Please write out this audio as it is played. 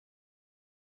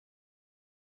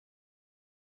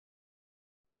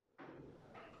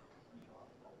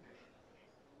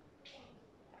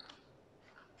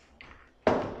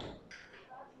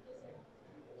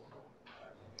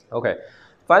Okay.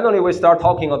 Finally, we start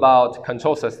talking about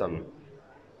control system.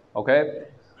 Okay.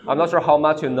 I'm not sure how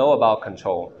much you know about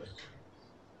control.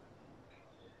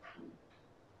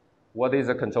 What is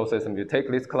a control system? You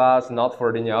take this class not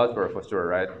for linear algebra for sure,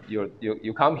 right?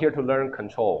 You come here to learn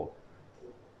control.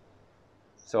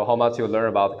 So how much you learn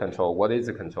about control? What is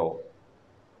a control?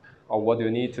 Or what do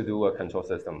you need to do a control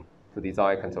system, to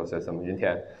design a control system?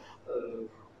 Yuntian?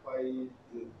 By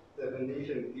the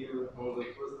definition given on the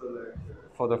first lecture.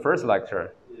 For the first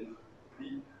lecture? Is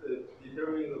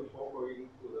determining the proper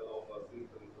input of a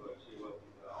system to achieve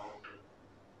the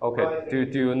output.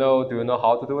 Okay. Do you know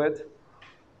how to do it?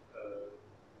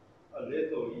 A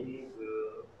little in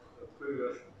the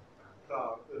previous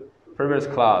class. Previous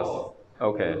class.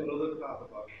 Okay.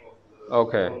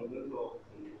 Okay.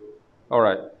 All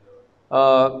right.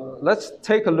 Let's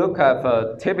take a look at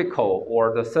a typical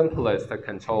or the simplest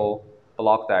control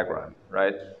block diagram,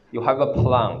 right? You have a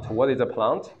plant. What is a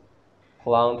plant?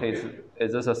 Plant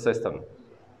is just a system,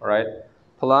 all right?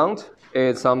 Plant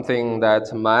is something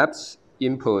that maps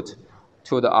input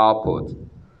to the output.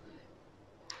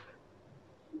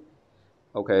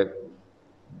 Okay.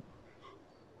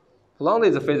 Plant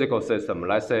is a physical system.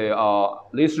 Let's say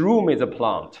this room is a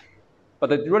plant,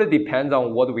 but it really depends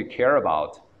on what we care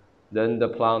about. Then the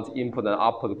plant input and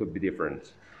output could be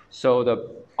different. So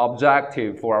the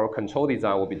objective for our control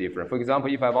design will be different. For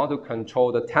example, if I want to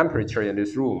control the temperature in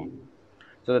this room,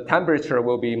 so the temperature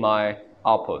will be my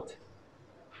output,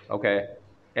 okay?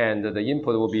 And the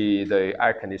input will be the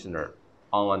air conditioner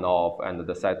on and off and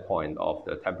the set point of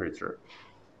the temperature.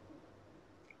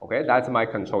 Okay, that's my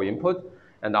control input,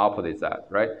 and the output is that,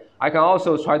 right? I can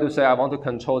also try to say I want to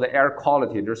control the air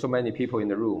quality. There's so many people in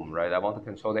the room, right? I want to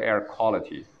control the air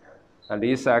quality. And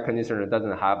this air conditioner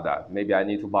doesn't have that. Maybe I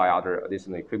need to buy other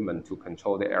additional equipment to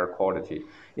control the air quality.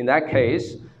 In that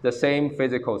case, the same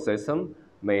physical system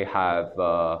may have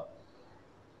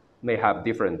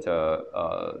different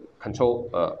control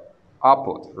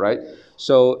output, right?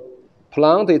 So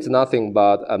plant is nothing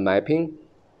but a mapping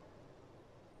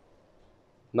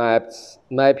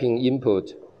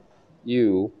input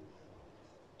U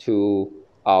to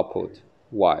output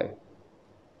Y.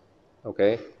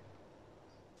 Okay?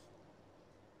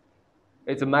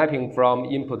 It's a mapping from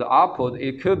input to output.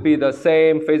 It could be the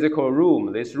same physical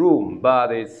room, this room,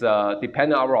 but it's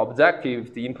depending on our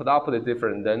objective, the input output is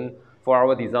different. Then for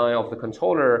our design of the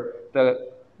controller,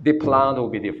 the plant will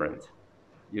be different.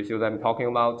 You see what I'm talking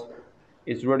about?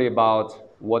 It's really about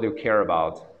what you care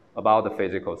about the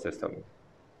physical system.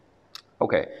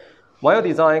 Okay, when you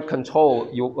design control,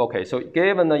 so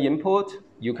given the input,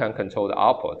 you can control the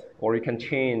output, or you can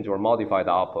change or modify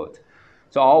the output.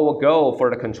 So our goal for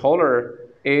the controller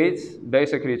is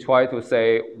basically try to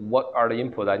say what are the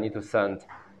input I need to send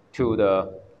to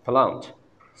the plant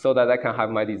so that I can have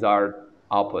my desired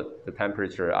output. The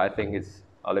temperature, I think it's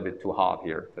a little bit too hot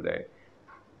here today.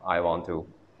 I want to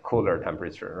cooler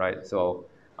temperature, right? So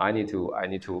I need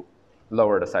to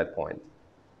lower the set point,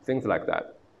 things like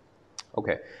that.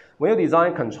 Okay, when you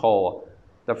design control,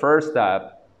 the first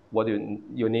step, what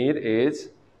you need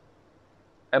is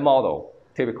a model,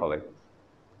 typically.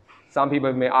 Some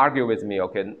people may argue with me,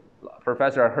 okay,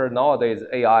 Professor, I heard nowadays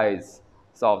AI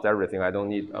solves everything. I don't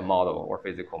need a model or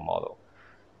physical model.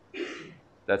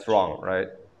 That's wrong, right?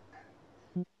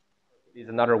 It's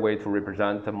another way to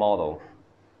represent the model.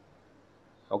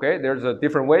 Okay, there's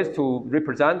different ways to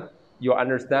represent your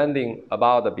understanding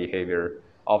about the behavior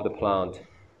of the plant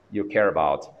you care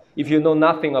about. If you know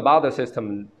nothing about the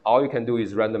system, all you can do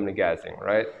is randomly guessing,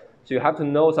 right? So you have to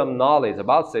know some knowledge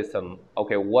about system.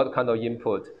 Okay, what kind of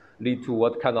input lead to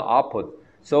what kind of output,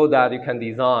 so that you can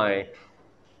design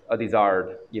a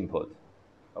desired input.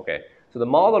 Okay, so the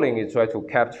modeling is try to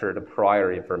capture the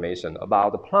prior information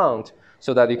about the plant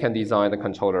so that you can design the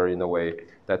controller in a way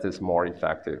that is more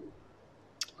effective.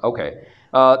 Okay,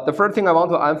 the first thing I want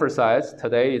to emphasize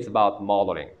today is about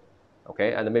modeling.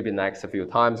 Okay, and maybe next a few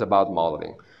times about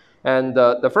modeling. And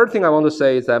the first thing I want to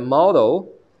say is that model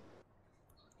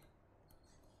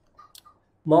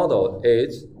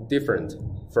is different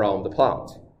from the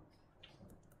plant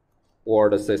or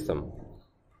the system.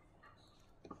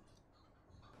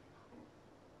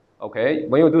 Okay,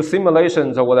 when you do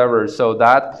simulations or whatever, so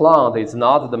that plant is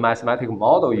not the mathematical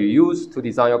model you use to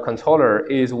design your controller,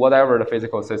 is whatever the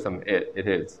physical system it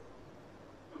is.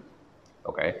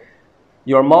 Okay,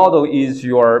 your model is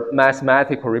your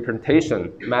mathematical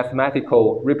representation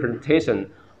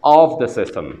of the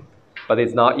system, but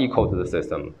it's not equal to the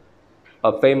system.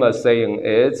 A famous saying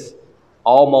is,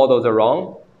 all models are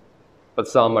wrong, but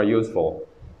some are useful.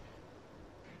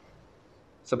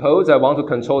 Suppose I want to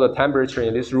control the temperature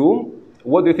in this room.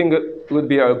 What do you think would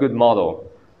be a good model?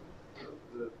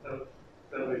 The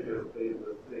temperature stays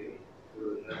the same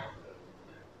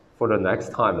For the next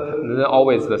time, then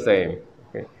always the same.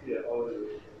 Okay. Yeah, always.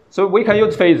 So we can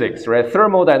use physics, right?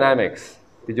 Thermodynamics.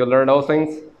 Did you learn those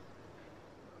things?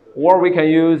 Or we can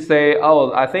use, say,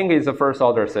 oh, I think it's a first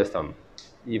order system.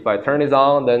 If I turn this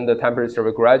on, then the temperature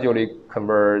will gradually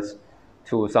converge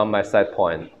to some set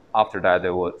point. After that,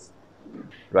 it would,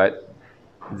 right,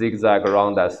 zigzag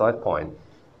around that set point.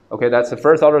 Okay, that's the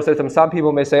first order system. Some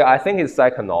people may say, I think it's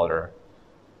second order.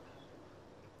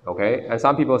 Okay, and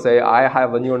some people say, I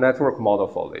have a neural network model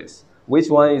for this. Which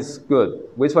one is good?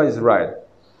 Which one is right?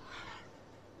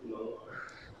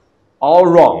 All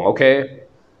wrong, okay?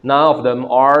 None of them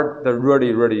are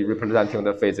really representing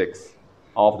the physics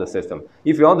of the system.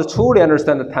 If you want to truly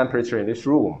understand the temperature in this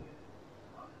room,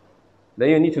 then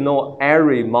you need to know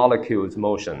every molecule's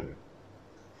motion.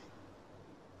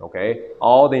 Okay,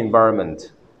 all the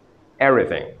environment,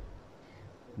 everything.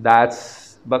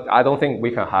 But I don't think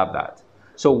we can have that.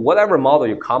 So whatever model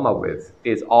you come up with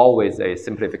is always a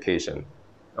simplification,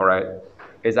 all right?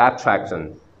 It's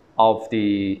abstraction of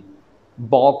the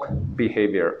bulk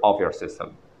behavior of your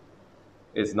system.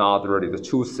 It's not really the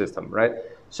true system, right?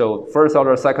 So first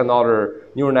order, second order,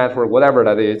 neural network, whatever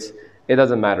that is, it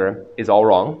doesn't matter. It's all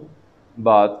wrong.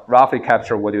 But roughly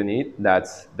capture what you need,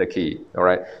 that's the key, all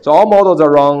right? So all models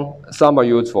are wrong, some are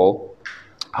useful.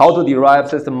 How to derive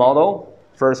system model?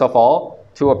 First of all,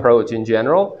 two approaches in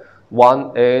general.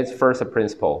 One is first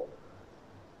principle.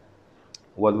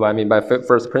 What do I mean by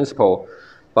first principle?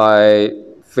 By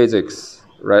physics,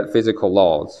 right? Physical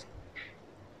laws.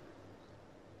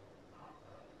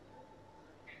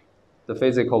 The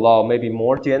physical law may be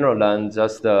more general than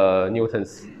just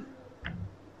Newton's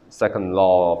second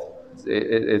law.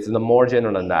 It's more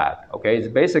general than that, okay? It's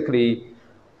basically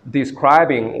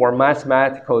describing or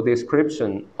mathematical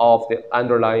description of the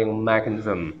underlying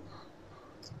mechanism,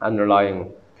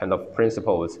 underlying kind of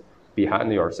principles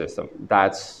behind your system.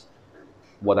 That's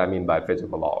what I mean by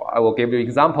physical law. I will give you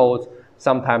examples.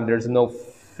 Sometimes there's no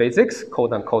physics,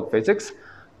 quote unquote physics,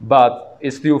 but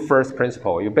it's still first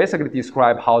principle. You basically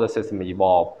describe how the system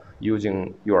evolved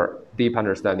using your deep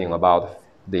understanding about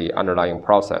the underlying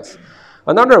process.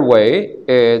 Another way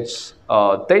is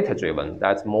data-driven.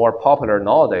 That's more popular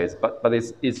nowadays, but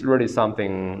it's really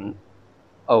something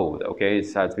old, okay?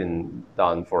 It has been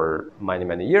done for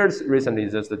many years. Recently,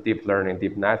 just the deep learning,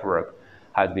 deep network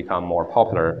has become more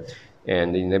popular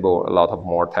and enable a lot of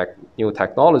more new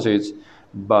technologies.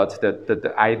 But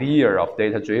the idea of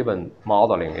data-driven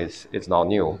modeling is not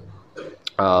new.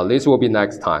 This will be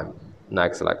next time,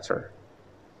 next lecture.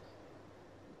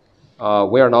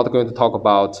 We are not going to talk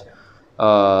about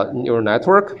neural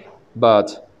network,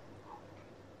 but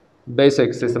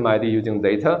basic system ID using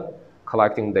data,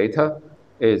 collecting data,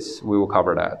 we will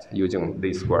cover that using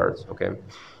these squares, okay?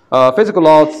 Physical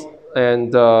laws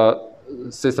and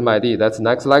system ID, that's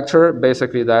next lecture.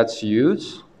 Basically, that's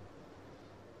use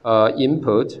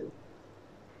input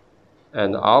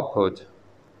and output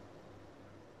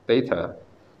data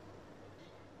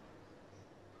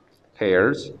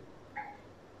pairs,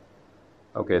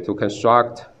 okay, to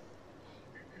construct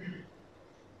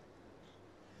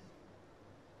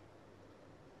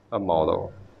a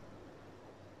model,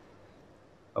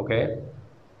 okay?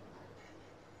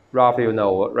 Roughly, you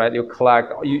know, right? You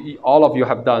collect, all of you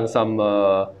have done some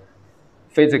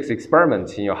physics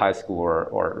experiments in your high school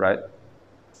or right?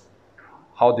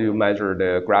 How do you measure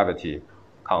the gravity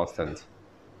constant?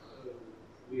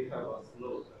 We have a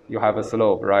slope. You have a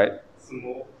slope, right? A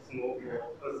small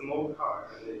car,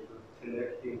 and it's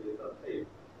connecting with a tape.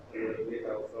 And we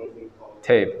have something called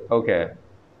tape. Okay.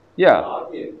 Yeah.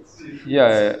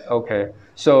 Yeah. Okay.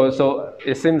 So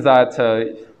it seems that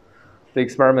the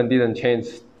experiment didn't change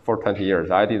for 20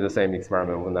 years. I did the same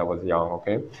experiment when I was young.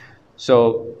 Okay.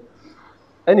 So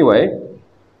anyway,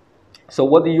 so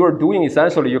what you're doing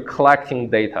essentially, you're collecting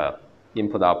data,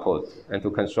 input, output, and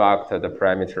to construct the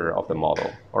parameter of the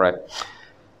model. All right.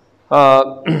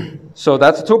 So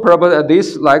that's two purposes.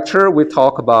 This lecture, we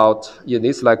talk about, in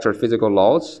this lecture, physical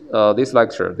laws. This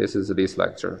is this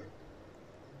lecture.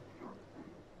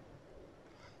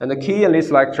 And the key in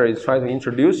this lecture is trying to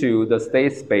introduce you the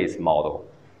state space model,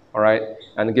 all right?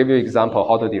 And give you an example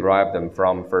how to derive them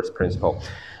from first principle.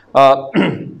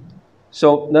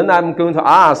 So then I'm going to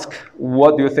ask,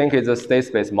 what do you think is a state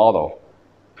space model?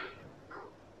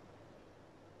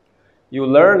 You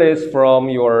learn this from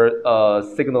your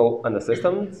signal and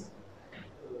systems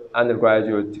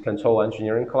undergraduate control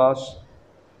engineering class.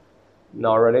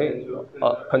 Not really.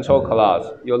 Control class.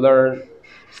 You learn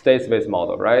state space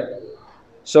model, right?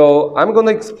 So I'm going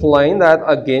to explain that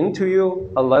again to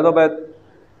you a little bit,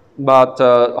 but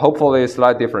hopefully it's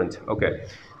slightly different. Okay.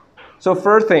 So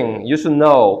first thing, you should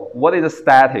know what is a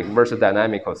static versus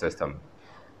dynamical system.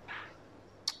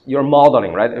 You're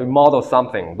modeling, right? You model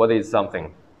something. What is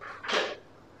something?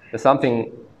 It's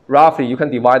something, roughly, you can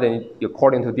divide it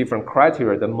according to different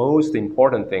criteria. The most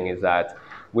important thing is that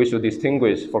we should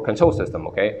distinguish for control system,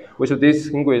 okay? We should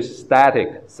distinguish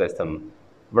static system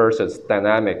versus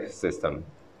dynamic system.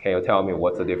 Can you tell me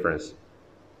what's the difference?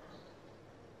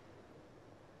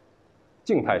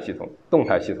 静态系统，动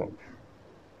态系统。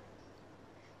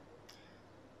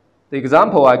The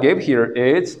example I gave here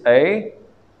is a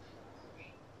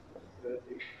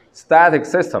static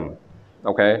system,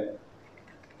 okay?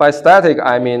 By static,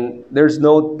 I mean there's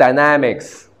no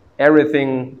dynamics.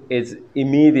 Everything is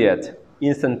immediate,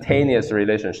 instantaneous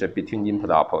relationship between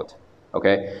input-output,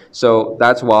 okay? So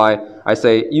that's why I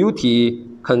say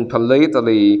UT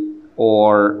completely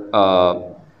or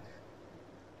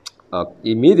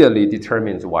immediately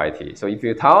determines YT. So if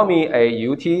you tell me a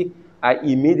UT, I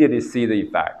immediately see the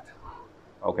effect,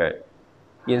 okay?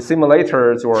 In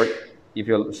simulators, or if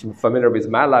you're familiar with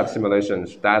MATLAB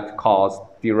simulations, that calls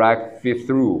direct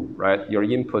feed-through, right? Your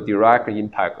input directly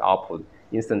impact output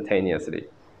instantaneously,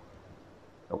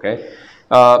 okay?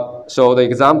 So the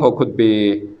example could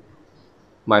be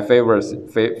my favorite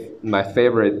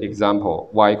example,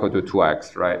 y equal to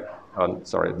 2x, right?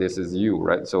 Sorry, this is u,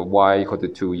 right? So y equal to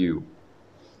 2u.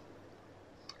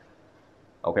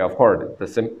 Okay, of course,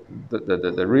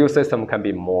 the real system can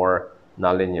be more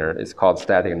nonlinear. It's called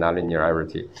static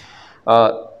nonlinearity.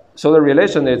 So the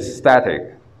relation is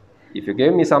static. If you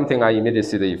give me something, I immediately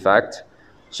see the effect.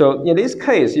 So in this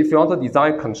case, if you want to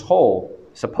design control,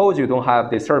 suppose you don't have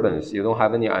disturbance, you don't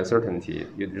have any uncertainty,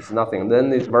 there's nothing,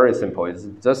 then it's very simple. It's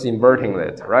just inverting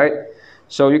it, right?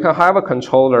 So you can have a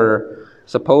controller.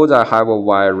 Suppose I have a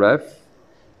yref.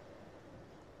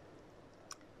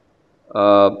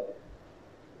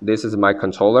 This is my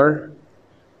controller.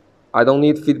 I don't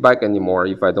need feedback anymore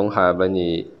if I don't have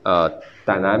any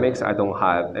dynamics, I don't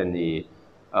have any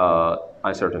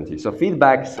uncertainty. So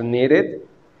feedback is needed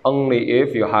only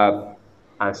if you have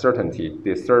uncertainty,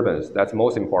 disturbance. That's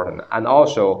most important. And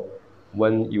also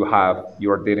when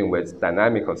you're dealing with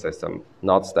dynamical system,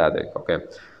 not static, okay?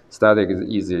 Static is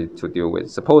easy to deal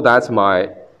with. Suppose that's my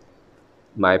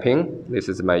mapping. This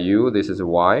is my U, this is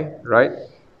Y, right?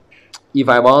 If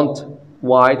I want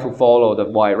Y to follow the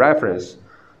Y reference,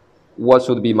 what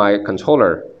should be my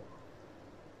controller?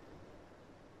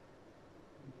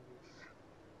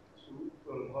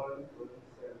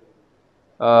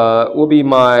 Will be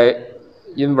my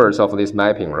inverse of this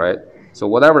mapping, right? So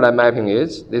whatever that mapping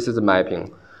is, this is a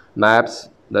mapping. Maps,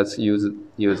 let's use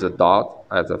a dot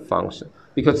as a function.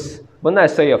 Because when I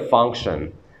say a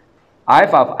function,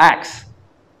 f of x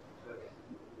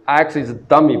is a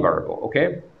dummy variable,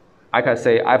 okay? I can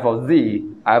say f of z,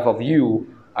 f of u,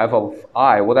 f of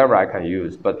I, whatever I can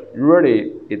use, but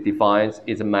really it defines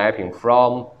its mapping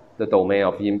from the domain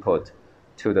of input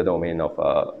to the domain of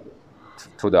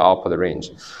to the output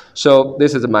range. So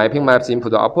this is a mapping, maps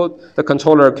input to output. The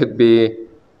controller could be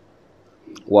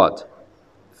what?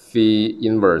 Phi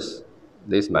inverse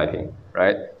this mapping,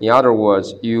 right? In other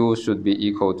words, u should be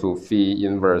equal to phi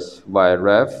inverse y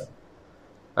ref,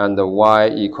 and the y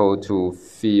equal to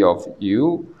phi of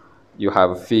u. You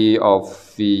have phi of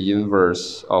phi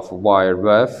inverse of y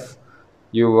ref.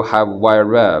 You have y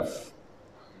ref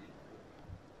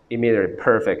immediately,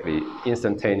 perfectly,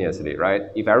 instantaneously, right?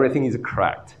 If everything is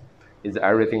correct,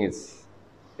 everything is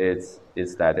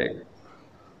static.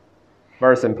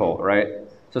 Very simple, right?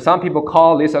 So some people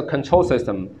call this a control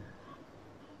system.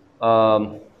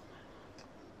 I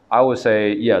would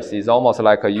say yes, it's almost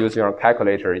like using a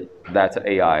calculator. That's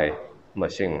AI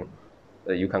machine.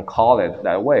 You can call it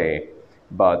that way,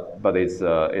 but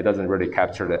it doesn't really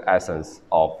capture the essence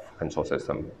of control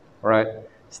system. All right?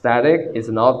 Static is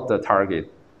not the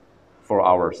target for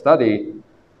our study,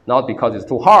 not because it's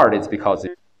too hard, it's because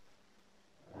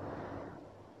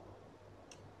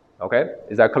okay?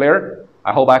 Is that clear?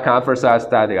 I hope I can emphasize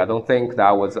static. I don't think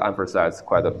that was emphasized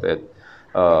quite a bit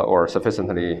or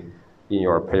sufficiently in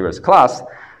your previous class.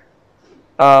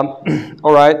 All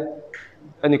right,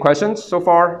 any questions so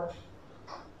far?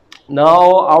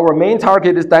 Now our main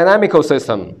target is dynamical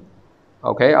system.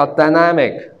 Okay, a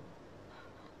dynamic.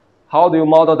 How do you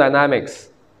model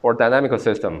dynamics or dynamical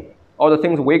system? All the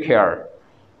things we care.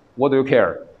 What do you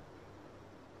care?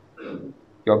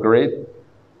 You agree?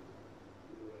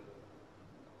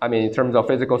 I mean, in terms of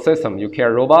physical system, you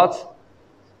care robots?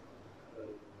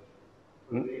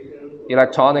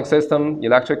 electronic system,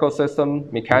 electrical system,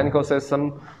 mechanical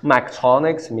system,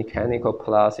 mechatronics, mechanical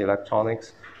plus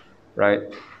electronics, right?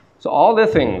 So all the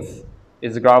things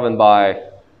is governed by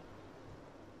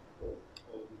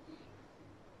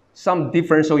some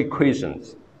differential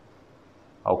equations,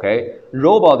 okay?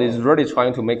 Robot is really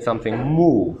trying to make something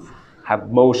move,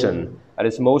 have motion, and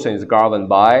this motion is governed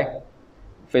by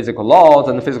physical laws,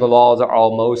 and the physical laws are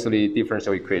all mostly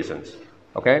differential equations,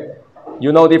 okay?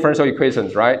 You know differential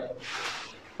equations, right?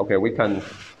 Okay, we can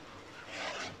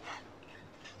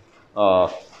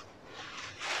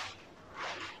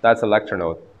that's a lecture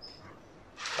note.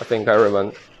 I think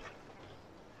everyone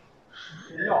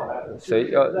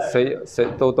谁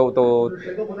都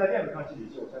不在电子上进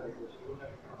行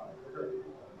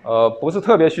秀，不是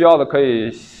特别需要的可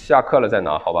以下课了再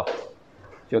拿，好吧？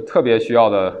就特别需要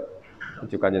的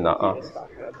就赶紧拿啊！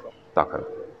打开了。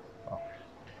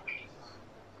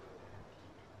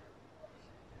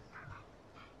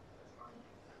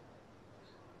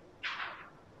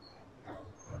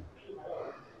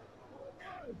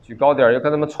举高点，也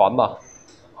跟他们传吧，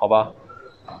好吧？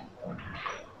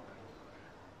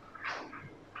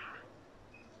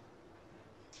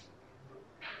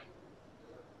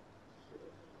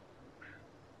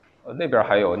那边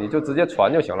还有，你就直接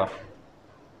传就行了。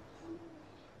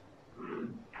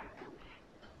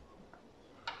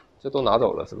这都拿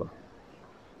走了是吧？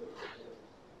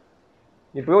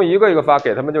你不用一个一个发，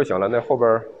给他们就行了。那后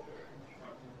边。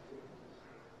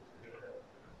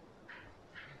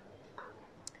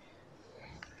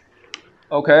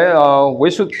Okay, we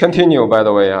should continue, by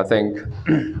the way, I think.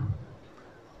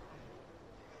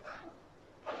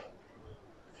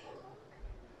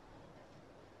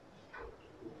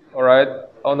 All right,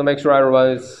 I want to make sure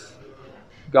everyone's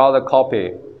got a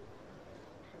copy.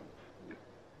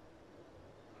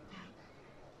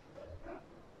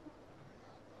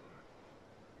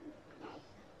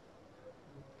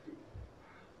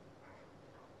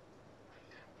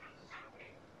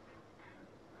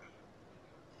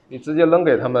你直接扔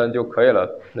给他们就可以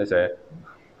了。那谁，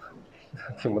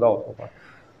听不到我说话。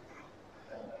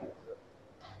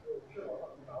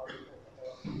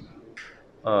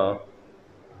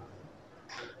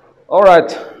All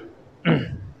right.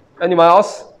 Anyone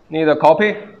else need a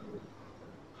copy?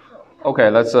 Okay,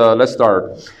 let's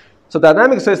start. So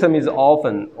dynamic system is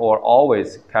often or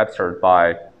always captured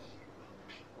by.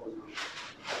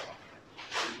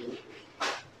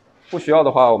 不需要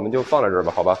的话，我们就放在这儿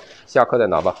吧，好吧？下课再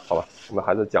拿吧，好吧？我们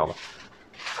还是讲吧。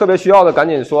特别需要的赶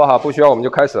紧说哈，不需要我们就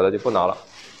开始了，就不拿了。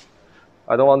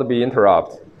I don't want to be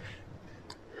interrupted.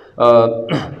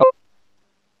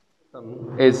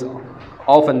 Is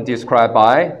often described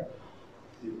by.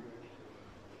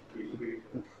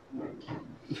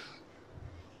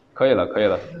 可以了，可以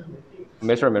了，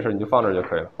没事没事，你就放这儿就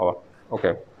可以了，好吧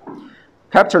 ？OK.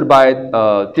 Captured by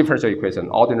differential equation,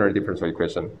 ordinary differential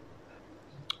equation.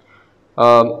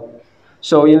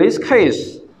 So in this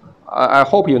case, I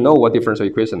hope you know what differential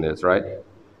equation is, right?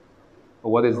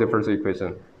 What is differential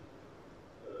equation?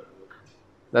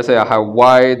 Let's say I have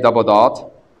y double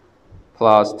dot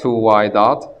plus 2y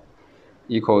dot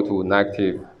equal to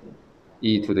negative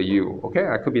e to the u. Okay,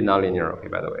 I could be nonlinear, okay,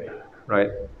 by the way, right?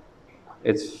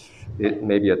 It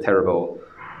may be a terrible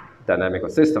dynamical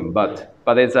system, but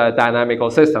it's a dynamical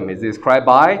system. It's described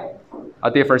by a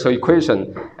differential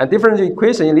equation. And differential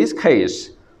equation in this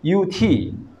case, ut,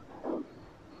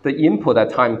 the input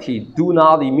at time t, do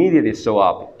not immediately show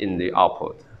up in the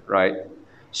output, right?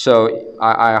 So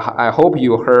I hope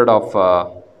you heard of,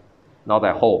 not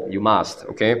I hope, you must,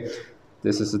 okay?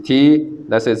 This is t,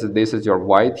 this is your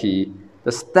yt.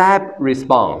 The step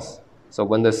response, so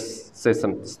when the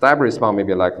system, step response may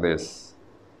be like this,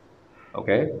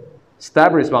 okay?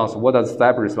 Step response, what does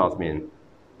step response mean?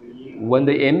 When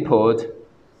the input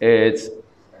is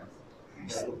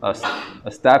a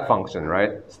step function,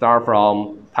 right? Start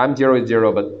from time 0 is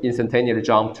 0, but instantaneously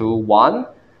jump to 1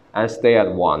 and stay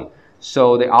at 1.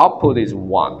 So the output is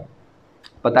 1.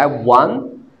 But that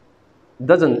 1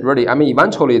 doesn't really, I mean,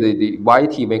 eventually the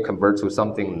yt may convert to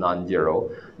something non-zero,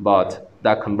 but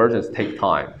that convergence takes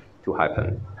time to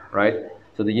happen, right?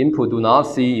 So the input do not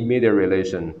see immediate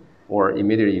relation or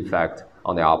immediate effect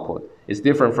on the output. It's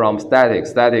different from static.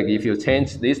 Static, if you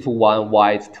change this to 1,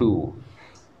 y is 2.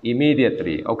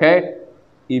 Immediately, okay?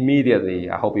 Immediately,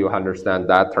 I hope you understand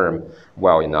that term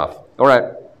well enough. All right,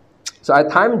 so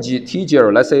at time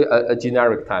t0, let's say a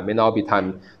generic time, may not be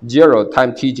time 0,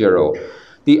 time t0,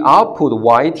 the output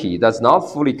yt does not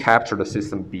fully capture the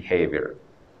system behavior.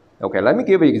 Okay, let me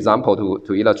give you an example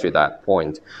to illustrate that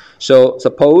point. So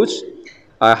suppose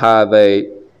I have a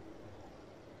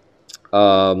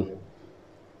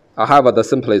I have the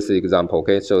simplest example,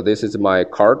 okay? So this is my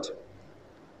cart.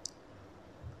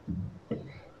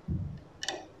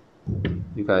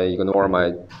 You can ignore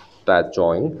my bad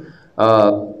drawing.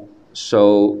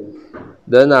 So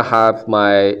then I have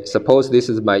suppose this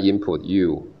is my input,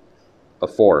 U, a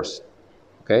force,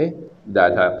 okay,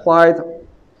 that I applied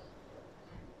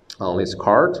on this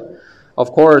cart.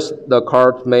 Of course, the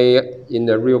cart may, in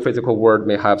the real physical world,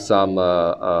 may have some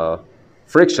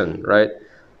friction, right?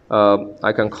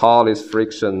 I can call this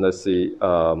friction, let's see,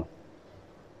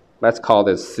 let's call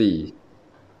this C,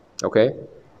 okay?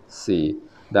 C,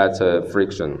 that's a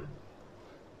friction.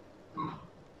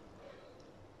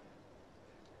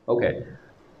 Okay,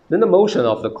 then the motion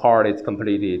of the cart is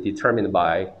completely determined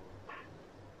by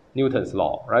Newton's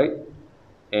law, right?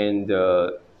 And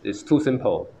it's too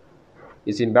simple.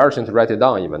 It's embarrassing to write it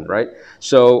down even, right?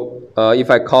 So if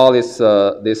I call this,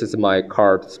 this is my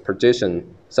cart's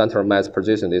position, center of mass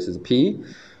position, this is P.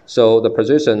 So the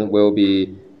position will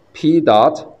be P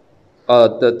dot,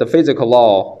 the physical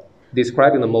law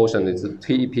describing the motion is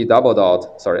MP double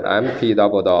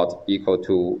dot equal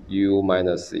to U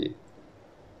minus C,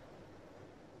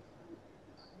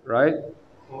 right?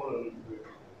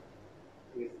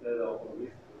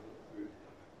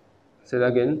 Say that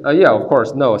again? Yeah, of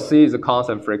course. No, C is a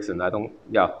constant friction. I don't,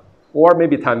 yeah. Or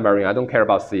maybe time varying. I don't care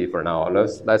about C for now.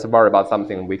 Let's worry about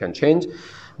something we can change.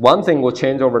 One thing will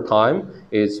change over time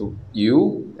is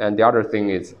U, and the other thing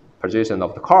is position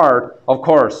of the cart. Of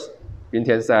course,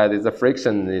 Bintian said the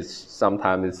friction is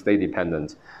sometimes state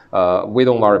dependent. We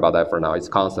don't worry about that for now. It's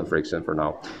constant friction for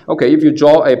now. Okay, if you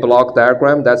draw a block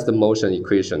diagram, that's the motion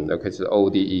equation. Okay, so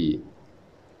ODE.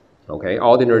 Okay,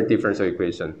 ordinary differential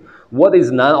equation. What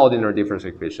is non-ordinary differential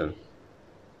equation?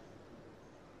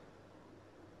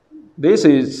 This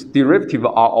is derivative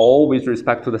are all with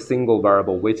respect to the single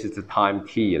variable, which is the time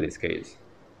t in this case.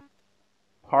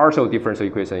 Partial differential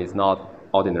equation is not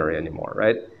ordinary anymore,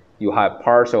 right? You have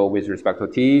partial with respect to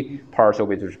t, partial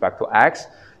with respect to x.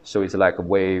 So it's like a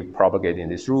wave propagating in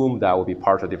this room. That would be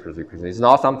partial differential equation. It's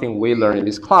not something we learn in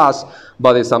this class,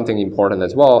 but it's something important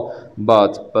as well.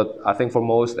 But I think for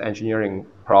most engineering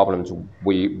problems,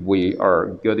 we are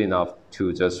good enough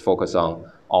to just focus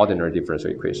on ordinary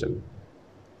differential equation.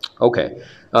 Okay,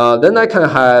 then I can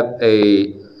have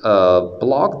a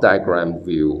block diagram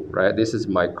view, right? This is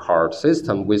my cart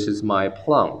system, which is my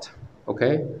plant,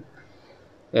 okay?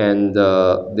 And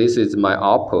this is my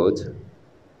output.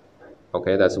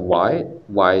 Okay, that's Y.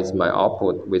 Y is my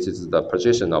output, which is the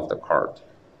position of the cart.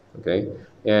 Okay,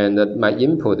 and my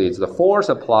input is the force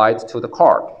applied to the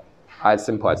cart. As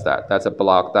simple as that. That's a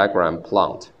block diagram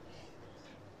plant.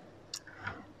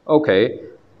 Okay,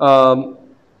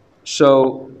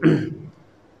 so in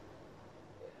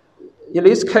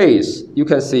this case, you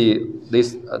can see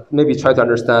this. Maybe try to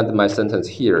understand my sentence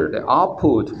here. The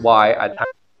output Y at time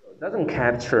doesn't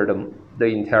capture the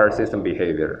entire system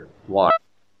behavior. Why?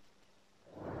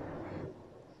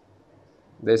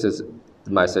 This is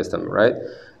my system, right?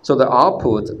 So the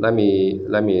output, let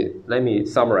me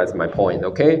summarize my point,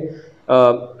 okay?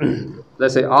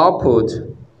 Let's say output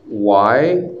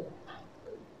Y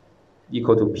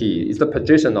equal to P is the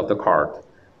position of the cart,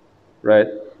 right?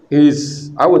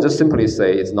 I would just simply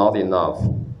say it's not enough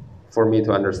for me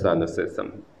to understand the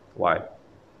system. Why?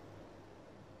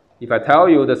 If I tell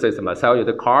you the system, I tell you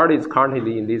the cart is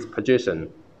currently in this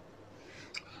position,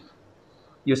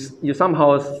 you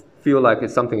somehow feel like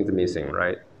something is missing,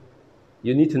 right?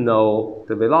 You need to know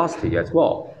the velocity as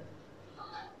well,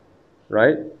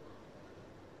 right?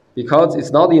 Because it's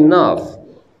not enough.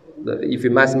 If you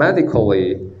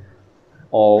mathematically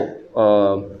or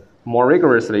more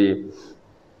rigorously,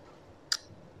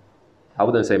 I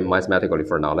wouldn't say mathematically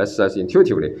for now, let's just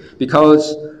intuitively,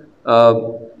 because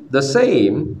let's say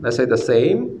the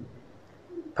same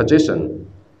position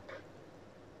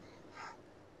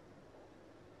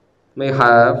may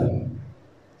have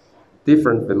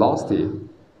different velocity.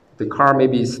 The car may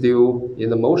be still in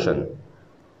the motion,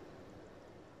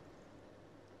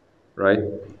 right?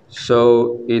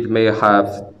 So it may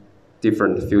have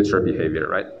different future behavior,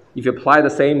 right? If you apply the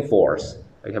same force,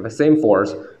 you have the same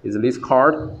force, is this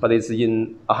cart, but it's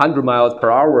in 100 miles per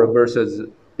hour versus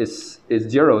it's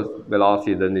zero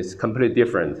velocity, then it's completely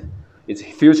different. Its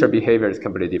future behavior is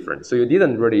completely different. So you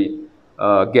didn't really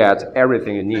get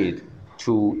everything you need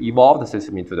to evolve the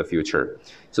system into the future.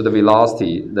 So the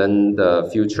velocity, then the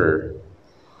future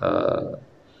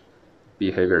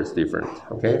behavior is different,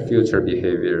 okay? Future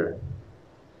behavior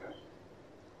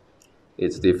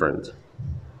is different.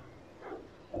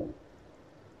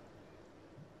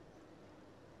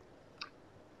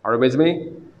 Are you with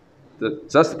me?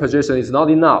 Just position is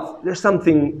not enough. There's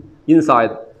something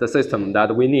inside the system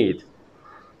that we need.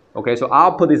 Okay, so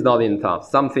output is not enough.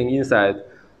 Something inside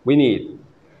we need.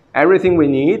 Everything we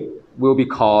need will be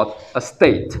called a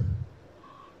state.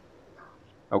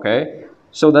 Okay,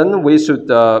 so then we should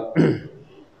do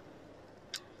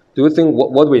you think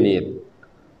what we need?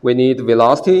 We need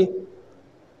velocity,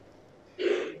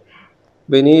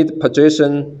 we need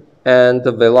position and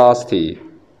velocity,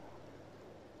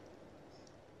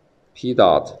 p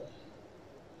dot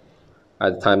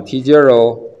at time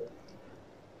t0.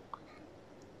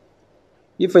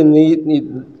 If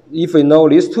we know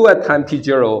these two at time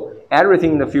t0,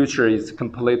 everything in the future is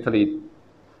completely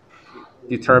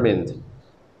determined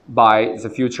by the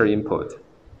future input.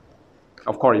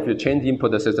 Of course, if you change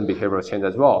input, the system behavior will change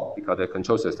as well because the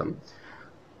control system.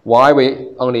 Why we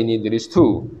only need these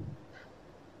two?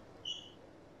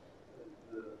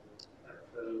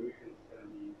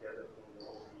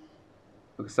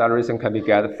 Acceleration can be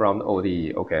gathered from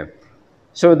ODE. Okay.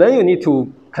 So then you need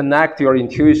to connect your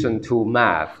intuition to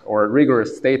math or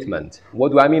rigorous statement.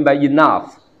 What do I mean by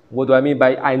enough? What do I mean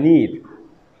by I need?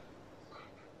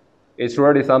 It's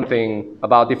really something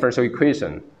about differential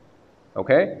equation.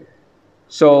 Okay?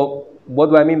 So what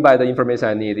do I mean by the information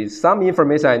I need? Is some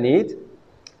information I need,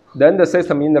 then the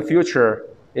system in the future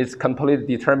is completely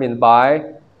determined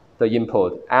by the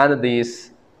input and the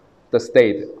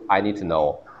state I need to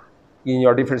know. In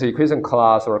your differential equation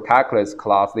class or calculus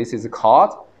class, this is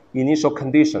called initial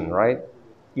condition, right?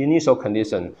 Initial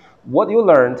condition. What you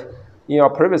learned in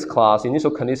your previous class, initial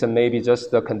condition may be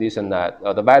just the condition that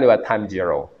the value at time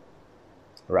 0,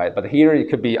 right? But here it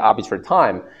could be arbitrary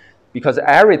time because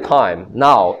every time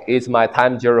now is my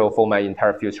time 0 for my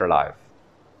entire future life.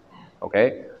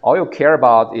 Okay? All you care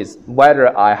about is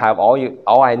whether I have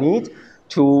all I need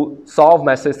to solve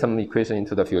my system equation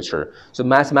into the future. So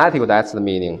mathematical, that's the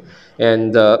meaning.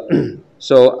 And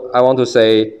so I want to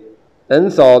say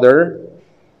nth order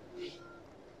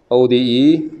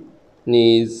ODE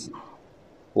needs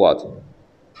what?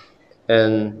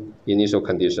 N initial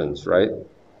conditions, right?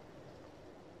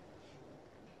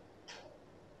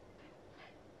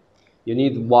 You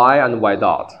need y and y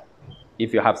dot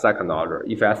if you have second order.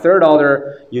 If you have third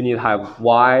order, you need to have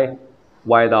y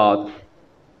dot,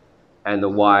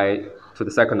 and y to the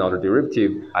second order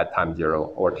derivative at time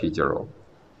 0 or t0.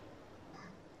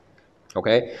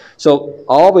 Okay, so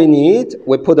all we need,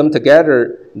 we put them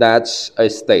together, that's a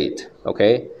state.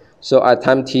 Okay, so at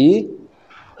time t0,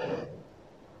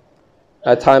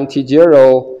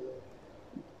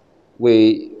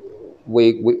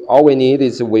 all we need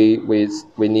is we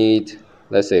need,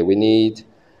 let's say we need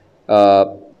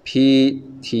p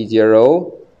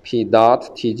t0, p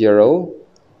dot t0.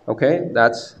 Okay,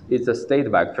 it's a state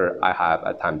vector I have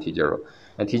at time t0.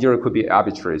 And t0 could be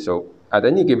arbitrary, so at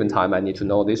any given time I need to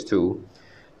know these two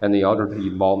and in order to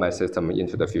evolve my system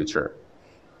into the future.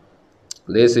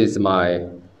 This is my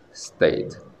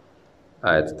state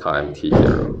at time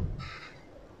t0.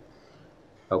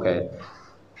 Okay,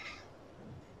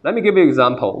 let me give you an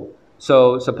example.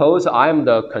 So suppose I'm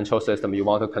the control system you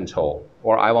want to control,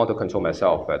 or I want to control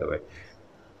myself, by the way.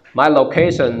 My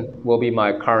location will be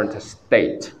my current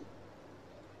state.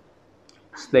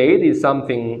 State is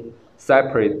something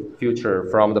separate future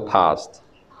from the past.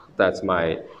 That's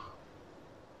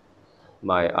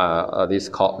this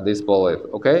bullet.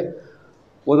 Okay.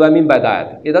 What do I mean by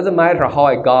that? It doesn't matter how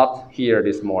I got here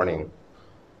this morning.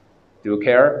 Do you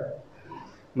care?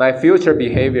 My future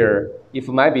behavior, if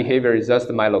my behavior is just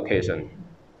my location,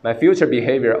 my future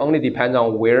behavior only depends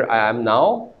on where I am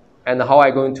now and how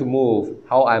I'm going to move.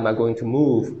 How am I going to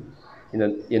move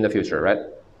in the future, right?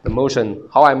 The motion,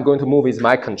 how I'm going to move is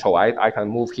my control. I can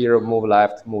move here, move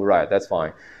left, move right. That's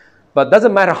fine. But it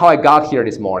doesn't matter how I got here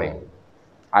this morning.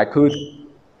 I could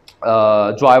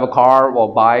drive a car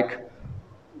or bike.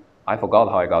 I forgot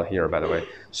how I got here, by the way.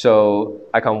 So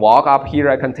I can walk up here.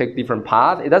 I can take different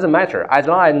paths. It doesn't matter. As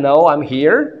long as I know I'm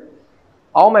here,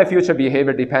 all my future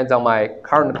behavior depends on my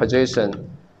current position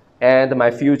and my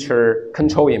future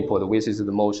control input, which is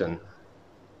the motion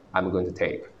I'm going to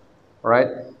take. All right?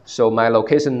 So my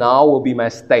location now will be my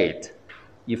state.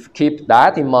 If keep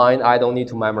that in mind, I don't need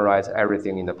to memorize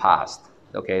everything in the past.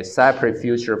 Okay, separate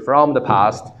future from the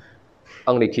past.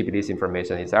 Only keep this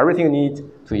information. It's everything you need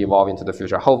to evolve into the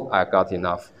future. I hope I got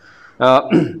enough.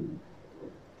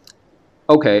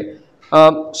 Okay,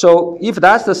 so if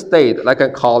that's the state, like I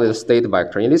call it a state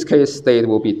vector. In this case, state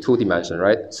will be two-dimensional,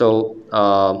 right? So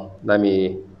let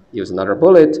me use another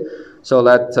bullet. So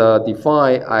let's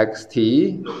define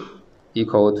xt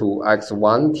equal to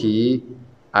x1t,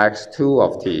 x2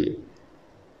 of t.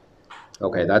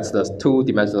 Okay, that's the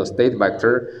two-dimensional state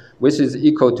vector, which is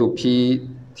equal to p,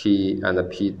 t, and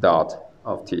p dot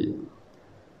of t.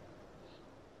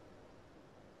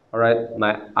 All right,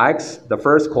 my x, the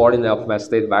first coordinate of my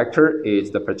state vector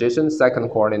is the position, second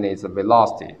coordinate is the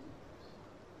velocity.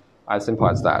 As simple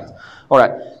as that. All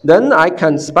right, then I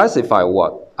can specify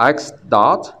what? X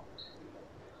dot,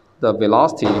 the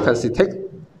velocity, you can see take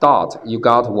dot, you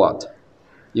got what?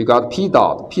 You got p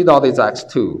dot. P dot is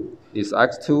x2, is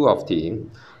x2 of t.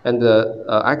 And the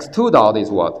x2 dot is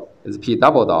what? Is p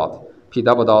double dot. P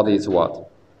double dot is what?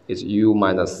 Is u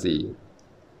minus c.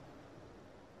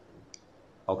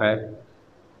 Okay?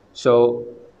 So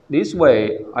this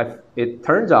way, it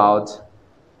turns out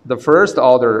the first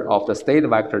order of the state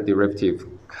vector derivative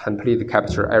completely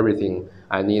capture everything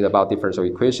I need about differential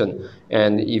equation.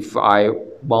 And if I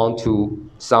want to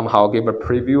somehow give a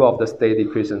preview of the state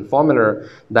equation formula,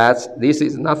 this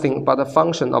is nothing but a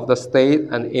function of the state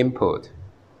and input.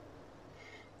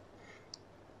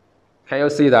 Can you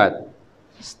see that?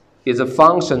 It's a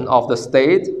function of the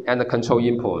state and the control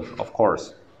input, of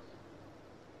course.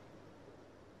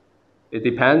 It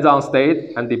depends on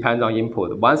state and depends on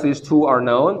input. Once these two are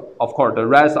known, of course, the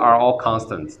rest are all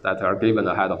constants that are given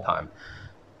ahead of time.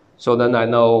 So then I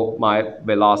know my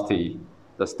velocity,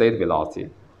 the state velocity.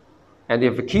 And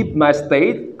if I keep my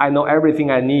state, I know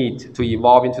everything I need to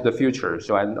evolve into the future,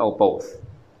 so I know both.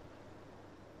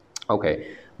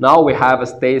 Okay, now we have a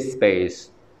state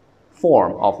space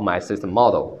form of my system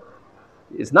model.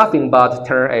 It's nothing but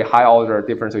turn a high order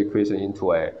differential equation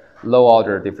into a low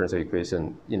order differential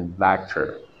equation in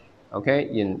vector.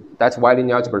 Okay, that's why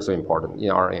linear algebra is so important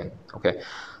in Rn. Okay,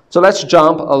 so let's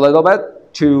jump a little bit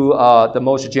to the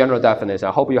most general definition.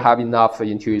 I hope you have enough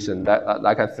intuition that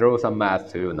I can throw some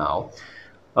math to you now.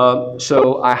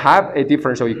 So I have a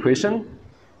differential equation,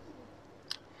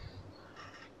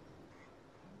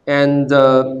 and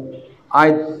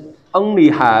I only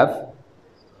have,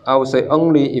 I would say,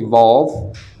 only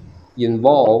involve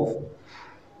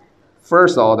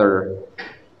first order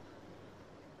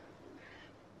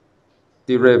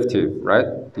derivative,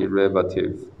 right?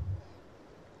 Derivative,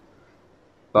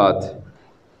 but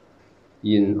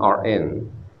in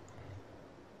Rn.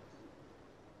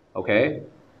 Okay?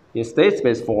 In state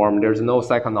space form, there's no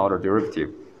second order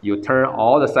derivative. You turn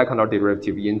all the second order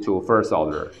derivative into first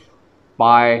order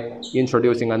by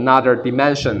introducing another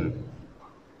dimension.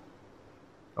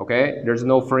 Okay? There's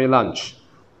no free lunch.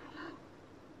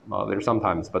 Well, there's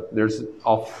sometimes, but there's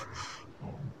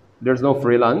no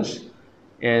free lunch.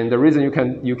 And the reason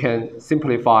you can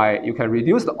simplify, you can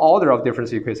reduce the order of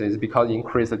differential equations is because you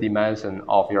increase the dimension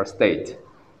of your state.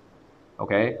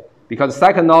 Okay? Because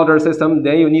second order system,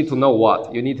 then you need to know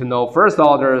what? You need to know first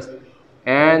orders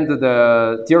and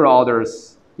the zero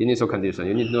orders initial condition.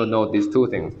 You need to know these two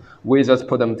things. We just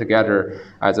put them together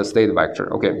as a state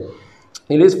vector. Okay.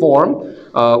 In this form,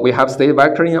 we have state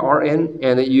vector in Rn,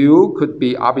 and U could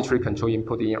be arbitrary control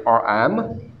input in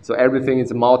Rm. So everything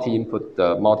is multi-input,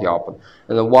 multi-output.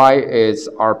 And the Y is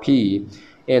Rp.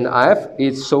 And F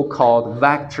is so-called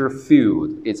vector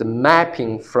field. It's a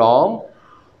mapping from,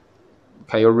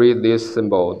 can you read this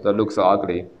symbol that looks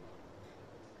ugly?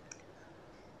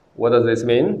 What does this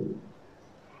mean?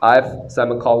 F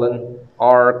semicolon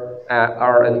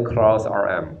Rn cross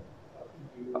Rm.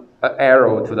 An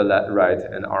arrow to the left, right,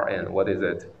 and Rn. What is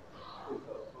it?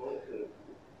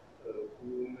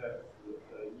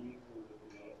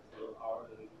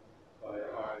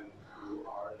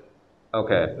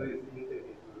 Okay.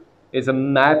 It's a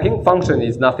mapping function.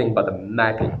 Is nothing but a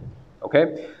mapping.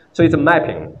 Okay. So it's a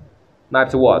mapping.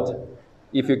 Maps what?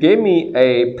 If you give me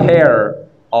a pair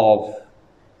of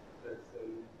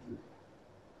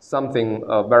something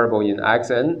variable in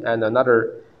Xn and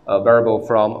another variable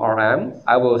from Rm,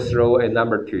 I will throw a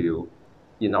number to you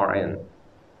in Rn.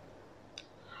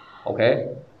 Okay,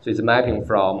 so it's mapping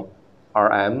from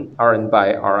Rn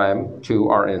by Rm to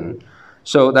Rn.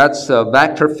 So that's a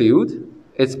vector field.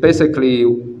 It's basically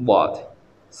what?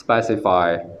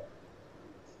 Specify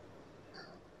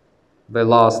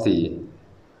velocity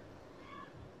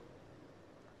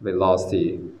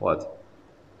what?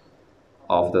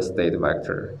 Of the state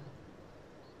vector.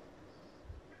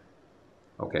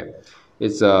 Okay,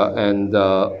 it's and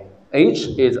H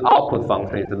is output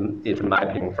function. It's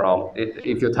mapping from it.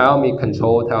 If you tell me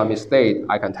control, tell me state,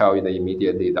 I can tell you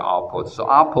immediately the output. So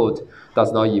output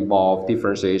does not involve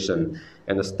differentiation,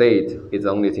 and the state is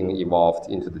the only thing involved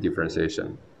into the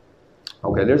differentiation.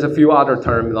 Okay, there's a few other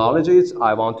terminologies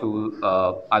I want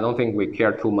to. I don't think we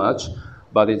care too much,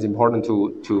 but it's important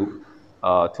to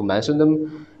mention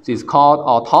them. So it's called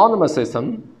autonomous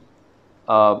system.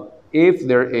 If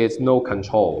there is no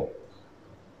control,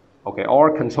 okay,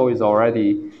 or control is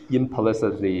already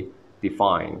implicitly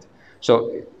defined.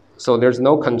 So so there's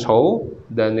no control,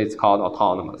 then it's called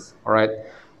autonomous, all right?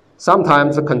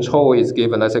 Sometimes the control is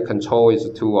given, let's say control is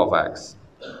 2 of x,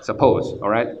 suppose, all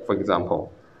right, for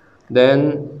example.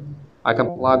 Then I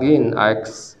can plug in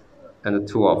x and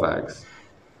 2 of x.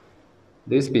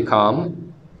 This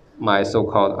become my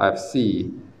so-called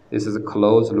FC. This is a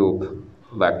closed loop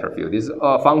vector field. This is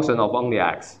a function of only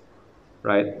x,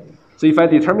 right? So if I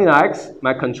determine x,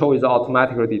 my control is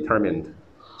automatically determined.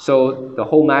 So the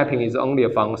whole mapping is only a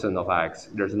function of x.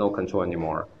 There's no control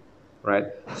anymore, right?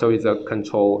 So it's a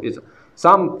control. It's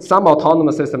some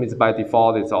autonomous system is by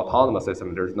default, it's autonomous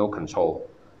system. There's no control.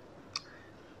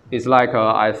 It's like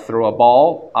I throw a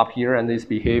ball up here and this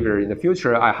behavior in the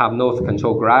future, I have no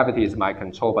control. Gravity is my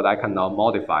control, but I cannot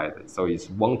modify it. So it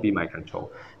won't be my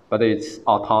control. But it's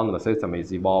autonomous system,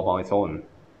 it's evolved on its own,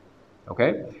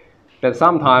 okay? But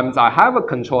sometimes I have a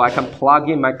control, I can plug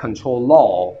in my control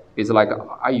law. It's like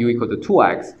u equal to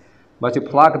 2x, but you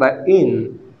plug that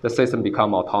in, the system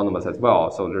become autonomous as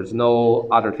well. So there's no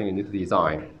other thing you need to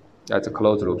design. That's a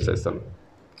closed loop system.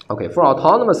 Okay, for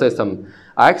autonomous system,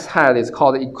 x hat is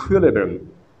called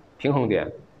equilibrium, 平衡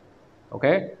点.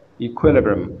 Okay,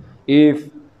 equilibrium if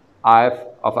f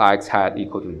of x hat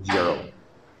equal to 0.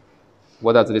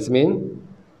 What does this mean?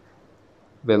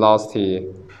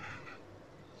 Velocity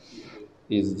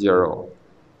is 0.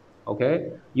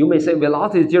 Okay, you may say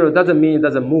velocity is 0 doesn't mean it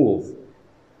doesn't move.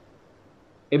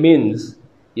 It means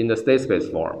in the state space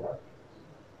form,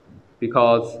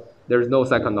 because there's no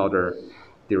second order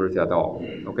derivative at all.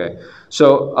 Okay,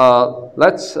 so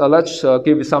let's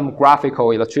give you some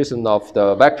graphical illustration of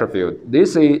the vector field.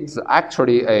 This is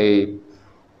actually a,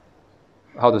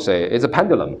 how to say, it's a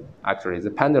pendulum. Actually, it's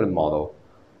a pendulum model.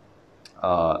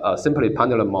 Simply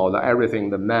pendulum model. Everything,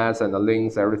 the mass and the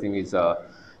length, everything is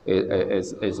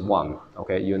one.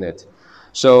 Okay, unit.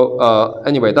 So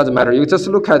anyway, it doesn't matter. You just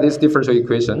look at this differential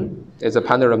equation. It's a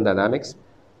pendulum dynamics.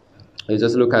 You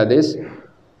just look at this.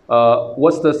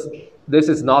 What's this? This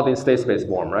is not in state space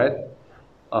form, right?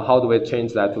 How do we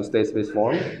change that to state space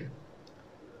form?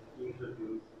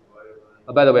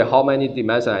 By the way, how many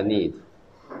dimensions I need?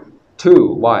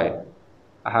 2. Why?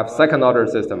 I have second order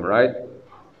system, right?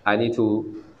 I need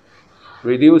to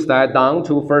reduce that down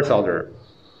to first order.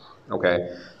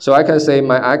 Okay, so I can say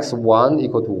my x1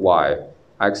 equal to y,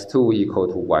 x2 equal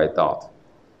to y dot,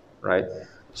 right?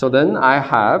 So then I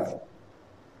have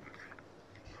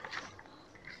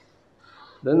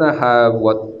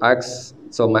what x,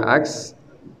 so my x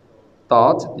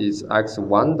dot is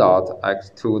x1 dot,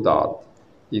 x2 dot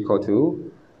equal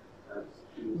to,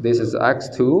 this is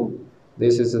x2,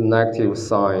 this is a negative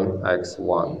sign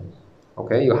x1.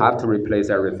 Okay, you have to replace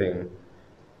everything.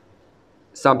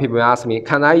 Some people ask me,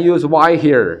 can I use y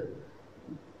here?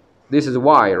 This is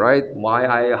y, right? Why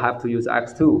I have to use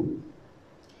x2?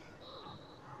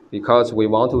 Because we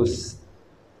want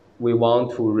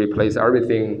to replace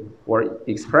everything or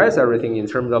express everything in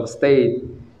terms of state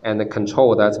and the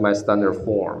control. That's my standard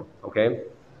form. Okay,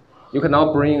 you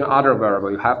cannot bring other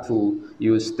variable. You have to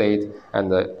use state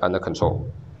and the control.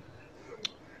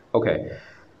 Okay,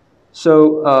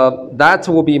 so that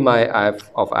will be my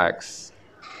f of x.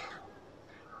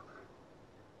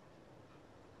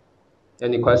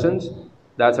 Any questions?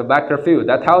 That's a vector field.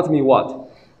 That tells me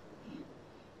what?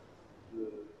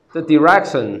 The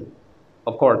direction.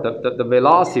 Of course, the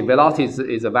velocity. Velocity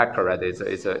is a vector, right? It's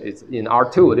in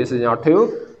R2. This is in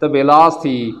R2. The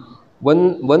velocity,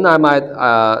 when I might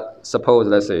suppose,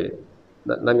 let's say,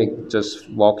 let me just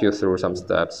walk you through some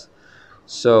steps.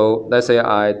 So let's say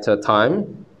at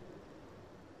time,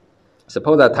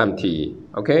 suppose at time t,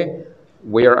 okay?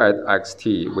 We're at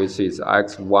xt, which is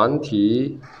x1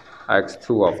 t,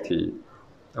 x2 of t,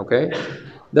 okay?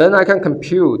 Then I can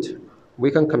compute,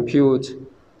 we can compute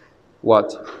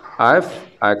what? F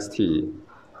xt.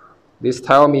 This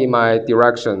tells me my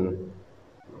direction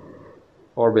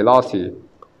or velocity.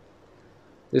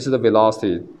 This is the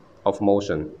velocity of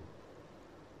motion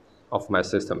of my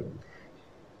system.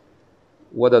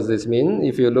 What does this mean?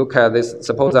 If you look at this,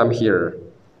 suppose I'm here,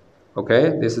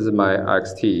 okay? This is my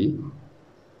xt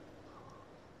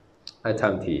at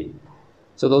time t.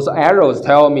 So those arrows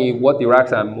tell me what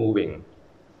direction I'm moving.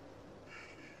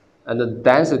 And the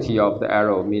density of the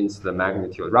arrow means the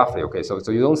magnitude, roughly, okay? So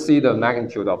you don't see the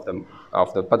magnitude of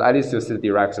the, but at least you see the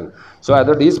direction. So at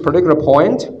this particular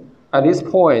point, at this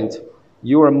point,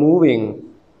 you are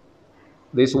moving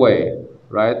this way,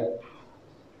 right?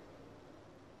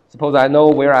 Suppose I know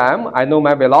where I am, I know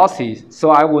my velocity, so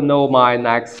I will know my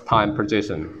next time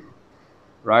position,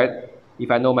 right? If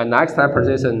I know my next time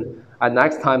position, at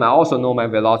next time I also know my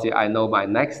velocity, I know my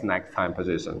next time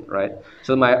position, right?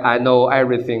 So I know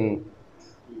everything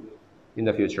in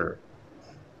the future.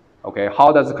 Okay,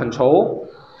 how does control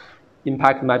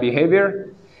impact my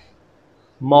behavior?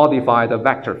 Modify the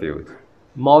vector field,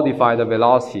 modify the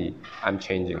velocity I'm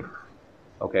changing.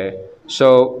 Okay,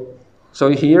 so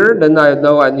here, then I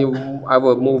know I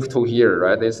will move to here,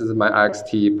 right? This is my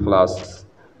xt plus,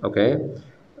 okay,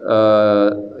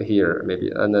 here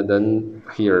maybe, and then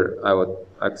here I will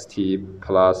xt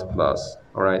plus plus.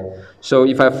 All right. So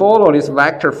if I follow this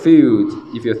vector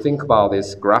field, if you think about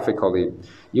this graphically,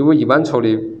 you will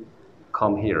eventually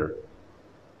come here.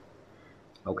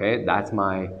 Okay, that's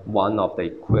my one of the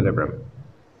equilibrium.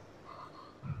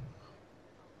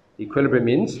 Equilibrium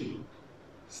means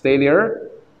stay there.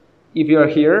 If you are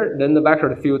here, then the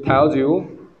vector field tells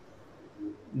you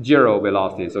 0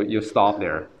 velocity, so you stop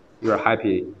there. You are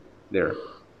happy there.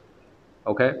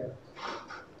 Okay?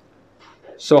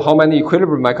 So how many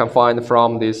equilibrium I can find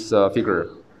from this figure?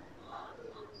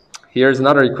 Here's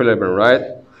another equilibrium, right?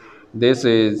 This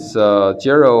is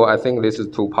 0, I think this is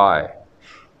 2 pi.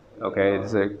 Okay,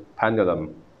 it's a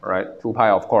pendulum, right? 2 pi,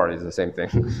 of course, is the same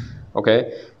thing.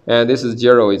 Okay, and this is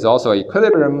 0, it's also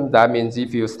equilibrium. That means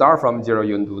if you start from 0,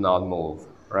 you do not move,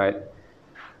 right?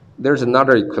 There's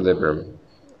another equilibrium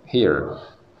here.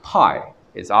 Pi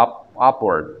is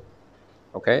upward.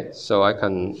 Okay, so I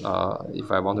can, if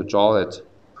I want to draw it,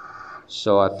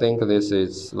 so I think this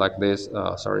is like this,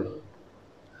 sorry.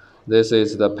 This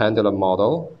is the pendulum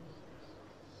model.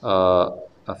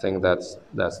 I think that's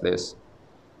this.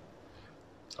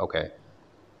 Okay.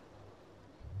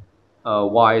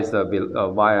 Y is the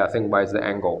y. I think y is the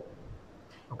angle.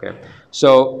 Okay.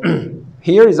 So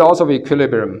here is also the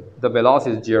equilibrium. The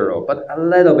velocity is 0, but a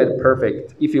little bit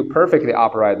perfect. If you perfectly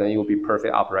upright, then you'll be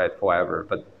perfect upright forever.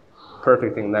 But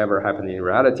perfect thing never happen in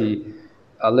reality.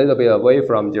 A little bit away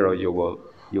from 0, you will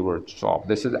drop.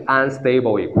 This is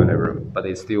unstable equilibrium, but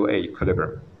it's still a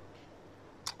equilibrium.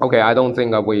 Okay, I don't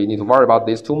think we need to worry about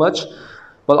this too much.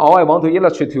 But all I want to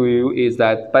illustrate to you is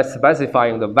that by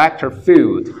specifying the vector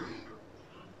field,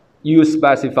 you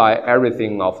specify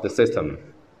everything of the system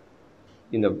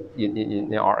in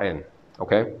Rn.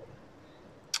 Okay.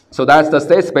 So that's the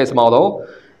state space model.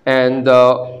 And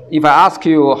if I ask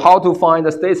you how to find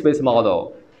the state space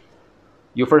model,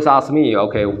 you first ask me,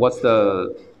 okay, what's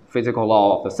the physical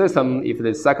law of the system? If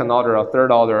it's second order or third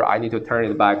order, I need to turn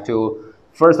it back to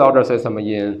first order system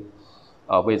in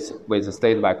with the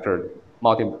state vector,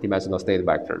 multi-dimensional state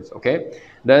vectors. Okay.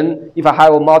 Then if I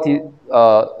have a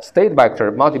multi-dimensional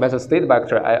state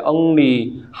vector, I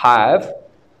only have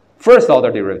first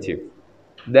order derivative.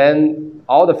 Then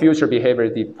all the future behavior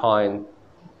is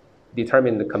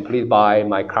determined completely by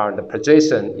my current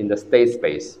position in the state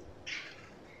space.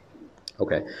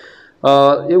 Okay.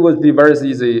 It would be very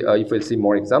easy if we see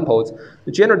more examples.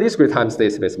 The general discrete time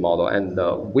state space model, and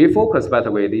we focus, by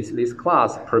the way, this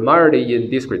class primarily in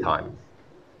discrete time.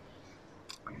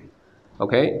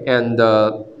 Okay, and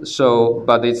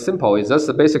but it's simple. It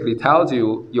just basically tells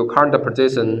you your current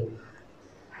position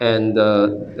and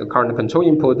the current control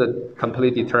input that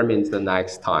completely determines the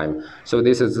next time. So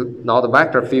this is now the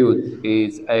vector field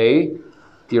is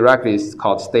directly it's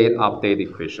called state update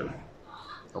equation.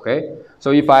 Okay,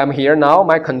 so if I'm here now,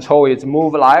 my control is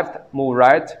move left, move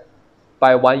right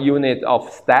by 1 unit of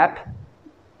step,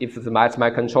 if that's my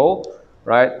control,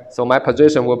 right? So my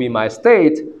position will be my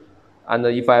state, and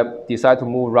if I decide to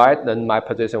move right, then my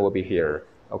position will be here,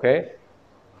 okay?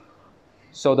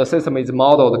 So the system is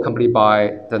modeled completely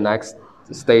by the next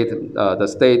state, the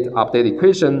state update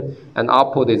equation, and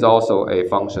output is also a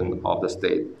function of the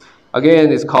state.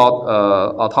 Again, it's called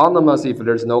autonomous if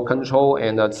there's no control,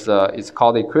 and it's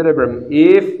called equilibrium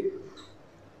if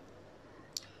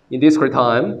in discrete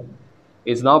time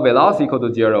it's not velocity equal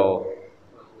to 0.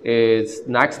 It's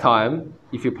next time,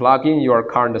 if you plug in your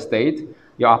current state,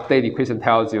 your update equation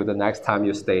tells you the next time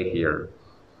you stay here.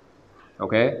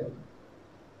 Okay?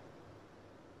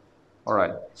 All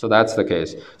right, so that's the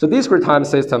case. So discrete time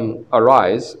system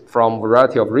arise from a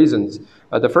variety of reasons.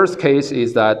 The first case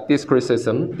is that discrete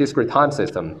time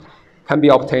system can be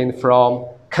obtained from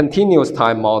continuous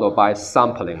time model by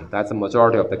sampling. That's the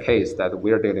majority of the case that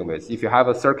we're dealing with. If you have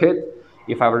a circuit,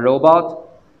 if you have a robot,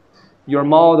 your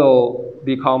model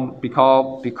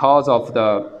because of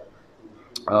the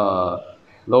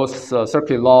those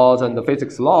circuit laws and the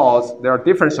physics laws, there are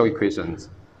differential equations.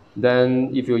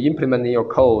 Then if you implement in your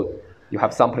code, you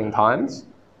have sampling times,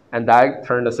 and that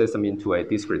turns the system into a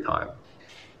discrete time.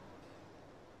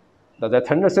 Does that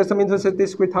turn the system into a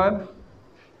discrete time?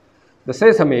 The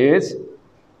system it's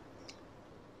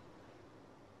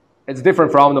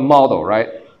different from the model, right?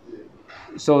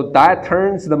 So that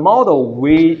turns the model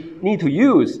we need to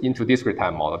use into discrete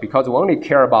time model, because we only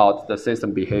care about the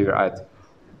system behavior at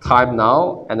time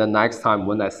now and the next time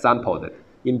when I sampled it.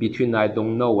 In between, I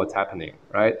don't know what's happening,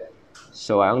 right?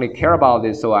 So I only care about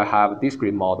this, so I have a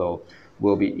discrete model.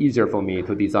 Will be easier for me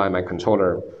to design my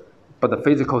controller. But the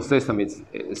physical system is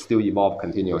still evolve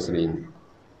continuously in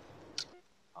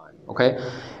time, okay?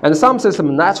 And some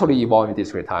systems naturally evolve in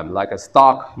discrete time, like a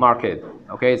stock market,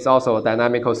 okay? It's also a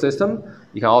dynamical system.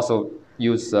 You can also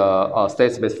use a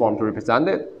state space form to represent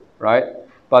it, right?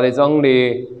 But it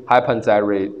only happens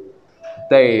every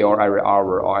day or every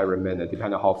hour or every minute,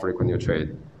 depending on how frequent you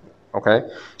trade. Okay,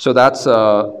 so that's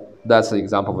the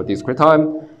example for discrete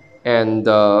time, and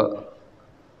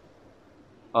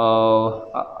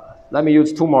let me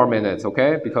use 2 more minutes,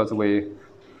 okay? Because we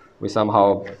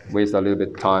somehow waste a little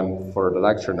bit time for the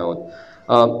lecture note.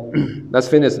 Let's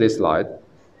finish this slide.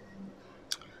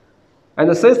 And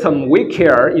the system we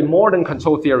care in modern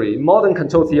control theory. Modern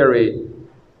control theory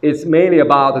is mainly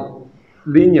about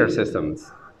linear systems.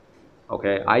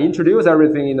 Okay, I introduce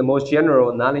everything in the most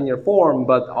general nonlinear form,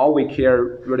 but all we care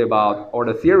really about, or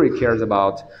the theory cares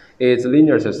about, is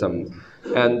linear systems.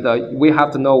 And we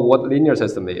have to know what linear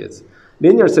system is.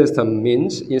 Linear system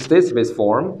means in state space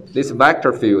form, this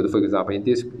vector field, for example,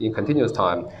 in continuous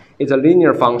time, is a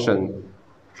linear function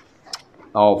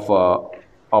of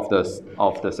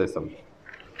the system.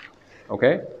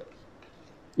 Okay,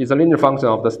 it's a linear function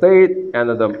of the state and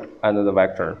the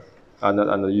vector and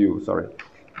the u. Sorry.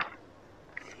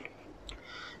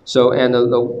 So, and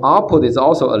the output is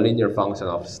also a linear function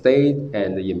of state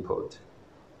and the input.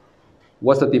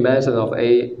 What's the dimension of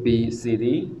A, B, C,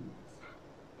 D?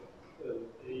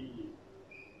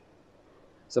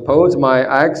 Suppose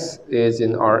my X is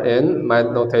in Rn, my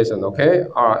notation, okay?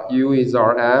 U is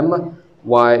Rm,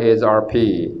 Y is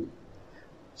Rp.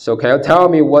 So can you tell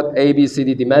me what A, B, C,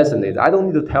 D dimension is? I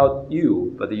don't need to tell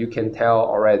you, but you can tell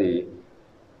already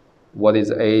what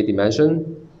is A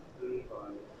dimension?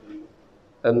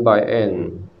 N by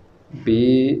N.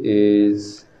 B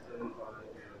is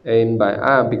N by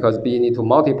M, because B need to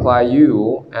multiply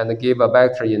U and give a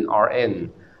vector in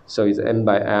Rn. So it's N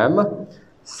by M.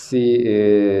 C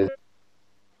is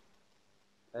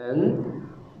N.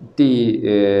 D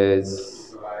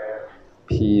is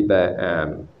P by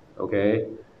M. Okay?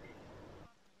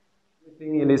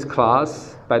 Everything in this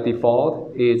class by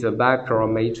default is a vector or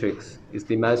matrix. Its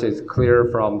dimension is clear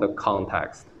from the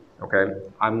context. Okay,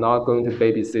 I'm not going to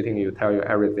babysitting you, tell you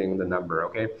everything, the number,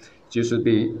 okay? You should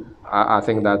be, I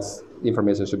think that's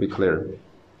information should be clear.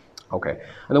 Okay,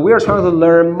 and we are trying to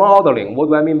learn modeling. What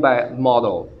do I mean by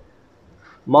model?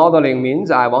 Modeling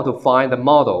means I want to find the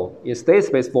model. In state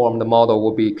space form, the model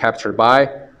will be captured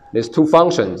by these 2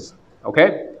 functions,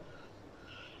 okay?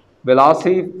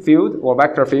 Velocity field or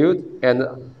vector field and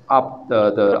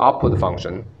the output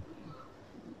function,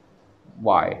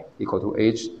 y equal to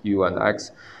h, u, and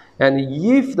x. And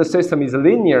if the system is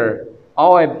linear,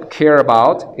 all I care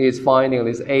about is finding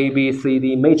this A, B, C,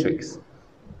 D matrix.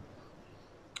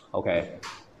 Okay,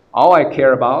 all I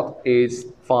care about is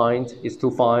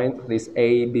to find this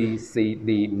A, B, C,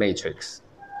 D matrix.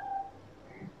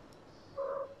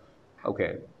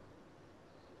 Okay,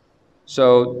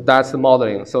 so that's the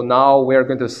modeling. So now we're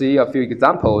going to see a few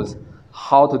examples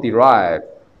how to derive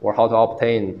or how to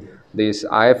obtain this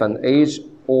F and H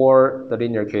or the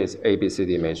linear case A, B, C,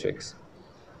 D matrix.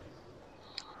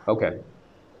 Okay,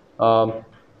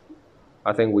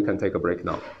 I think we can take a break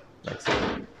now. Thanks.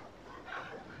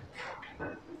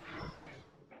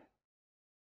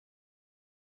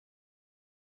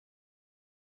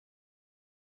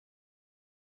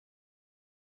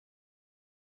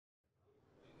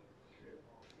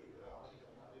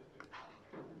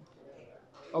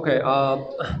 Okay,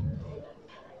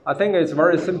 I think it's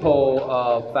very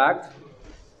simple fact.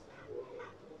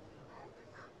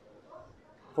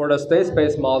 For the state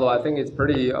space model, I think it's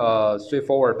pretty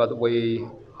straightforward, but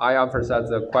I emphasize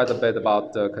quite a bit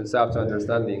about the conceptual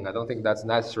understanding. I don't think that's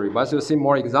necessary. Once you see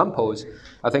more examples,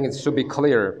 I think it should be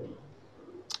clear.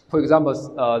 For example,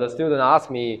 the student asked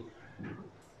me,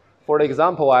 for the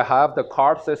example, I have the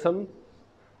carb system.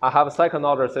 I have a second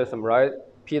order system, right?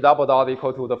 P double dot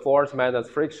equal to the force minus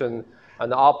friction,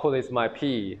 and the output is my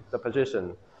P, the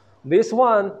position. This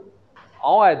one,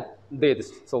 all I did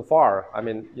so far, I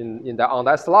mean, on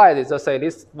that slide, is just say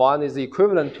this one is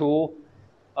equivalent to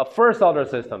a first order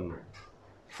system.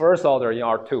 First order in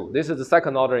R2. This is the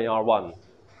second order in R1.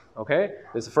 Okay?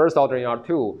 This is first order in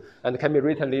R2. And can be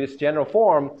written in this general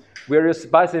form where you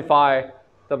specify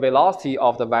the velocity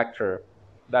of the vector.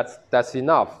 That's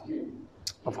enough.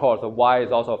 Of course, the y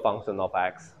is also a function of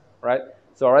x, right?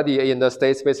 So already in the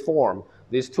state space form,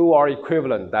 These two are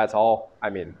equivalent, that's all I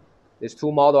mean. These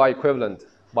two models are equivalent.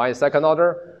 One is second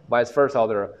order, one is first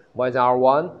order. One is in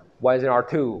R1, one is in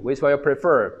R2. Which one you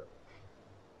prefer?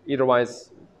 Either one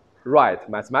is right.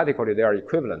 Mathematically, they are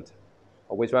equivalent.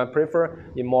 Which one I prefer?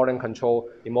 In modern control,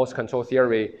 in most control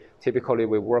theory, typically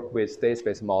we work with state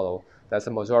space model. That's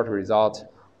the majority result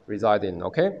reside in,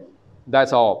 okay?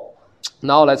 That's all.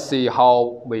 Now let's see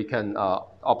how we can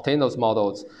obtain those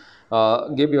models.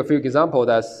 Give you a few examples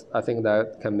that's, I think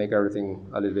that can make everything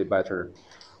a little bit better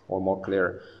or more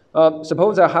clear.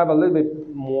 Suppose I have a little bit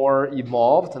more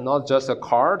evolved, not just a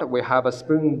card. We have a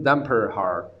spring damper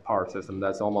power system.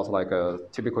 That's almost like a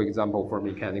typical example for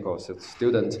mechanical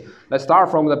student. Let's start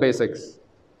from the basics.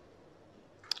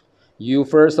 You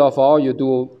first of all, you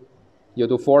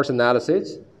do force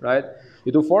analysis, right?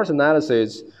 You do force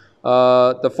analysis.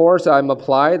 The force I'm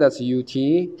applied, that's UT,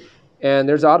 and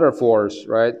there's other force,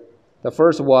 right? The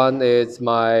first one is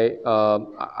my,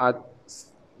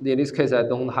 in this case, I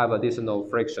don't have additional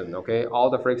friction, okay?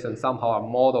 All the friction somehow are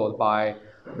modeled by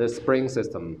the spring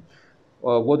system.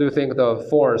 What do you think the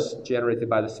force generated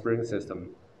by the spring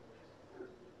system?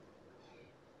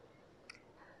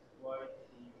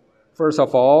 First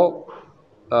of all,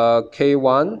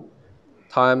 K1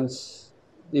 times,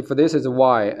 if this is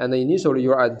Y, and initially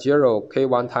you're at 0,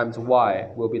 K1 times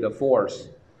Y will be the force.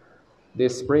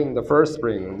 This spring, the first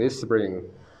spring, this spring,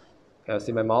 can you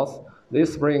see my mouth?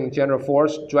 This spring general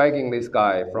force dragging this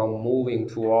guy from moving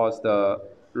towards the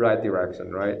right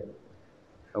direction, right?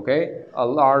 Okay, a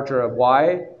larger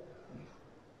Y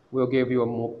will give you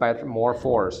more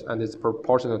force, and it's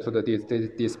proportional to the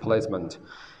displacement.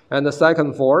 And the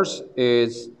second force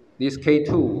is this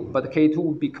K2, but K2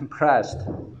 will be compressed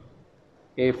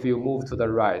if you move to the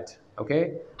right,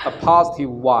 okay? A positive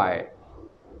Y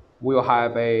will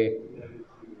have a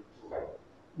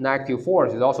negative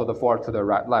force, is also the force to the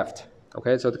left,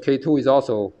 okay? So the K2 is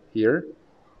also here.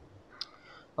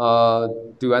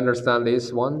 Do you understand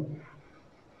this one?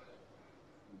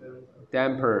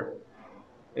 Damper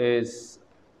is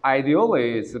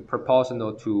ideally is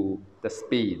proportional to the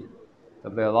speed, the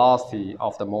velocity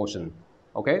of the motion,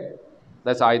 okay?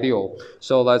 That's ideal.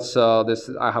 So let's,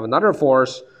 I have another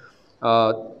force.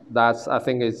 That's, I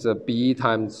think it's B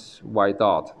times Y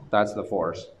dot. That's the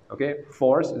force, okay?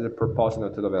 Force is proportional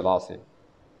to the velocity.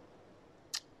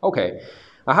 Okay,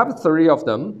 I have 3 of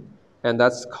them, and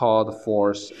that's called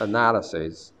force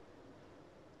analysis.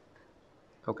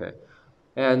 Okay,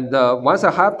 and once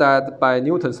I have that by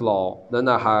Newton's law, then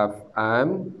I have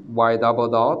M Y double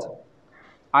dot,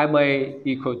 MA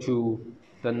equal to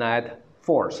the net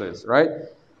forces, right?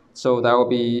 So that will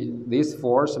be this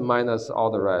force minus all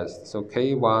the rest. So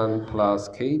K1 plus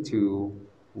K2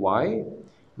 Y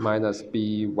minus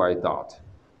B Y dot.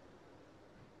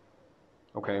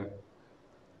 Okay.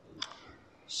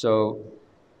 So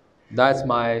that's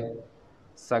my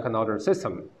second order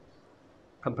system.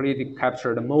 Completely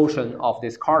capture the motion of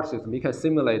this card system. You can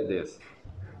simulate this.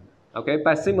 Okay,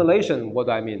 by simulation, what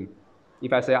do I mean?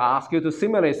 If I say ask you to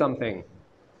simulate something,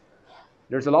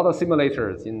 there's a lot of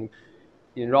simulators.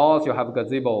 In ROS, you have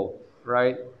gazebo,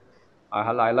 right?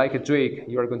 I like Drake.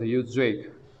 You are going to use Drake.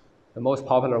 The most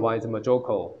popular one is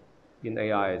Majoko in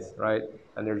AIs, right?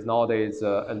 And there's nowadays,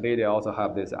 NVIDIA also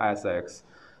have this SX.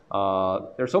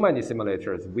 There's so many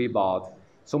simulators, we bought,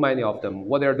 so many of them.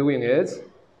 What they're doing is,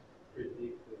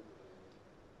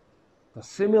 the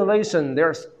simulation,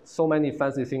 there's so many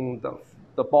fancy things,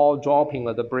 the ball dropping,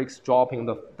 the bricks dropping,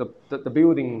 the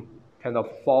building kind of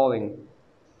falling.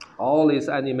 All these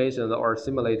animations or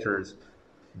simulators,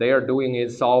 they are doing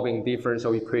is solving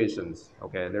differential equations.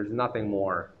 Okay, there's nothing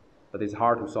more, but it's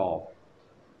hard to solve.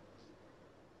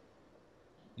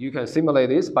 You can simulate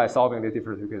this by solving the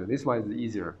differential equation. This one is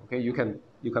easier. Okay, you can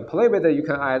play with it. You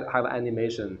can have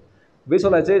animation.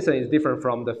 Visualization is different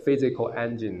from the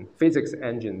physics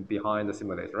engine behind the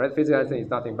simulation, right? Physics engine is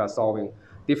nothing but solving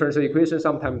differential equations,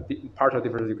 sometimes partial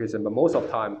differential equations, but most of the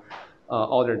time,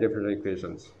 other differential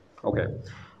equations. Okay,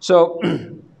 so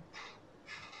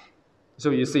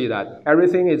so you see that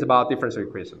everything is about differential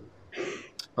equation.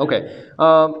 Okay,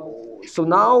 so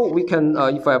now we can,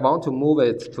 if I want to move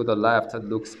it to the left, it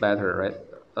looks better, right?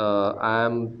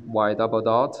 M Y double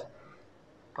dot.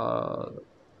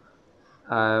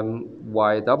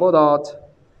 Y double dot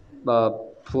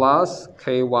plus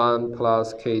K1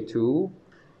 plus K2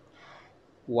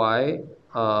 Y.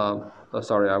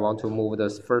 Sorry, I want to move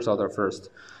this first order first.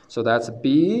 So that's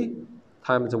B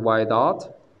times Y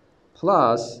dot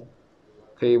plus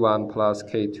K1 plus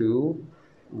K2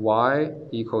 Y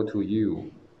equal to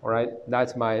U. All right,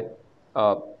 that's my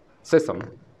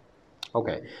system.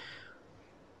 Okay.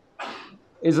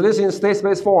 Is this in state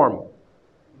space form?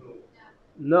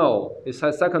 No, it's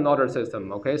a second order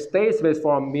system, okay? State space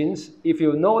form means if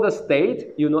you know the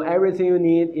state, you know everything you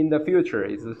need in the future.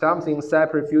 It's something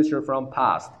separate future from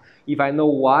past. If I know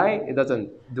y, it doesn't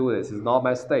do this. It's not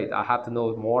my state. I have to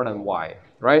know more than y,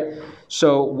 right?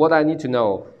 So what I need to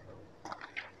know,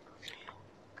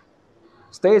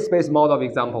 state space model of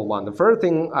example 1. The first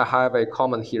thing I have a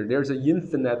comment here, there's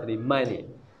infinitely many.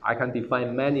 I can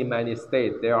define many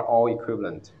states. They are all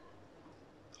equivalent.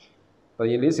 But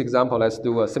in this example, let's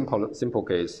do a simple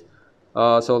case.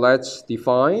 So let's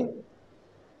define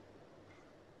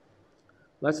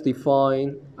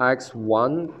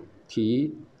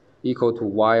x1t equal to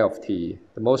y of t,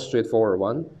 the most straightforward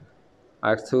one.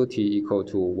 x2t equal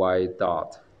to y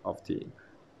dot of t.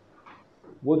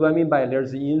 What do I mean by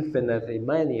there's infinitely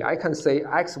many? I can say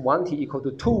x1t equal to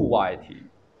 2yt.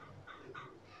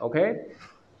 Okay?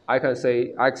 I can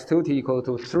say x2t equal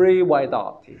to 3y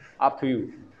dot t. Up to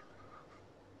you.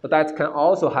 But that can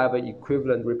also have an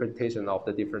equivalent representation of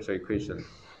the differential equation.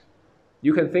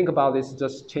 You can think about this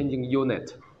just changing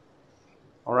unit.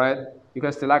 All right? You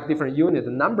can select different unit. The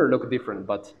number look different,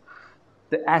 but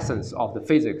the essence of the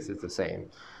physics is the same.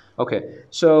 Okay,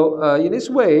 so in this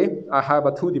way, I have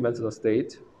a two-dimensional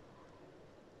state.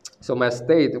 So my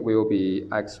state will be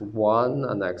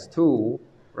x1 and x2,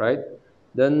 right?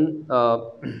 Then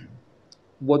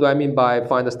what do I mean by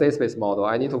find the state space model?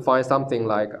 I need to find something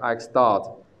like x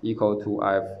dot equal to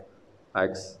f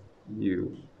x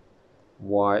u,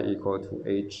 y equal to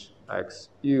h x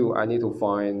u. I need to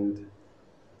find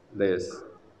this.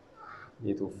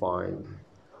 Need to find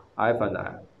f and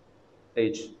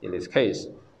h in this case.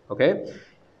 Okay.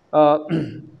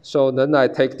 So then I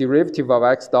take derivative of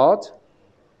x dot.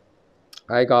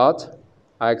 I got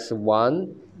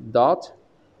x1 dot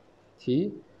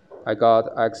t. I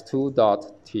got x2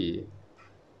 dot t.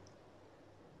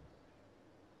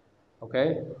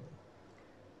 Okay.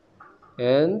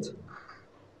 And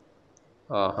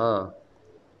I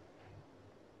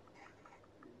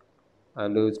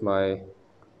lose my,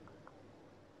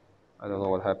 I don't know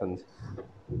what happened.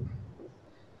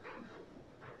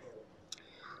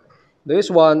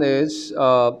 This one is,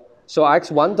 so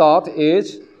x1 dot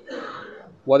is,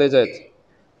 what is it?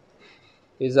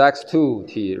 Is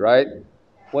x2t, right?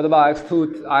 What about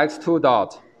x2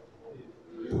 dot?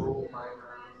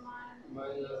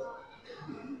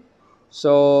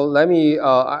 So let me,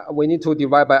 we need to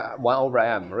divide by 1 over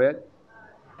m, right?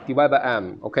 Divide by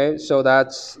m, okay? So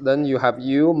that's, then you have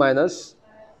u minus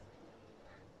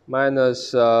by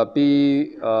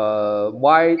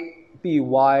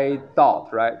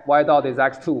dot, right? Y dot is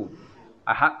x2.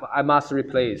 I must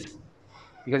replace,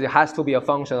 because it has to be a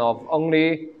function of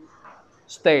only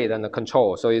state and the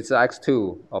control. So it's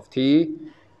x2 of t,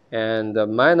 and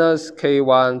minus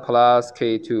k1 plus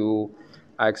k2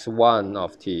 x1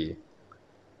 of t.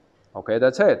 Okay,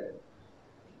 that's it.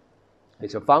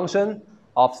 It's a function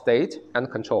of state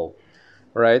and control,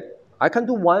 right? I can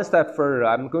do one step further.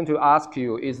 I'm going to ask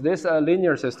you, is this a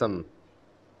linear system?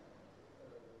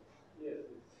 Yes.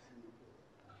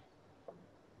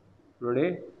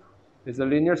 Really? It's a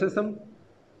linear system?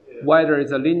 Yes. Whether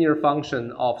it's a linear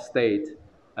function of state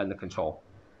and control.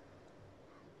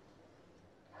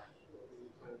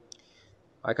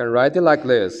 I can write it like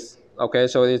this. Okay,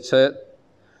 so it's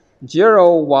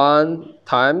 0, 1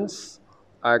 times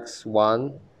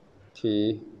x1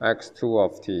 t, x2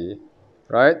 of t,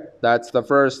 right? That's the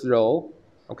first row.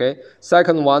 Okay,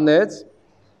 second one is,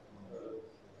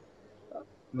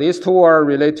 these two are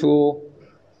related to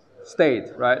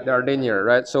state, right? They are linear,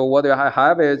 right? So what I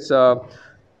have is,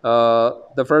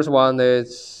 the first one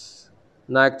is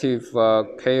negative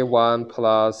k1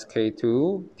 plus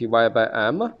k2 divided by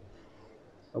m.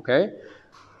 Okay,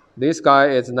 this guy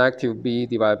is negative b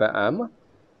divided by m.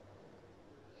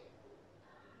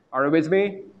 Are you with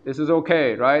me? This is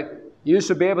okay, right? You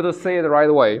should be able to say it the right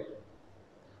way.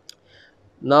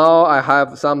 Now I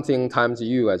have something times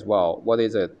u as well. What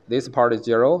is it? This part is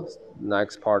 0.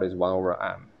 Next part is 1 over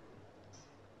m.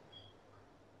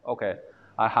 Okay,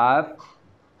 I have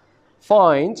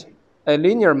find a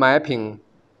linear mapping.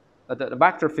 The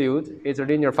vector field is a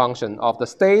linear function of the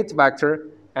state vector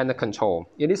and the control.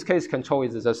 In this case, control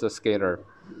is just a scalar.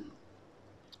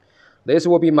 This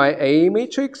will be my A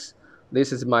matrix.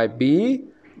 This is my B.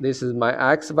 This is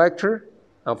my X vector.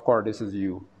 Of course, this is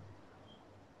U.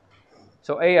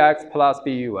 So AX plus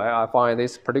BU, I find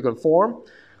this particular form.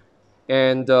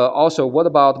 And also, what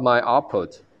about my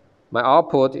output? My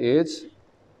output is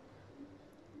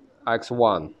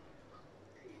X1.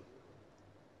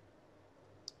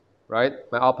 Right?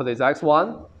 My output is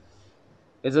X1.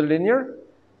 Is it linear?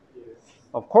 Yes.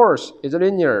 Of course, it's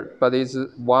linear, but it's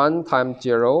 1 times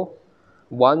 0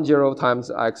 1, 0 times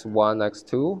x1,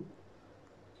 x2,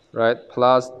 right,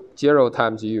 plus 0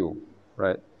 times u,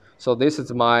 right? So this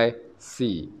is my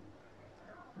C.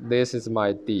 This is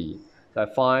my D. So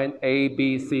I find A,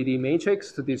 B, C, D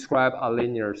matrix to describe a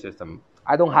linear system.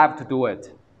 I don't have to do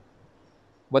it.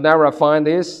 Whenever I find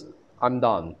this, I'm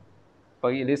done. But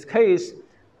in this case,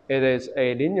 it is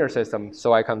a linear system,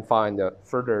 so I can find a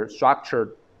further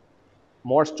structured,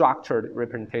 more structured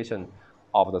representation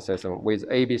of the system with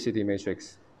A, B, C, D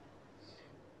matrix.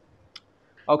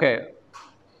 Okay,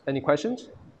 any questions?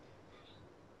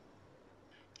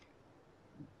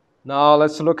 Now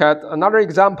let's look at another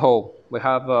example. We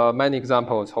have many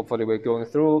examples. Hopefully we're going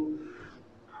through.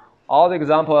 All the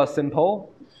examples are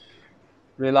simple,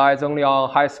 relies only on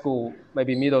high school,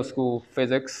 maybe middle school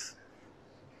physics,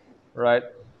 right?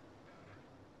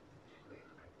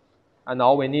 And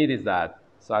all we need is that.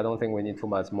 So I don't think we need too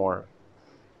much more.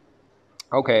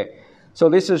 Okay, so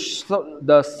this is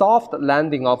the soft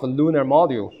landing of a lunar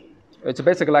module. It's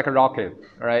basically like a rocket,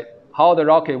 right? How the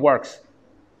rocket works.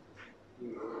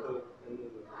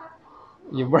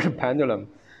 Inverted pendulum.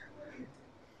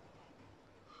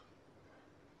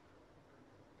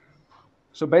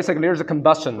 So basically there's a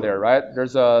combustion there, right?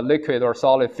 There's a liquid or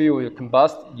solid fuel, you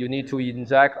combust, you need to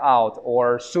inject out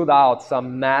or shoot out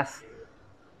some mass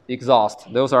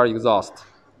exhaust. Those are exhaust.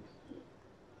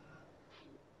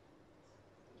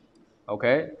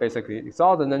 Okay, basically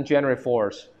exhaust and then generate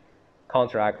force,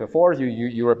 counteract the force,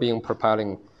 you are being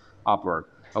propelling upward.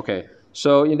 Okay,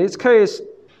 so in this case,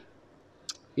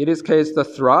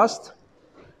 the thrust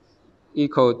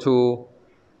equal to,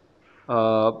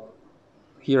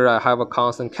 here I have a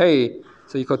constant K,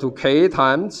 so equal to K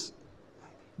times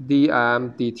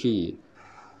dm dt.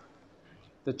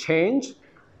 The change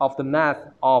of the mass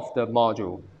of the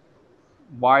module.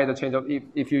 Why the change of,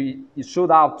 if you shoot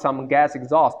out some gas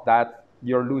exhaust, that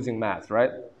you're losing mass,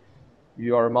 right?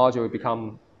 Your module will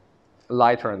become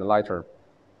lighter and lighter.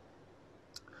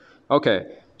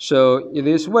 Okay, so in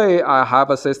this way, I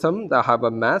have a system that have a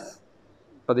mass,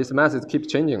 but this mass is keep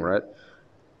changing, right?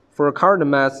 For a current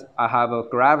mass, I have a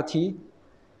gravity,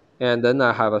 and then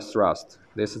I have a thrust.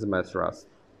 This is my thrust,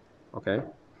 okay?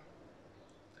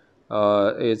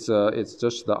 It's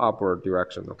just the upward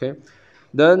direction, okay?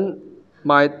 Then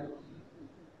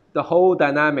the whole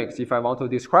dynamics, if I want to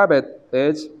describe it,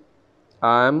 is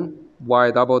m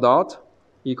y double dot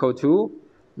equal to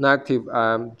negative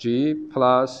mg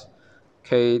plus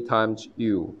k times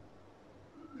u.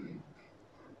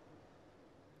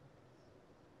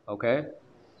 Okay,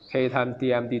 k times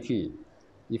dm dt,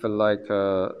 if like,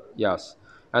 yes.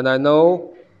 And I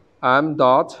know m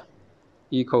dot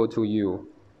equal to u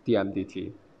dm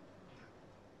dt.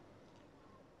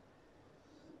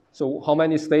 So how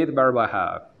many state variables I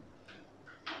have?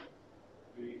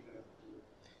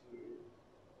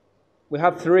 We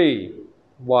have 3.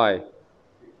 Why?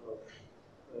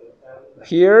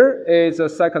 Here is a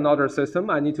second order system.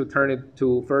 I need to turn it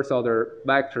to first order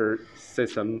vector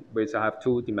system, which I have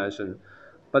 2 dimensions.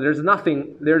 But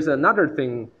there's another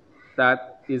thing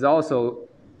that is also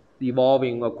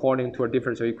evolving according to a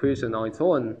differential equation on its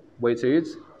own, which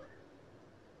is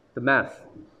the mass.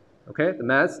 Okay, the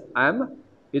mass m,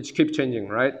 it keeps changing,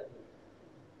 right?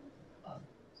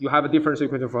 You have a differential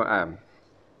equation for m.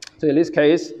 So in this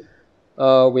case,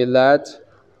 we let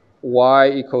y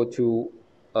equal to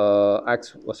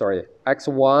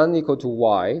x1 equal to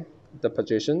y, the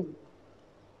position.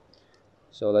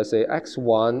 So let's say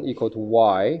x1 equal to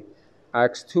y,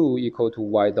 x2 equal to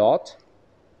y dot,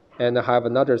 and I have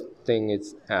another thing,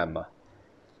 it's m.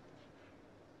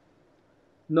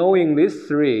 Knowing these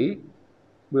 3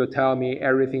 will tell me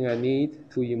everything I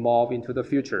need to evolve into the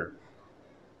future.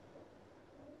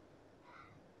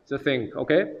 So think,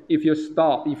 okay, if you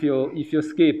stop, if you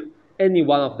skip any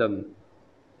one of them,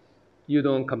 you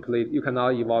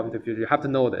cannot evolve into the future. You have to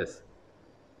know this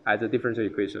as a differential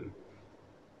equation.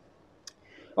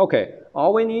 Okay,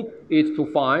 all we need is to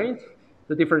find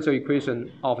the differential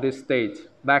equation of this state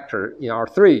vector in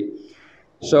R3.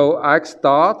 So x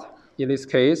dot, in this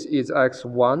case, is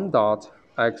x1 dot,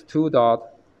 x2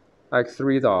 dot,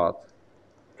 x3 dot.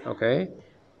 Okay,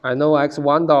 I know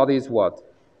x1 dot is what?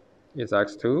 Is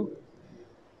x2.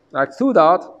 x2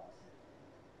 dot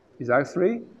is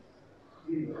x3?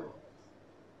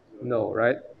 No,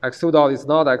 right? x2 dot is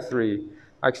not x3.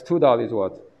 x2 dot is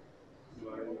what?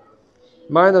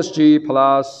 Minus g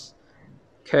plus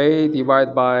k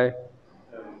divided by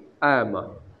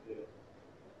m.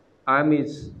 M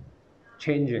is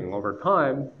changing over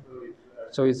time,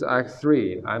 so it's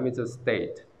x3. M is a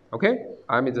state. Okay?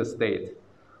 M is a state.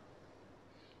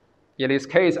 In this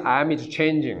case, M is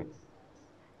changing.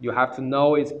 You have to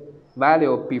know its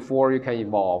value before you can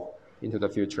evolve into the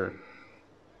future,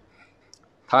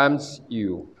 times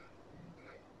u.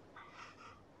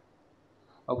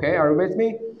 Okay, are you with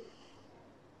me?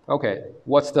 Okay,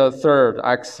 what's the third?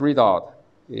 X3 dot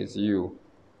is u.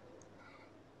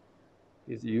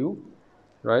 Is u,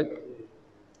 right?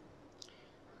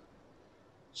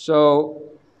 So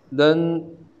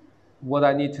then what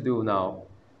I need to do now,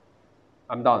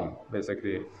 I'm done,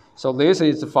 basically. So this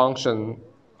is the function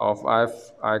of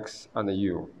f, x, and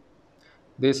u.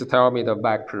 This tells me the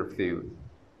vector field.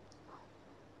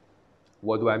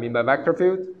 What do I mean by vector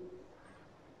field?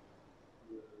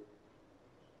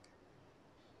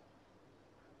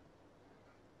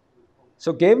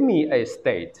 So give me a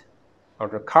state of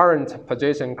the current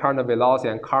position, current velocity,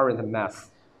 and current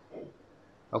mass.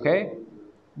 Okay?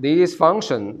 This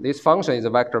function is a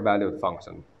vector valued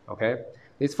function. Okay?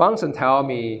 This function tells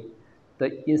me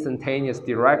the instantaneous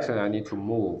direction I need to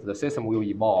move. The system will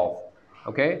evolve.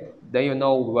 Okay? Then you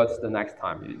know what's the next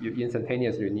time. You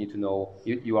instantaneously need to know,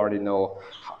 you already know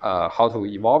how to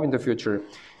evolve in the future.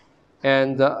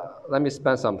 And let me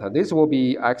spend some time. This will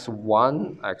be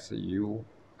x1, xu,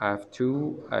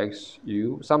 f2,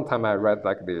 xu. Sometimes I write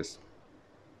like this,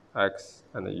 x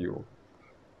and u.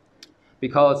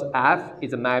 Because f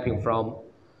is a mapping from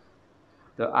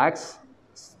the x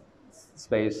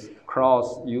space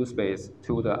cross u space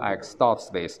to the x dot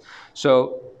space.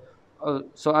 So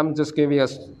I'm just giving a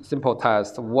simple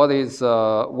test. What is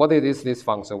this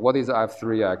function? What is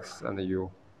f3x and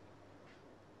u?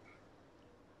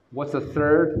 What's the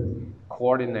third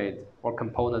coordinate or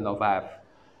component of f?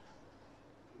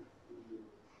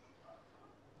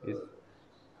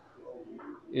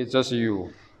 It's just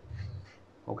u.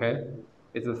 Okay?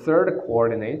 It's the third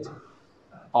coordinate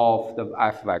of the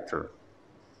f vector.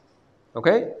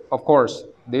 Okay? Of course,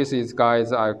 this is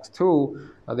guys x2,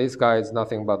 this guy is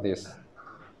nothing but this.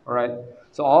 All right?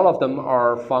 So all of them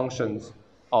are functions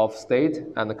of state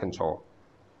and control.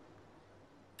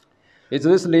 Is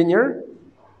this linear?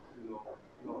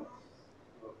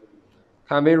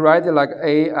 Can we write it like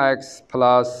ax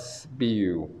plus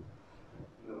bu?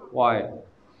 Why?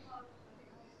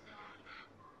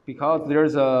 Because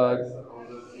there's a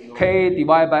k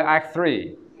divided by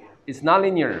x3. It's not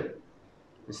linear.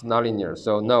 It's not linear,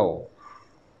 so no.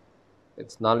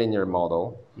 It's not linear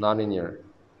model, not linear.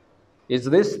 Is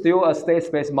this still a state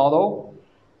space model?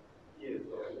 Yes.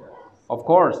 Of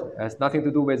course, it has nothing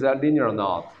to do with that linear or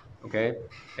not. Okay,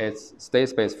 it's state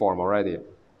space form already.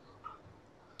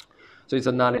 So it's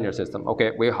a nonlinear system.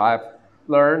 Okay, we have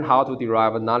learned how to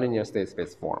derive a nonlinear state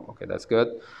space form. Okay, that's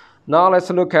good. Now let's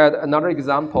look at another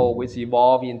example which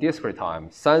evolved in discrete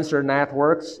time. Sensor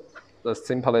networks, the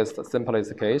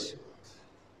simplest case.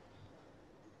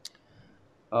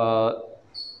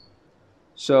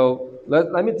 So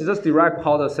let me just derive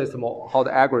how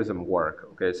the algorithm work.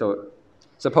 Okay, so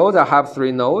suppose I have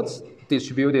 3 nodes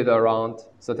distributed around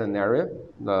certain area.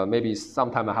 Maybe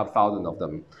sometime I have 1,000 of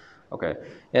them. Okay,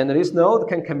 and this node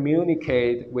can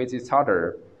communicate with each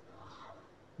other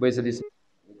with this.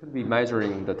 It could be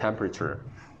measuring the temperature.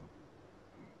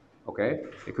 Okay,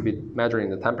 it could be measuring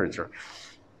the temperature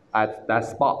at that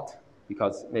spot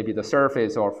because maybe the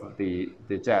surface of the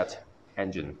jet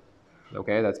engine.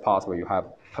 Okay, that's possible. You have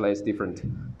placed different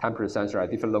temperature sensor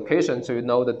at different locations, so you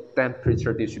know the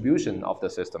temperature distribution of the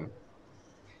system.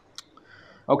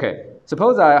 Okay,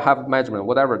 suppose I have measurement,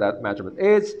 whatever that measurement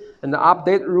is, and the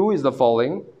update rule is the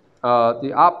following.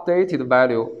 The updated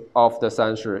value of the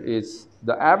sensor is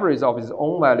the average of its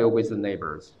own value with the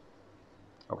neighbors.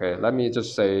 Okay, let me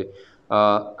just say,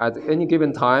 at any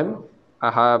given time,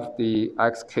 I have the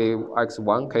xk,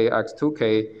 x1k,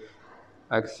 x2k,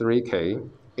 x3k.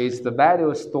 Is the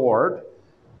value stored?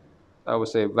 I would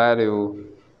say value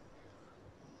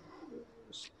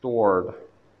stored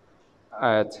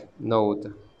at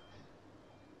node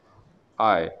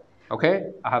I.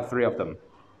 Okay, I have 3 of them.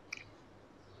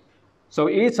 So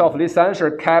each of these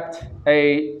sensors kept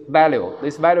a value.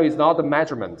 This value is not the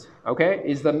measurement. Okay,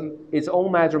 it's its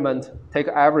own measurement. Take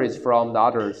average from the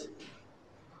others.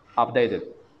 Updated.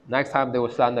 Next time they will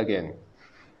send again.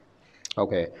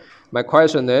 Okay, my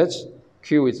question is.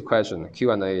 Q is question,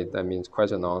 Q&A, that means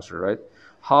question and answer, right?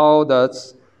 How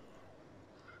does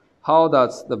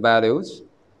the values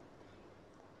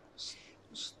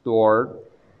stored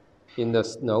in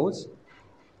the nodes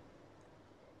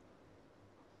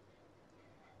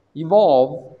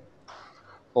evolve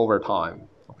over time,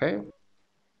 okay?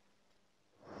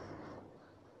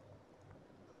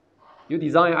 You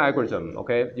design an algorithm,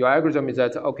 okay? Your algorithm is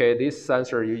that, okay, this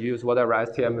sensor, you use whatever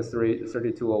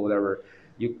STM32 or whatever,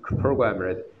 you program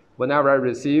it. Whenever I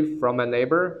receive from my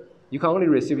neighbor, You can only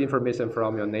receive information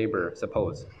from your neighbor,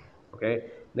 suppose. Okay,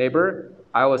 neighbor,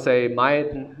 I will say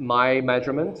my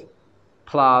measurement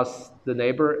plus the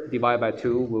neighbor divided by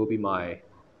 2 will be my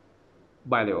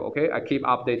value. Okay, I keep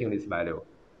updating this value.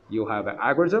 You have an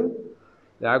algorithm.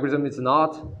 The algorithm is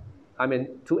not, I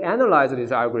mean, to analyze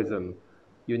this algorithm,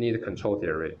 you need control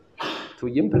theory. To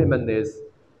implement this,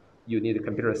 you need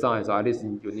computer science, or at least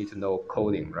you need to know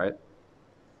coding, right?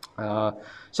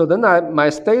 So then my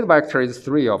state vector is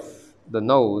 3 of the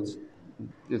nodes,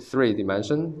 it's 3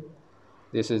 dimension.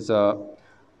 This is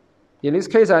in this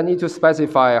case, I need to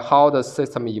specify how the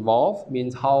system evolve,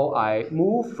 means how I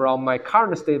move from my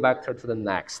current state vector to the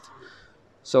next.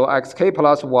 So xk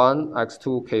plus 1,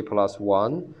 x2k plus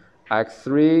 1,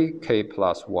 x3k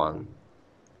plus 1.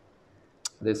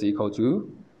 This is equal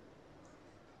to,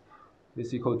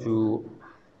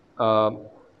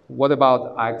 what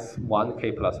about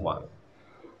x1k plus 1?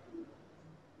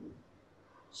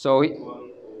 So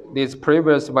this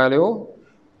previous value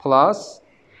plus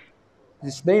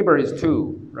this neighbor is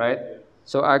 2, right?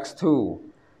 So x2,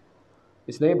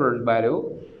 its neighbor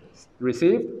value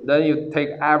received, then you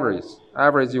take average.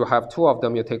 Average, you have 2 of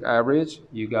them, you take average,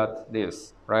 you got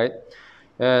this, right?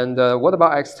 And what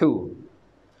about x2?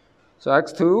 So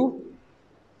x2,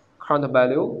 current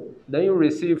value, then you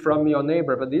receive from your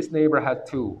neighbor, but this neighbor has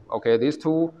 2. Okay, these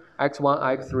two, x1,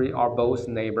 x3 are both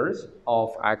neighbors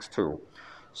of x2.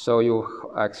 So you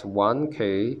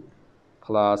x1k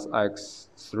plus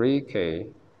x3k.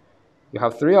 You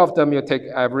have 3 of them, you take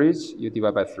average, you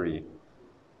divide by 3.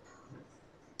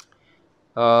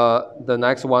 The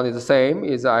next one is the same,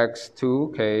 is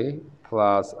x2k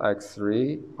plus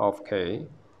x3 of k.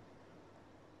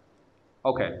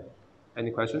 Okay,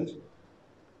 any questions?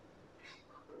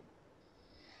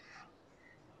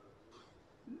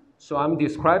 So I'm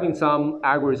describing some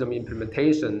algorithm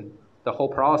implementation, the whole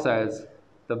process,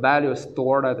 the value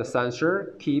stored at the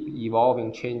sensor keep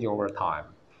evolving, changing over time,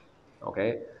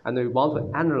 okay? And we want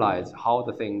to analyze how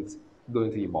the thing's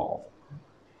going to evolve.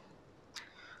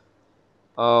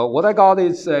 What I got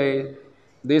is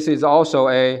this is also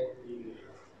a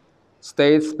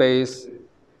state space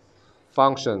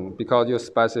function because you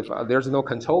specify, there's no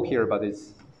control here, but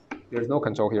it's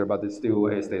still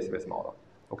a state space model,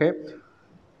 okay?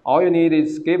 All you need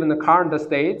is, given the current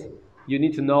state, you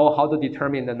need to know how to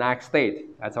determine the next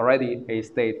state. That's already a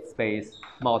state space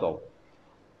model.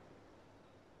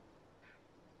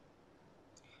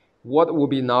 What would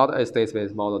be not a state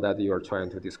space model that you are trying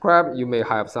to describe? You may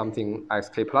have something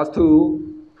xk plus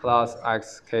 2 plus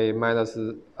xk minus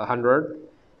 100.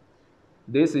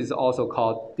 This is also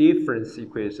called difference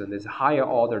equation. It's higher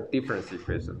order difference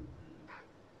equation.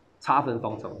 差分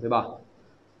方程，对吧？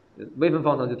微分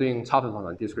方程就对应差分方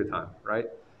程 discrete time, right?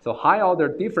 So high order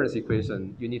difference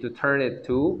equation, you need to turn it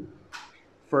to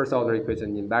first order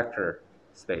equation in vector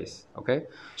space, okay?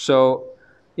 So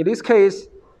in this case,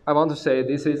 I want to say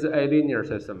this is a linear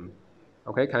system,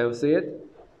 okay? Can you see it?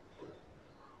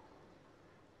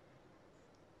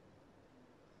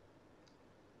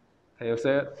 Can you see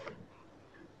it?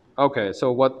 Okay,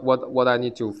 so what I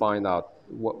need to find out?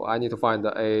 I need to find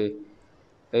the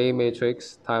A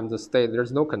matrix times the state.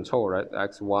 There's no control, right?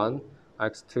 X1,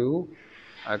 X2,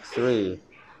 X3.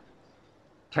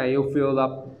 Can you fill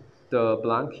up the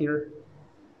blank here?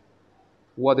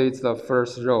 What is the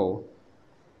first row?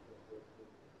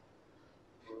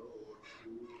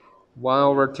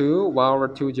 1/2,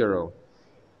 1/2, 0.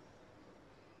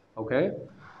 Okay.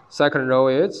 Second row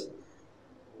is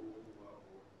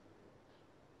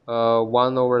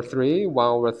 1/3,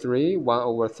 1/3,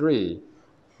 1/3.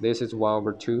 This is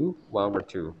 1/2,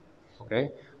 1/2.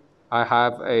 Okay. I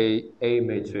have a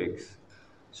matrix.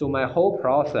 So my whole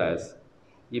process,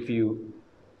 if you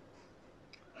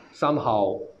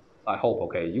somehow, I hope,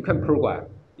 okay, you can program.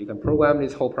 You can program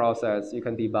this whole process, you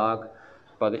can debug,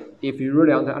 but if you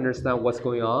really want to understand what's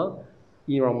going on,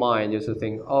 in your mind, you should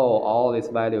think, oh, all these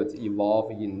values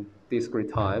evolve in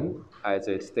discrete time as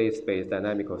a state space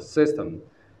dynamical system.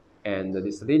 And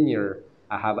this linear,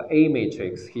 I have a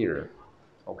matrix here,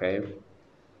 okay?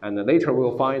 And then later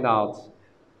we'll find out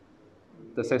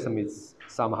the system is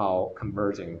somehow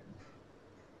converging.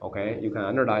 Okay, you can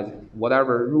analyze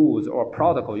whatever rules or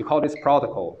protocol. You call this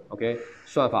protocol, okay?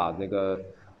 算法那个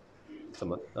什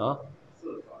么啊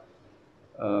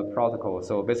？protocol.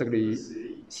 So basically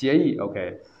协议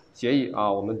 ，OK， 协议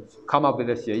啊，我们 come up with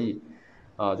a 协议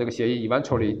啊，这个协议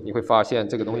eventually 你会发现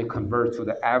这个东西 convert to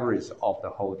the average of the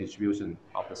whole distribution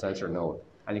of the sensor node,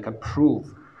 and you can prove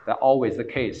that always the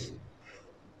case.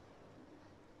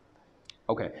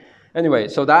 Okay. Anyway,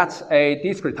 so that's a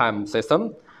discrete time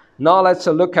system. Now let's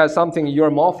look at something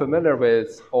you're more familiar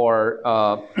with, or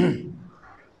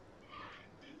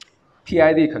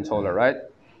PID controller, right?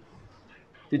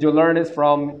 Did you learn this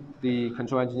from the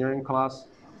control engineering class?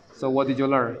 So what did you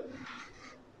learn?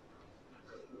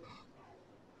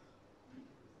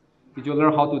 Did you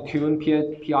learn how to tune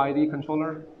PID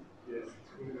controller? Yes,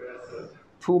 two methods.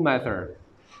 Two method.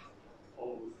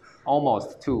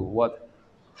 Almost two. What?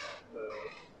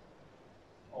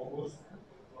 Almost.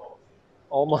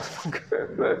 Almost.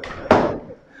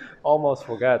 Almost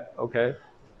forget. Okay.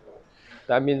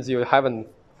 That means you haven't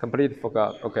completely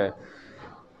forgot. Okay.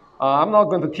 I'm not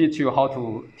going to teach you how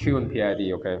to tune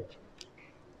PID. Okay.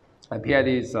 And PID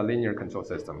is a linear control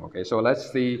system. Okay. So let's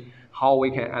see how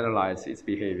we can analyze its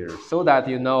behavior so that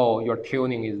you know your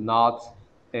tuning is not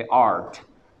an art.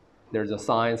 There's a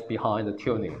science behind the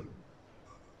tuning.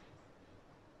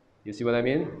 You see what I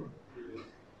mean?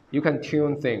 You can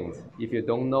tune things. If you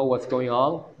don't know what's going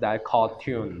on, that's called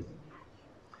tune.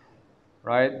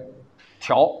 Right?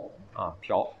 调啊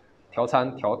调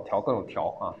参调各种调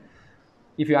啊。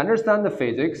If you understand the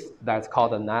physics, that's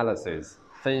called analysis,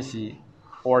 分析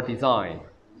or design.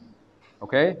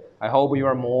 Okay? I hope you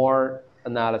are more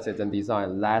analysis and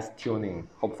design, less tuning,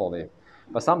 hopefully.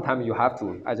 But sometimes you have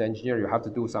to, as an engineer, you have to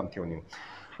do some tuning.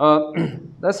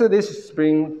 Let's say this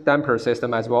spring damper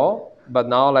system as well, but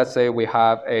now let's say we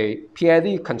have a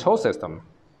PID control system.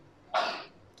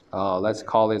 Let's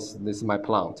call this is my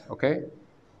plant, okay?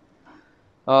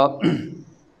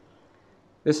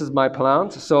 This is my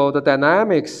plant. So the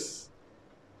dynamics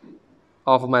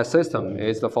of my system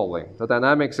is the following. The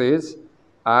dynamics is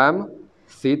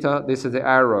theta, this is the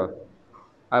error.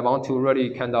 I want to really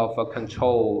kind of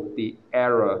control the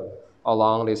error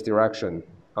along this direction,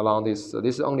 along this.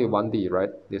 This is only 1D, right?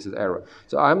 This is error.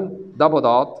 So I'm double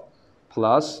dot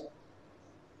plus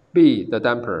B, the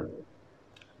damper.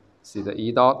 See the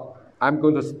E dot. I'm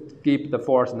going to skip the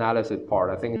force analysis part,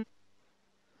 I think.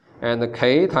 And the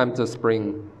K times the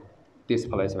spring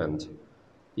displacement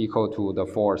equal to the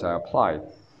force I applied.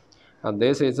 And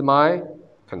this is my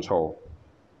control.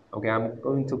 Okay, I'm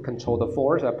going to control the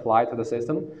force applied to the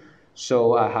system,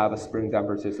 so I have a spring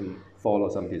damper system follow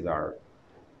some desire.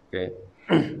 Okay.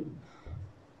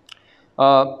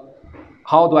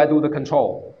 How do I do the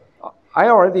control? We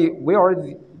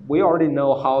already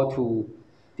know how to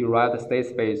derive the state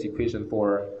space equation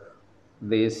for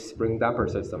this spring damper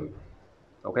system.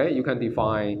 Okay, you can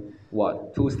define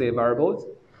what? Two state variables,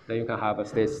 then you can have a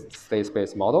state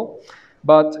space model.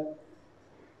 But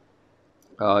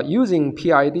using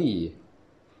PID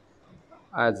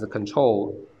as the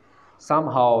control,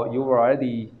 somehow you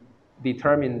already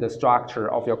determine the structure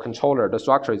of your controller. The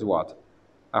structure is what?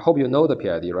 I hope you know the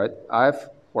PID, right? F,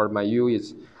 or my U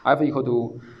is F equal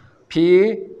to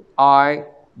PID.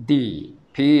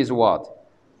 P is what?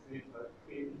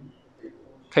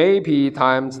 Kp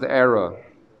times the error,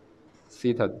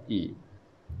 theta E.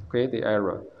 Okay, the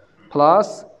error.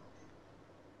 Plus,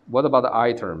 what about the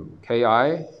I term? Ki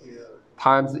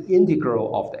times the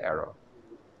integral of the error.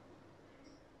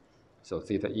 So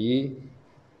theta E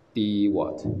d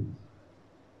what?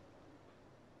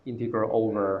 Integral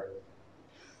over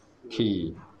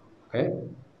t. Okay?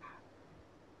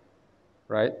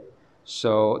 Right?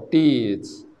 So d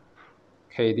is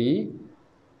kd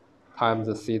times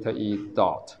the theta E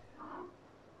dot.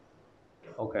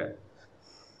 Okay.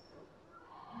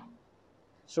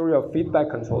 So your feedback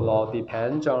control law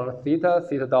depends on theta,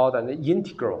 theta dot, and the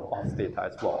integral of theta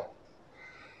as well.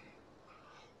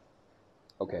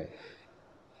 Okay.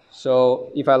 So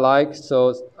if I like,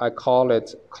 so I call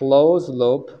it closed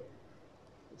loop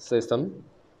system.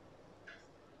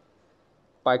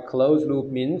 By closed loop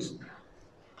means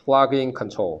plug-in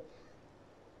control.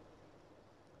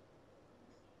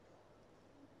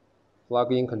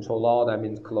 Plug-in control law, that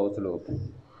means closed loop.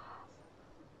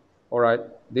 All right,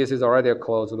 this is already a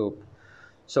closed loop.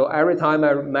 So every time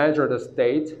I measure the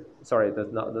state, sorry,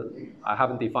 I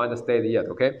haven't defined the state yet,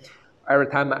 okay? Every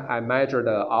time I measure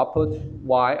the output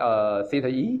theta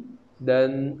E,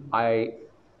 then I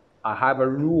have a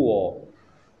rule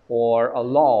or a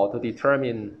law to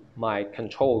determine my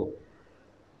control,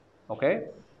 okay?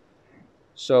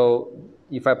 So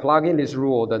if I plug in this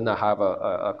rule, then I have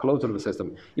a closed loop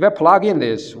system. If I plug in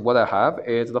this, what I have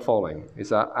is the following.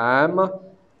 It's a M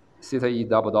theta E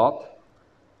double dot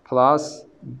plus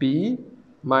B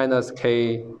minus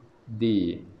K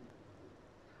D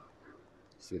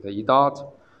theta E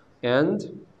dot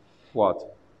and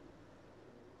what?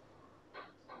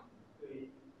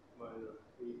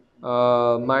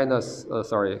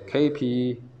 Sorry,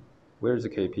 Kp, where's the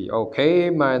Kp? Oh,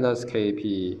 K minus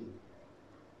Kp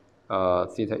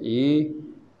theta E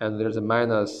and there's a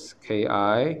minus ki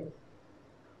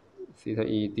theta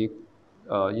e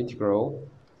integral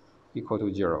equal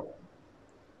to 0.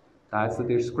 That's the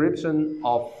description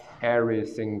of every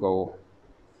single,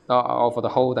 of the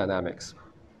whole dynamics.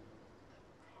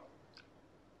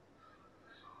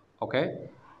 Okay?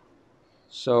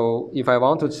 So if I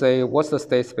want to say what's the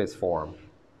state space form?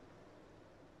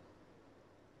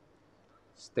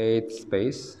 State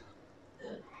space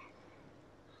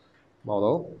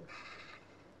model.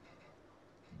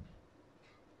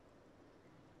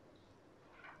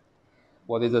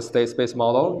 What is the state space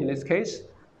model in this case?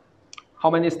 How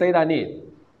many states I need?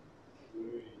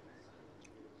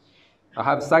 I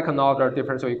have second order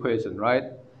differential equation, right?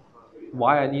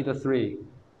 Why I need a 3?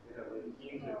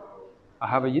 I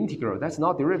have an integral. That's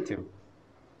not derivative.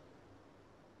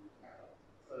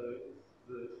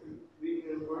 We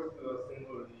can first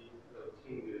simply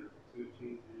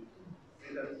change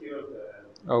theta here.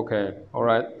 Okay, all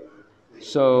right.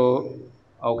 So,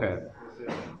 okay.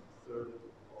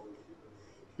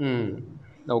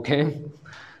 Okay.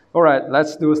 All right,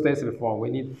 let's do state space form. We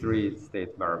need 3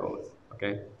 state variables.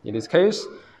 Okay. In this case,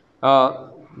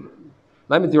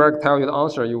 let me direct tell you the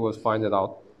answer. You will find it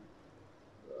out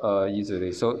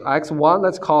easily. So x1,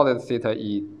 let's call it theta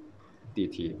e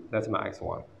dt. That's my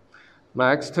x1.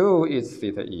 My x2 is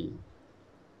theta e.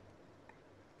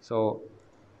 So,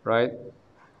 right?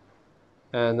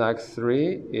 And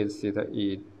x3 is theta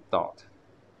e dot.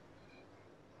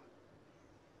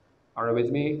 Are you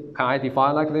with me? Can I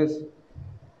define like this?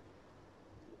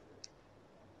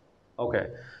 Okay,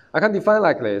 I can define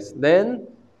like this. Then,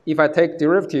 if I take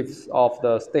derivatives of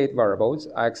the state variables,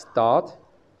 x dot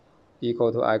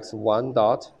equal to x1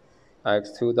 dot,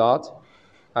 x2 dot,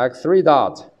 x3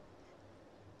 dot.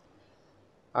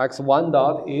 x1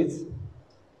 dot is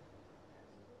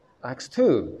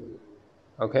x2.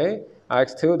 Okay,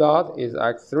 x2 dot is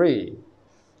x3.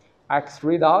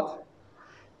 x3 dot,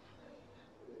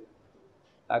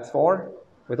 x4.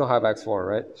 We don't have x4,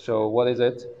 right? So what is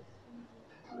it?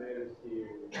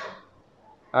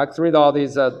 x3 dot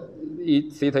is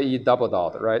theta e double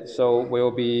dot, right? So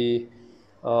will be,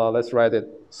 let's write it.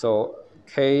 So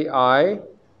ki,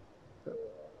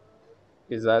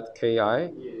 is that ki?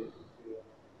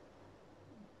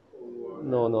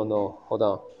 No, hold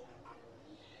on.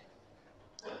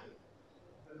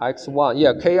 x1,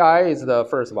 yeah, ki is the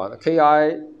first one. Ki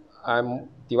m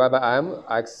divided by m,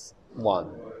 x1,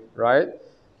 right?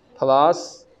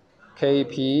 Plus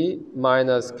kp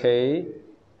minus k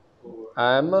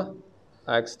m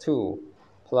x2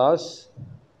 plus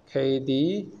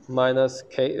kd minus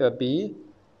kb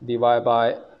divided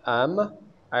by m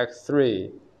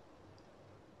x3.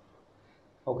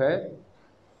 Okay?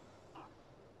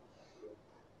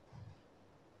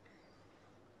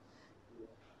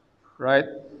 Right?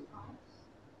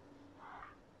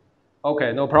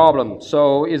 Okay, no problem.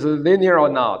 So is it linear or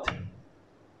not?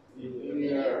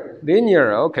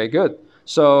 Linear, okay, good.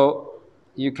 So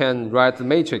you can write the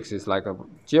matrix is like a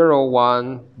 0,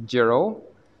 1, 0,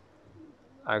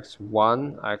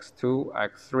 x1, x2,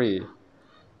 x3.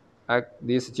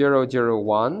 This 0, 0,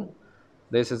 1,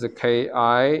 this is a ki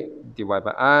divided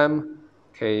by m,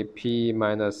 kp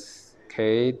minus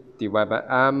k divided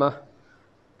by m,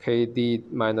 kd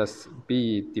minus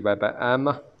b divided by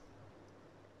m.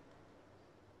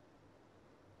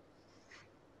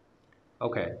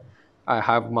 Okay, I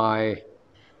have my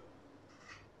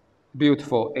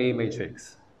beautiful A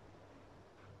matrix.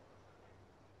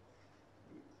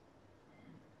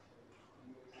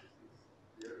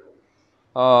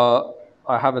 I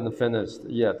haven't finished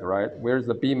yet, right? Where's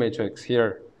the B matrix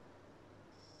here?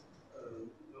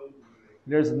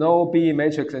 There's no B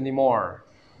matrix anymore.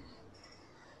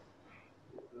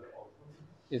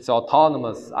 It's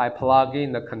autonomous. I plug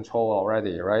in the control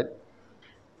already, right?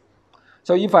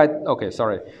 So if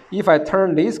I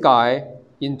turn this guy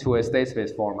into a state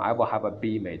space form, I will have a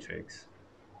B matrix,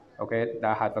 okay,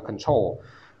 that has a control.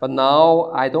 But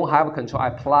now I don't have a control. I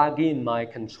plug in my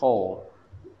control.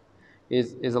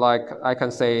 Is like I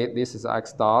can say this is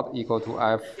x dot equal to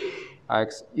f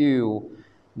x u.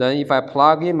 Then if I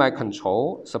plug in my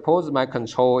control, suppose my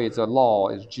control is a law,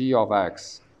 is g of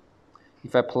x.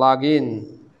 If I plug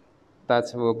in,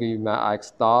 that will be my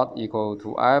x dot equal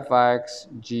to fx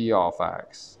g of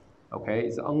x. Okay,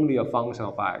 it's only a function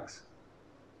of x.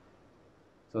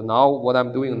 So now what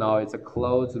I'm doing now is a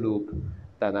closed loop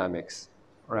dynamics,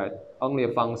 right? Only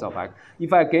a function of x.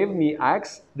 If I give me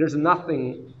x, there's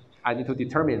nothing I need to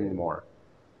determine anymore.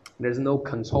 There's no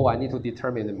control I need to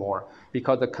determine anymore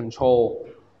because the control,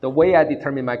 the way I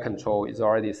determine my control is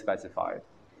already specified.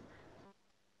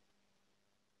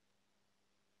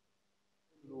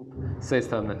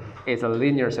 system is a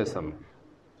linear system.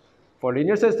 For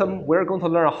linear system, we're going to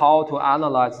learn how to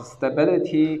analyze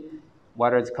stability,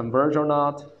 whether it's converge or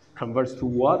not, converge to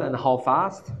what and how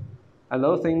fast, and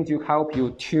those things to help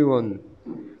you tune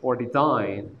or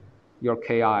design your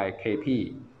Ki,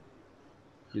 Kp.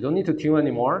 You don't need to tune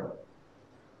anymore.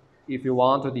 If you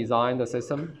want to design the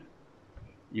system,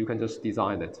 you can just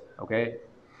design it, okay?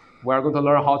 We're going to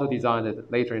learn how to design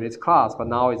it later in this class, but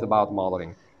now it's about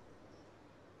modeling.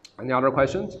 Any other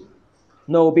questions?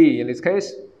 No B in this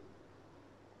case?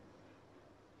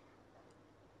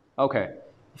 Okay.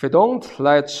 If you don't,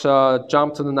 let's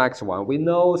jump to the next one. We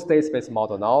know state space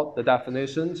model now, the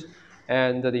definitions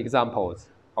and the examples,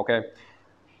 okay?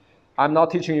 I'm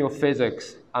not teaching you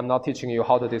physics. I'm not teaching you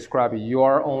how to describe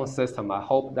your own system. I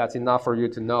hope that's enough for you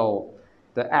to know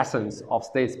the essence of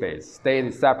state space. State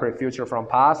is separate future from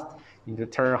past. You need to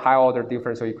turn high order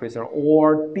differential equation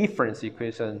or difference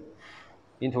equation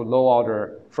into low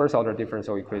order, first order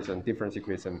differential equation, difference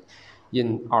equation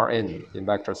in Rn, in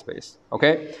vector space,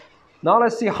 okay? Now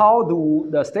let's see how do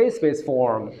the state space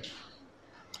form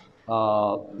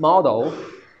model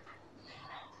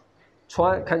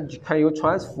can you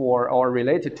transfer or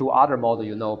relate it to other model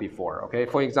you know before, okay?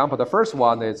 For example, the first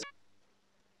one is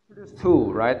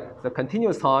two, right? The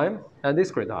continuous time and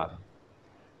discrete time.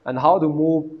 And how to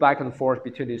move back and forth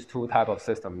between these two types of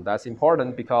systems. That's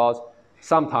important because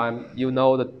sometimes you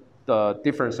know the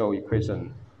differential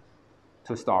equation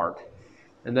to start.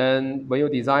 And then when you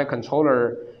design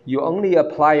controller, you only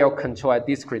apply your control at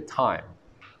discrete time.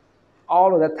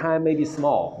 All of that time may be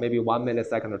small, maybe 1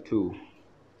 millisecond or 2.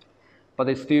 But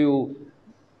it's still,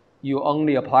 you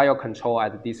only apply your control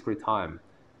at the discrete time.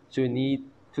 So you need,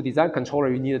 to design controller,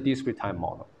 you need a discrete time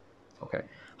model. Okay.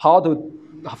 How to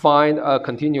find a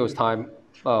continuous time,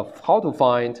 how to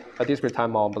find a discrete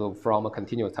time model from a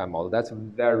continuous time model? That's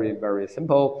very, very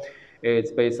simple.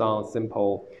 It's based on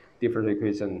simple differential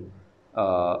equation.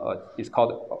 It's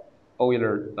called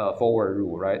Euler forward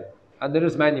rule, right? And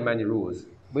there's many, many rules.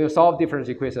 When you solve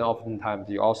differential equation, oftentimes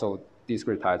you also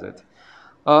discretize it.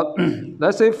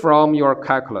 Let's say from your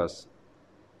calculus,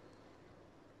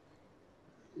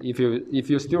 if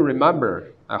you still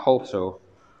remember, I hope so,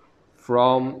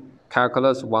 from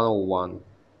calculus 101.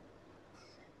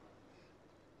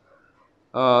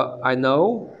 I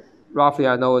know, roughly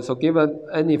I know, so given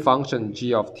any function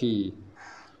g of t,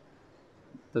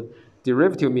 the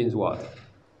derivative means what?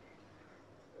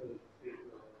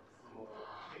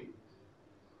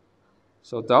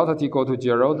 So delta t go to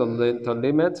 0, the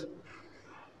limit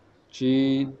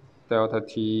g delta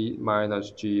t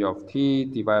minus g of t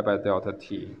divided by delta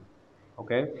t,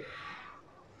 okay?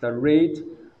 The rate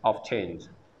of change.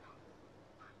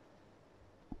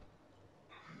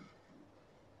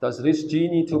 Does this g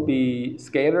need to be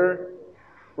scalar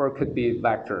or could be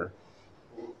vector?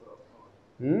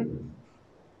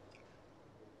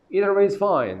 Either way is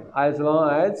fine, as long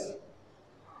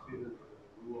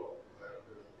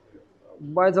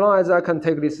as I can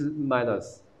take this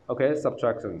minus, okay,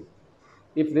 subtraction.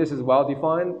 If this is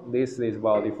well-defined, this is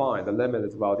well-defined, the limit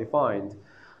is well-defined.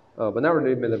 Whenever the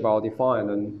limit is well-defined,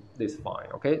 then this is fine,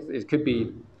 okay? It could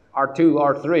be R2,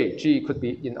 R3, G could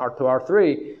be in R2,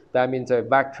 R3, that means a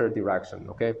vector direction,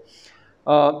 okay?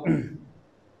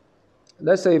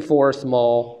 Let's say for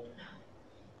small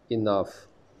enough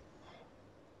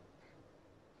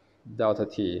delta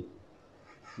t,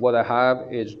 what I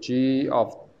have is g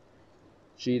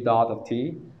dot of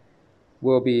t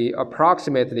will be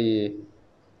approximately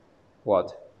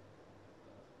what?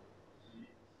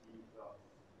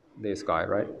 This guy,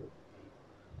 right?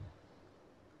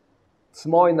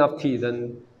 Small enough t,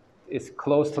 then it's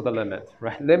close to the limit,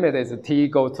 right? Limit is t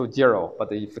goes to 0,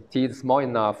 but if t is small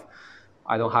enough,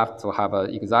 I don't have to have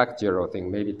an exact 0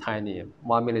 thing, maybe tiny,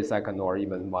 1 millisecond or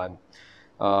even one.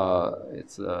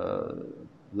 It's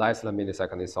less than a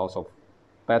millisecond is also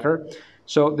better.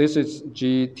 So this is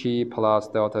gt plus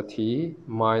delta t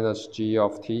minus g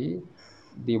of t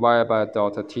divided by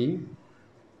delta t.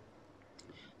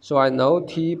 So I know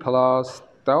t plus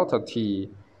delta t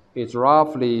is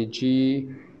roughly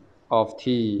g of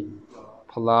t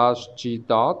plus g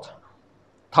dot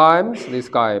times this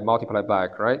guy multiplied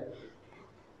back, right?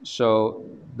 So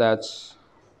that's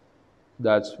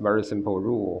very simple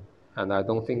rule, and I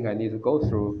don't think I need to go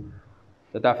through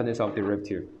the definition of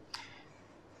derivative.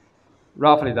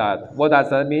 Roughly that. What does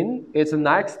that mean? It's the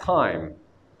next time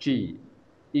g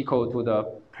equal to the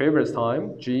previous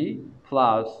time g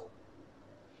plus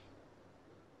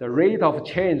the rate of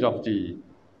change of g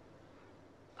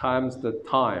times the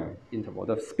time interval.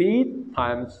 The speed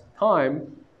times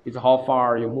time is how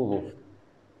far you move,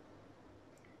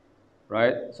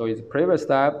 right? So it's previous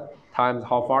step times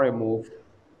how far you moved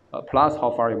plus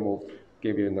how far you moved,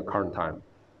 give you the current time.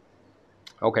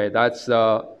 Okay, that's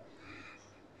what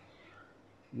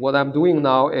I'm doing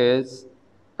now is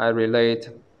I relate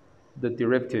the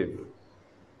derivative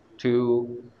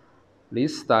to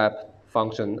this step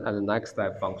function and the next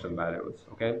step function values.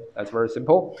 Okay, that's very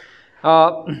simple.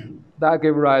 That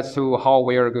gives rise to how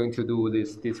we are going to do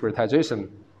this discretization,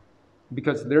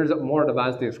 because there's a more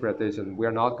advanced discretization we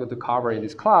are not going to cover in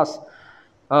this class.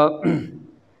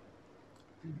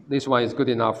 This one is good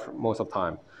enough most of the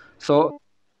time. So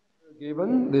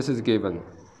given, this is given,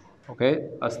 okay,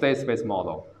 a state space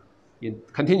model in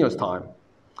continuous time.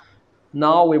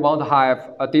 Now we want to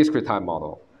have a discrete time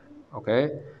model,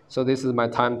 okay? So this is my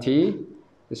time t,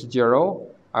 this is 0.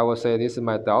 I will say this is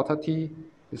my delta t,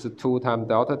 this is 2 times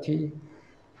delta t,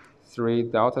 3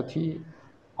 delta t,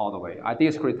 all the way. I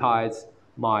discretize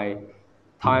my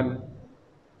time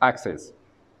axis.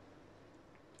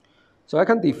 So I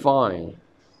can define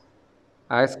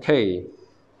xk.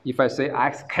 If I say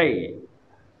xk,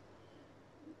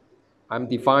 I'm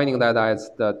defining that as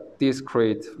the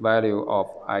discrete value of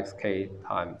xk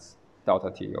times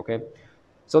delta t, okay?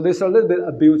 So there's a little bit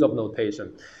abuse of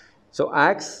notation. So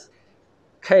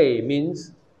xk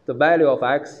means the value of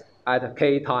x at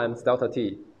k times delta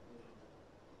t.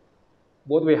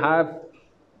 What we have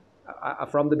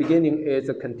from the beginning is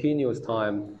a continuous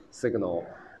time signal.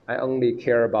 I only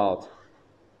care about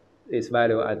its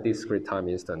value at discrete time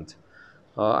instant.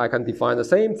 I can define the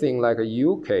same thing like a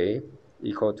uk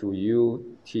equal to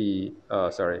k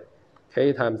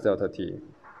times delta t.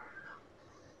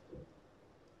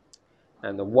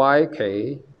 And the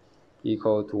yk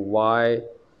equal to y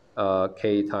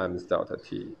k times delta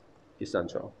t,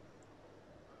 essential.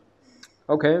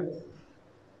 Okay,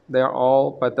 they are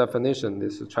all by definition.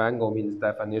 This triangle means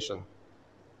definition.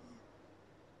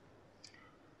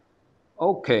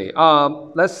 Okay,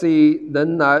 let's see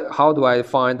then how do I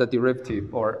find the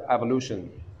derivative or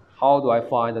evolution? How do I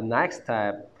find the next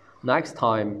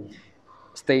time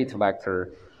state vector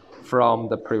from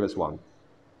the previous one?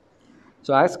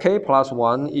 So xk plus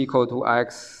 1 equal to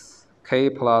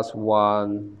xk plus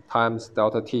 1 times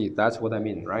delta t. That's what I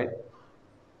mean, right?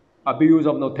 Abuse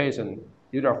of notation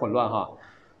有点混乱哈，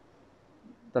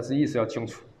但是意思要清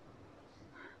楚。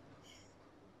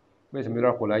为什么有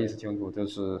点混乱？意思清楚，就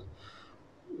是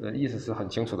意思是很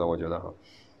清楚的，我觉得哈。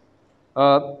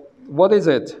What is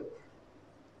it?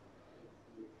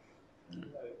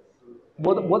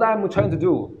 What I'm trying to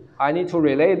do? I need to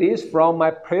relate this from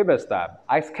my previous step,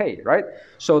 xk, right?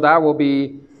 So that will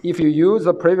be, if you use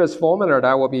the previous formula,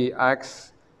 that will be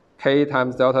xk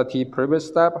times delta t previous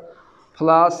step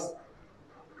plus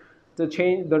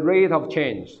the rate of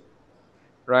change,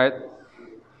 right?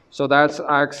 So that's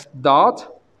x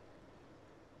dot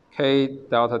k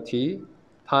delta t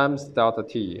times delta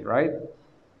t, right?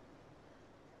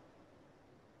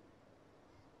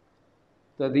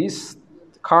 So this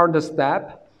current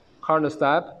step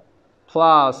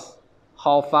plus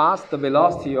how fast the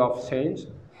velocity of change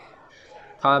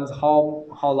times how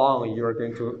long you're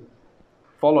going to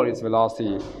follow its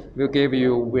velocity will give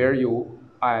you where you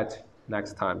at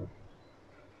next time.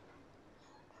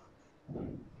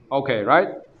 Okay, right?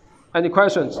 Any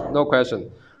questions? No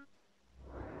question.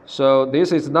 So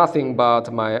this is nothing but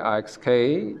my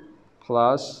xk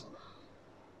plus,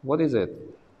 what is it?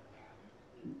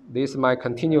 This is my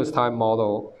continuous time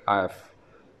model f.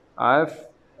 F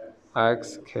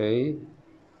xk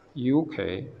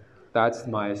uk, that's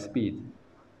my speed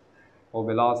or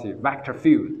velocity, vector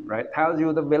field, right? Tells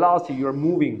you the velocity you're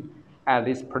moving at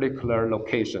this particular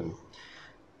location,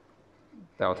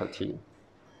 delta t.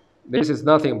 This is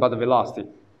nothing but the velocity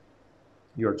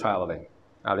you're traveling.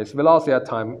 At this velocity at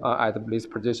time, at this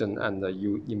position and the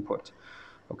u input,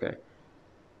 okay.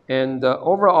 And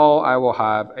overall, I will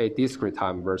have a discrete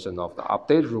time version of the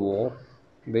update rule.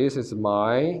 This is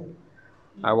my,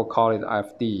 I will call it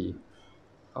fd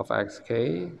of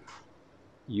xk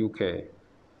uk.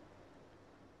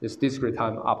 This discrete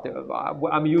time update.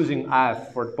 I'm using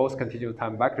f for both continuous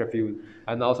time vector field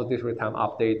and also discrete time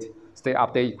update, state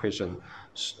update equation,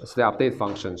 state update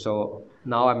function. So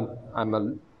now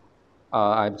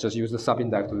I just use the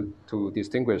subindex to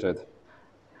distinguish it.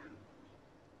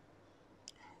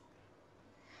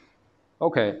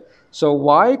 Okay, so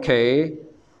yk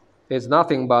is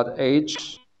nothing but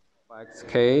h of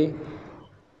xk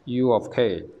u of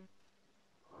k,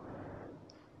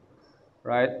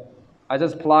 right? I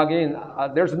just plug in,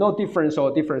 there's no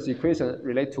differential difference equation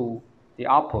related to the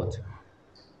output.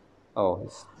 Oh,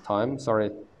 it's time, sorry.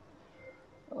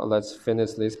 Let's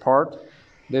finish this part.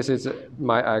 This is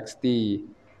my xd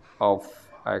of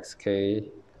xk,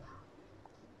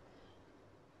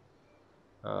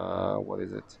 what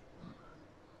is it?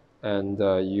 And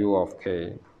u of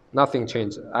k. Nothing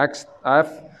changed.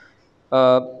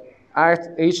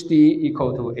 hd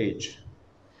equal to h.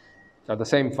 Are the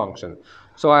same function.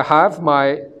 So I have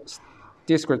my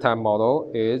discrete time model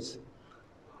is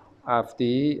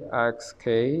fd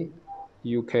xk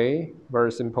uk,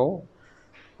 very simple.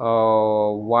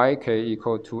 Yk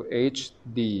equal to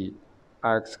hd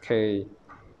xk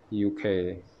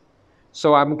uk.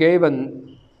 So I'm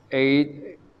given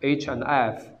h and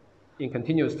f in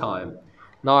continuous time.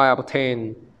 Now I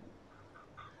obtain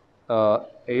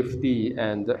fd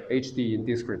and hd in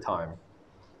discrete time.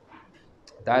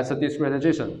 That's a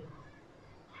discretization.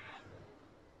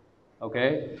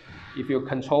 Okay, if you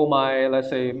control my,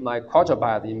 let's say, my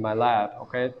quadruped in my lab,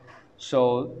 okay,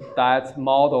 so that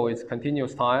model is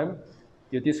continuous time.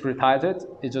 You discretize it.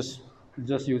 It's just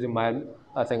using my,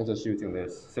 I think just using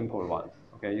this simple one.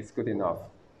 Okay, it's good enough.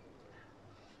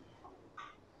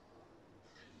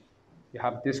 You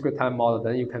have discrete time model,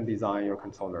 then you can design your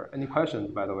controller. Any questions,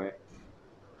 by the way?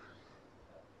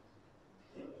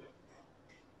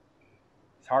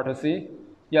 It's hard to see.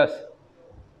 Yes.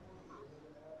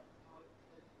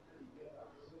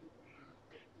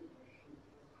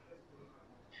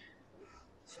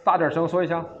大点声说一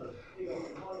下。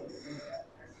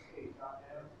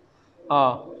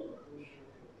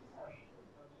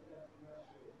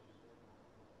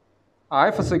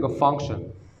f 是一个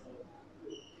function，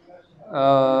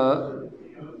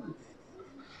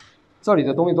 这里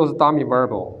的东西都是 dummy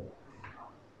variable。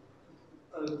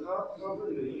他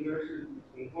问的应该是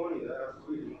同方里的 f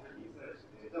为什么是离散时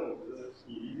间，但我觉得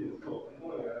你理解错，同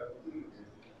方里的 f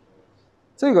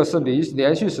这个是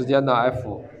连续时间的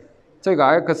f， 这个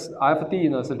fd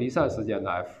呢是离散时间的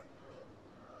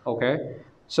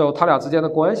f。OK，so 它俩之间的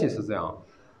关系是这样，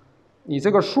你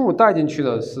这个数带进去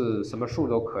的是什么数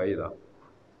都可以的，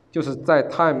就是在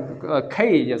time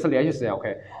k 也是连续时间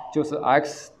OK， 就是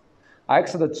x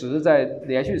的值在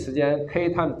连续时间 k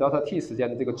times delta t 时间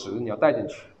的这个值你要带进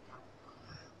去。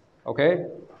OK，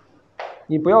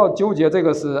 你不要纠结这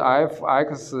个是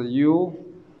fxu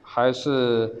还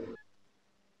是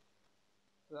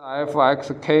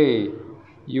fxk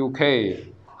uk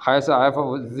还是 f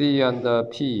of z and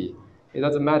p, it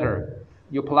doesn't matter.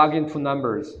 You plug in two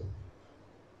numbers.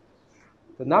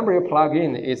 The number you plug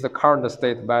in is the current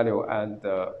state value and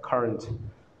the current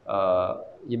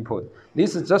input.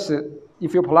 This is just,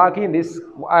 if you plug in this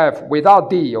f without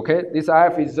d, okay, this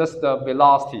f is just the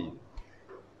velocity,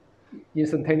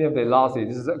 instantaneous velocity.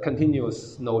 This is a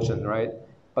continuous notion, right?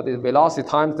 But the velocity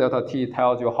times delta t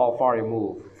tells you how far you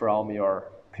move from your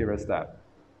previous step.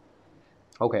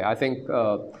 Okay, I think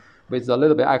with a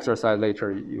little bit exercise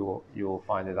later, you'll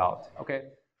find it out. Okay.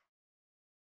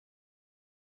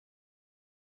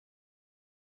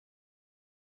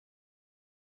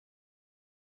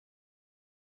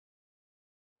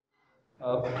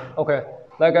 Okay,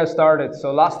 let's get started.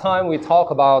 So last time we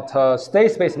talked about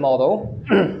state space model.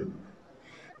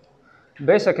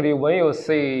 Basically, when you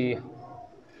see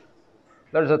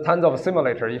there's a tons of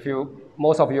simulator.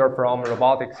 Most of you are from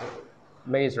robotics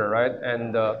major, right?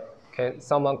 And can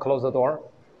someone close the door?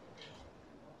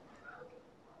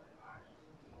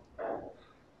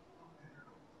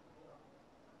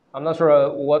 I'm not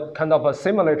sure what kind of a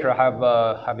simulator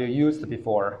have you used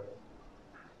before.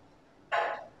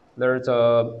 There's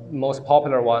a most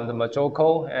popular one, the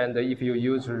Majoko, and if you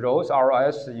use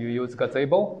ROS, you use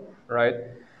Gazebo, right?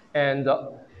 And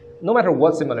no matter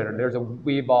what simulator, there's a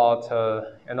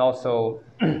VBot and also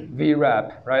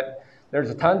VRAP, right?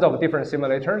 There's tons of different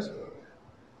simulators.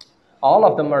 All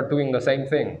of them are doing the same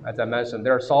thing, as I mentioned.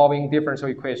 They're solving differential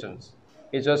equations.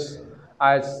 It's just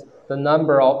as the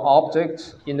number of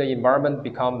objects in the environment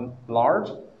become large,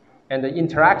 and the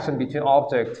interaction between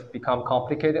objects become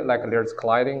complicated, like there's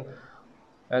colliding,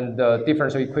 and the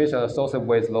differential equation associated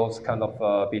with those kind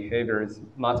of behaviors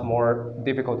much more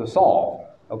difficult to solve.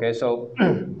 Okay, so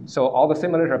so all the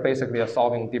simulators basically are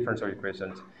solving differential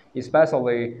equations,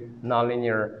 especially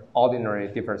nonlinear ordinary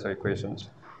differential equations.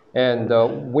 And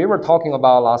we were talking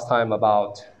about last time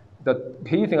about the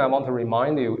key thing I want to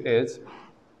remind you is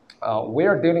we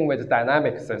are dealing with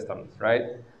dynamic systems, right?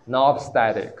 Not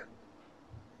static.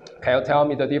 Can you tell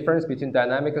me the difference between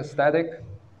dynamic and static?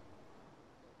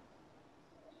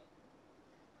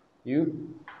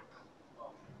 You?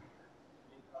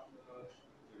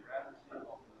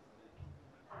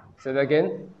 Say that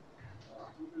again.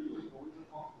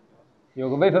 有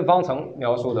个微分方程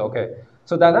描述的 OK.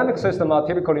 So dynamic systems are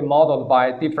typically modeled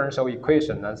by differential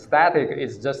equation, and static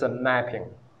is just a mapping.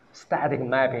 static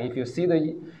mapping.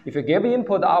 If you give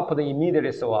input, output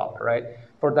immediately show up, right?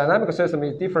 For dynamical system,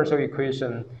 it's differential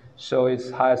equation, so it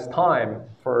has time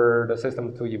for the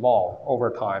system to evolve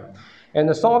over time.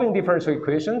 And solving differential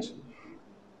equations,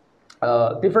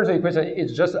 differential equation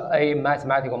is just a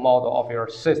mathematical model of your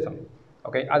system,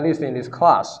 okay? At least in this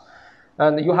class.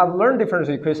 And you have learned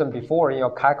differential equation before in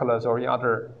your calculus or in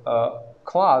other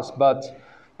class, but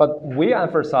we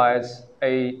emphasize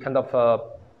a kind of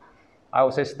I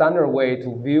would say standard way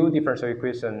to view differential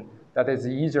equation that is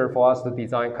easier for us to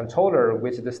design controller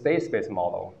with the state space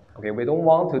model. Okay, we don't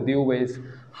want to deal with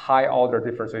high order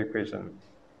differential equation.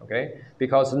 Okay,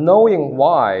 because knowing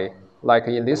why, like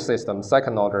in this system,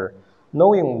 second order,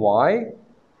 knowing why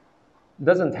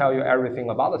doesn't tell you everything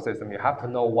about the system. You have to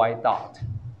know why dot.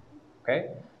 Okay,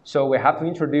 so we have to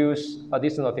introduce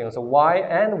additional things. So y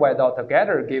and y dot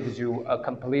together gives you a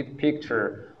complete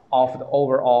picture of the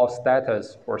overall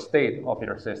status or state of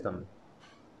your system.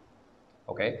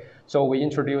 Okay, so we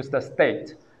introduce the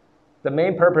state. The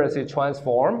main purpose is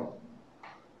transform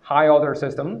high order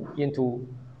system into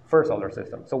first order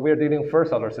system. So we're dealing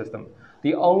first order system.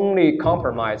 The only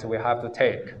compromise we have to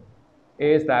take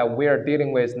is that we're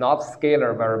dealing with not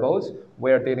scalar variables,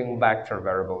 we're dealing vector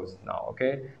variables now,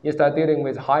 okay? Instead of dealing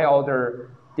with high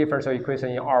order differential equation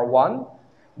in R1,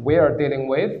 we are dealing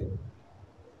with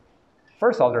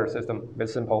first order system, very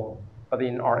simple, but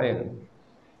in Rn.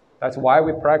 That's why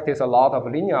we practice a lot of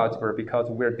linear algebra, because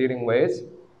we're dealing with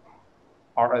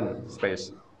Rn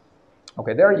space.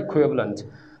 Okay, they're equivalent,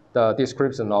 the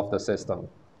description of the system.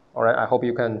 All right, I hope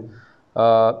you can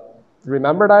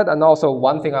remember that. And also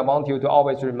one thing I want you to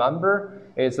always remember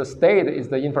is the state is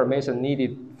the information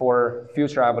needed for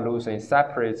future evolution. It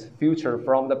separates future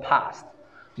from the past.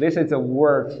 This is a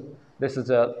word, it's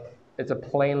a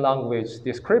plain language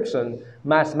description.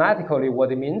 Mathematically,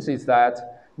 what it means is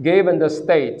that given the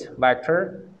state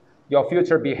vector, your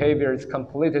future behavior is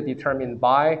completely determined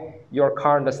by your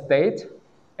current state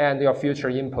and your future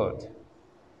input.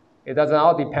 It does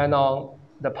not depend on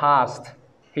the past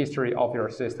history of your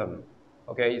system.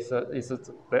 Okay, as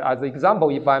an example,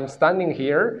 if I'm standing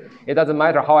here, it doesn't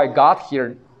matter how I got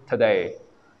here today,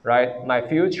 right? My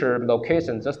future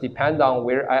location just depends on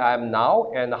where I am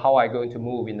now and how I'm going to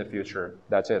move in the future.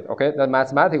 That's it, okay? That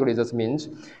mathematically just means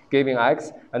giving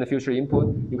x and the future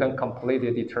input, you can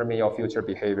completely determine your future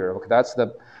behavior. Okay, that's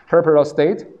the purpose of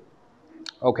state.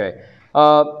 Okay,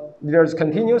 there's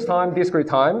continuous time, discrete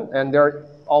time, and they're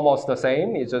almost the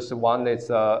same. It's just one is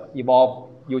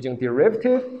evolved using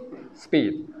derivative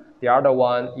speed. The other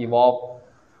one evolved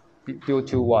due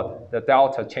to what? The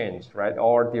delta change, right?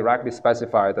 Or directly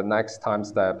specify the next time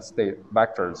step state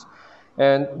vectors.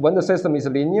 And when the system is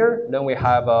linear, then we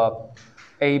have a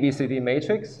ABCD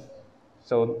matrix.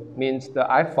 So means the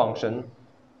F function,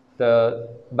 the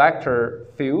vector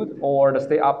field or the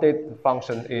state update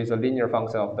function is a linear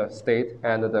function of the state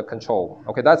and the control.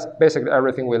 Okay, that's basically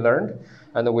everything we learned.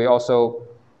 And we also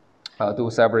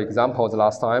do several examples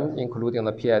last time, including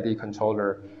the PID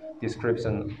controller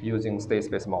description using state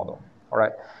space model. All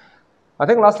right. I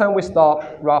think last time we stopped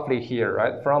roughly here,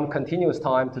 right? From continuous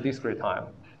time to discrete time.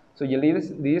 So in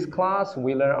this class,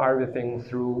 we learn everything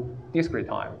through discrete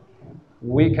time.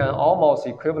 We can almost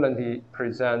equivalently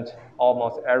present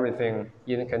almost everything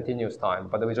in continuous time,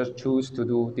 but we just choose to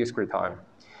do discrete time.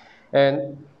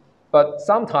 But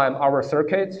sometimes our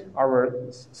circuit, our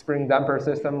spring damper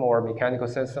system or mechanical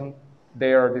system,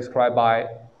 they are described by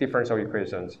differential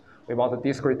equations. We want to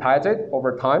discretize it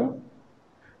over time.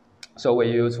 So we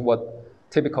use what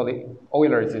typically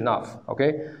Euler is enough,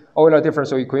 okay? Euler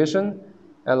differential equation.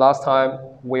 And last time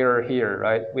we were here,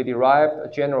 right? We derived a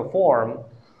general form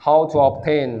how to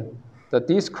obtain the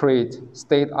discrete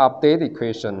state update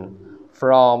equation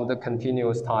from the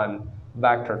continuous time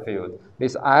vector field.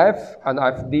 This F and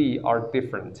FD are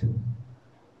different.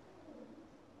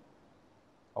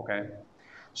 Okay,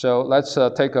 so let's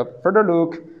take a further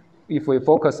look. If we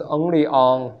focus only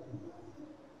on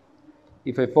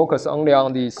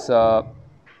this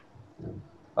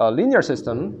linear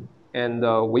system,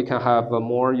 and we can have a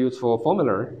more useful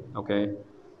formula. Okay,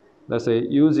 let's say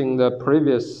using the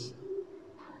previous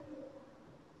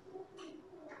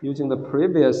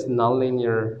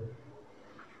nonlinear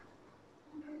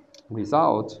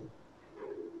result.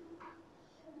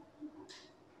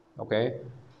 Okay,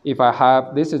 if I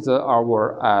have, this is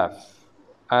our F,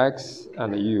 X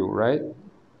and U, right?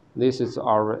 This is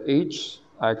our H,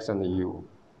 X and U.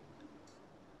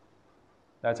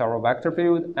 That's our vector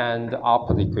field and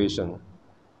output equation.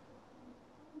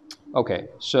 Okay,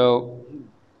 so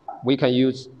we can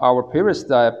use our previous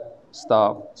step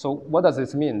stuff. So what does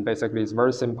this mean? Basically, it's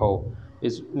very simple.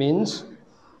 It means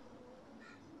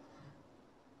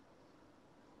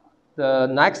the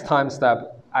next time step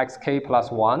xk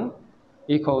plus 1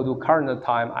 equal to current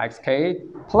time xk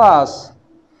plus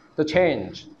the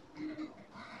change.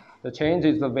 The change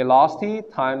is the velocity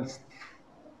times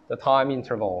the time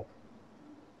interval.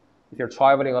 If you're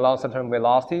traveling along certain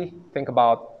velocity, think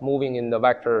about moving in the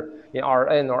vector in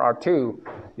Rn or R2,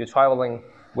 you're traveling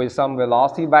with some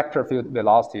velocity, vector field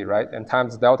velocity, right? And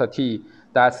times delta t,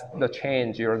 that's the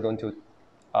change you're going to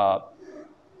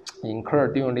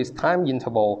incur during this time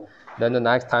interval. Then the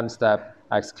next time step,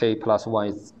 xk plus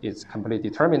 1 is completely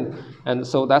determined. And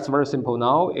so that's very simple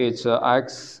now. It's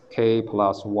xk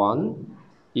plus 1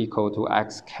 equal to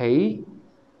xk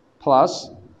plus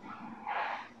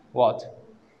what?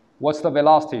 What's the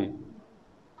velocity?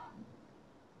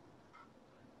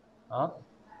 Huh?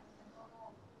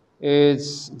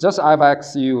 It's just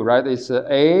fxu, right? It's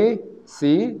a,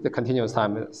 c, the continuous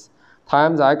time,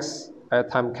 times x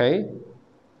at time k.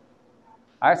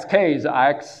 Xk is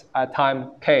x at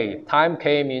time k. Time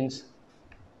k means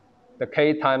the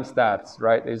k time steps,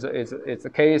 right? It's a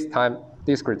k is time,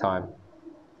 discrete time.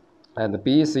 And the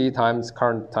bc times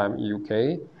current time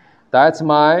uk. That's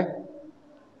my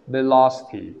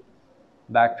velocity,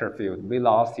 vector field,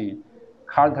 velocity,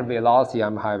 current velocity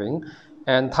I'm having,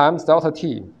 and times delta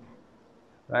t,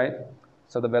 right?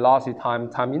 So the velocity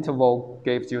time interval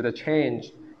gives you the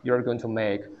change you're going to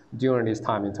make during this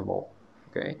time interval,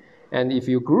 okay? And if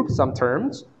you group some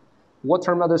terms, what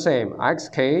terms are the same?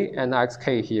 xk and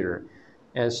xk here.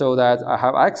 And so that I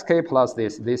have xk plus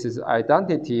this. This is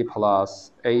identity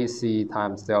plus ac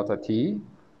times delta t,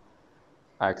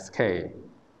 xk.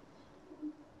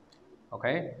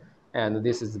 Okay? And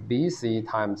this is bc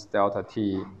times delta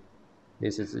t.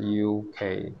 This is uk.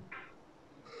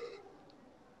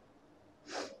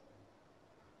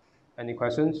 Any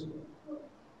questions?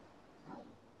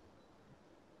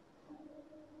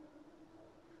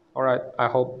 All right, I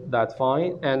hope that's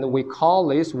fine. And we call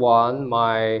this one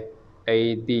my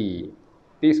AD,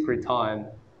 discrete time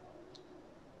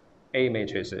A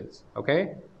matrices,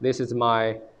 okay? This is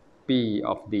my B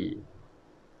of D,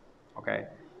 okay?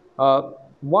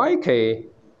 YK,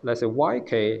 let's say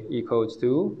YK equals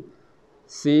to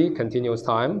C continuous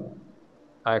time,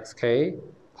 XK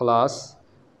plus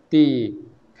D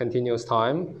continuous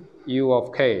time, U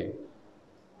of K.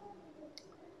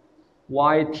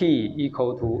 YT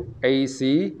equal to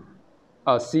AC,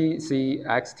 CC,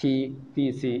 XT,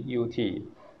 DC, UT.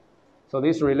 So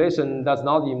this relation does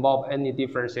not involve any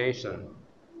differentiation,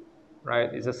 right?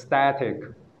 It's a static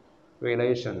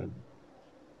relation.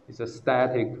 It's a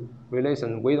static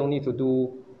relation. We don't need to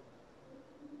do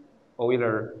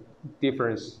Euler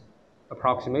difference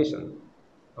approximation,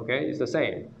 okay? It's the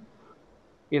same.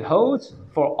 It holds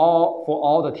for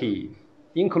all the t,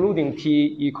 including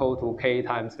t equal to k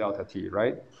times delta t,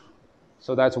 right?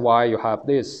 So that's why you have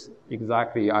this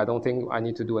exactly. I don't think I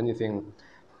need to do anything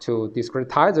to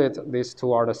discretize it. These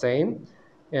two are the same.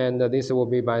 And this will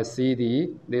be my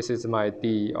CD. This is my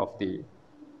D of D.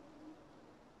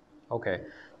 Okay.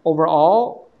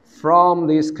 Overall, from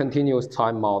this continuous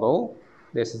time model,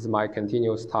 this is my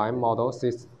continuous time model.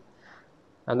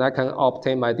 And I can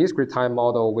obtain my discrete time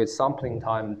model with sampling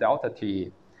time delta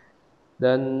t.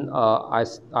 Then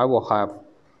I will have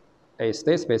a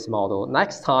state space model.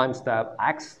 Next time step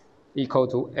x equal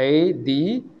to a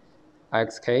d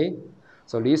xk.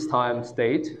 So this time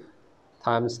state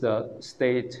times the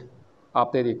state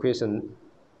update equation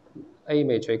A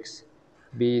matrix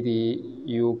BD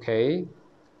UK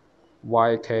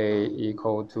YK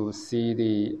equal to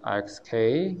CD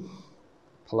XK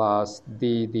plus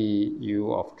DD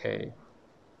U of K.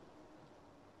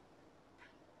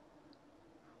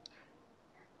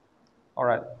 All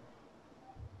right.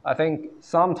 I think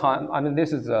sometimes, I mean,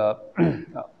 this is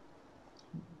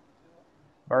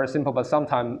very simple, but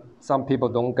sometimes some people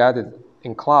don't get it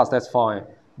in class. That's fine.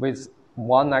 With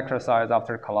one exercise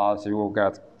after class, you will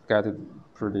get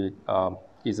it pretty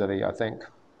easily, I think.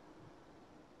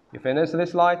 You finish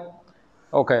this slide?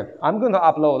 Okay, I'm going to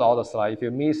upload all the slides. If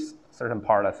you miss certain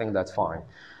part, I think that's fine.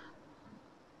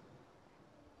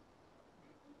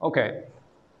 Okay,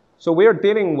 so we're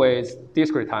dealing with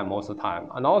discrete time most of the time,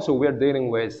 and also we're dealing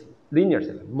with linear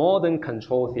system. Modern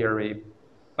control theory,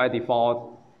 by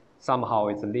default, somehow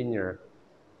it's a linear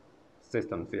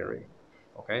system theory,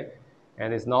 okay?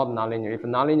 And it's not nonlinear. If a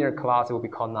nonlinear class, it will be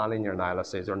called nonlinear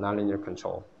analysis or nonlinear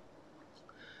control.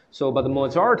 So, but the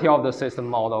majority of the system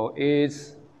model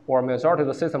is, or majority of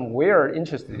the system we're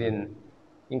interested in,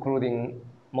 including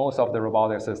most of the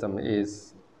robotic system,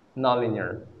 is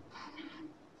nonlinear.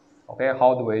 Okay,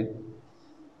 how do we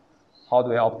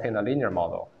obtain a linear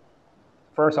model?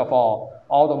 First of all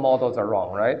the models are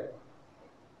wrong, right?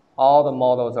 All the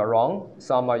models are wrong.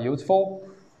 Some are useful.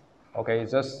 Okay,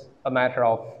 it's just a matter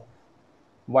of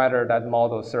whether that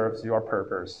model serves your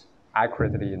purpose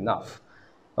accurately enough.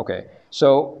 Okay,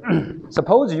 so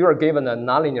suppose you are given a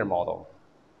nonlinear model.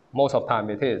 Most of the time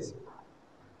it is.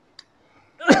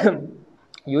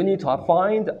 You need to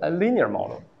find a linear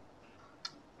model.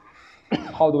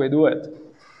 How do we do it?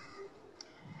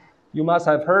 You must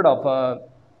have heard of,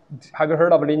 have you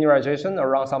heard of linearization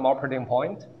around some operating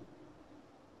point?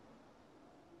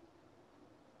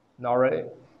 Not really.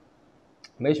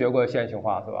 没学过线性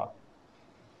化是吧？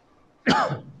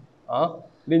啊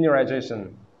 ，linearization，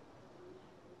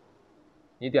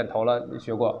 你点头了，你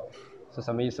学过，是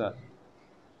什么意思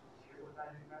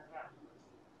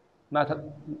？Mat，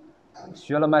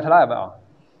 学了 MATLAB 啊？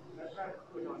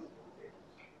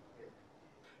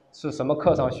是什么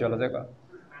课上学了这个？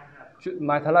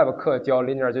 MATLAB 课教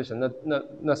linearization，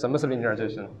 那什么是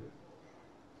linearization？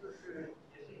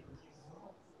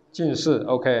 近似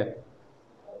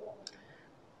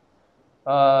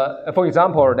 ，OK。For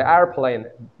example, the airplane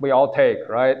we all take,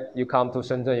 right? You come to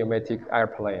Shenzhen, you may take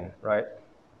airplane, right?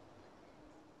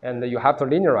 And you have to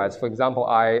linearize. For example,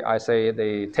 I say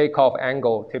the takeoff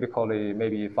angle typically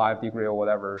maybe 5 degrees or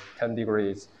whatever, 10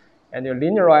 degrees. And you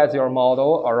linearize your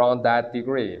model around that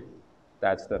degree.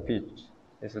 That's the pitch.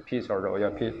 It's a pitch or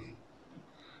your pitch.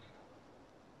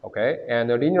 Okay, and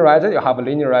you linearize it, you have a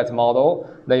linearized model,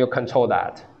 then you control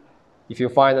that. If you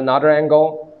find another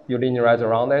angle, you linearize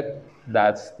around it.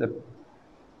 That's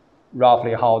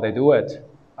roughly how they do it.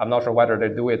 I'm not sure whether they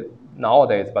do it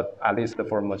nowadays, but at least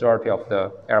for a majority of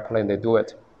the airplane, they do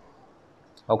it.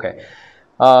 Okay,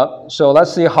 so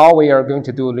let's see how we are going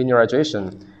to do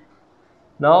linearization.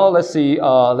 Now let's see,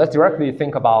 let's directly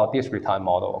think about discrete time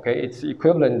model, okay? It's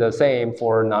equivalent the same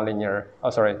for nonlinear,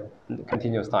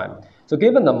 continuous time. So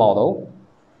given the model,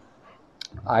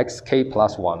 xk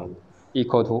plus 1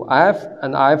 equal to f,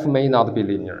 and f may not be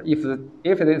linear.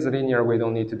 If it is linear, we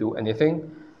don't need to do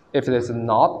anything. If it is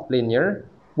not linear,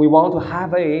 we want to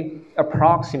have a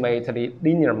approximately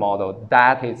linear model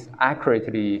that is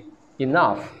accurately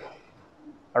enough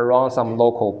around some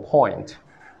local point.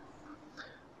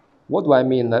 What do I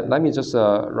mean? Let me just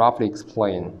roughly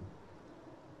explain.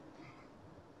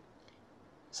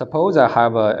 Suppose I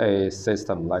have a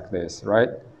system like this, right?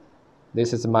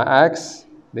 This is my x,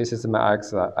 this is my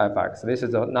x, fx. This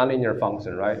is a nonlinear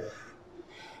function, right?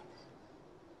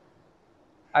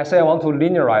 I say I want to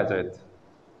linearize it.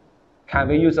 Can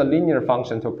we use a linear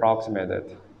function to approximate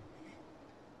it?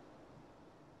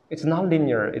 It's not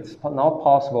linear. It's not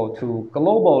possible to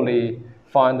globally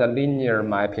find a linear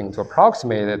mapping to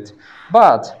approximate it.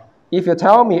 But if you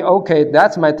tell me, okay,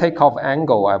 that's my takeoff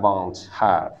angle I want to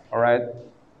have, all right,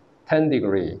 10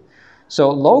 degrees. So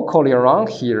locally around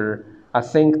here, I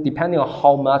think depending on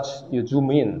how much you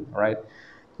zoom in, right,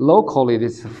 locally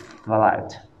it's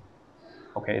flat.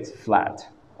 Okay, it's flat,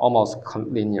 almost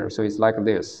linear. So it's like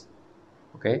this.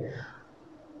 Okay,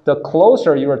 the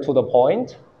closer you are to the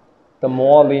point, the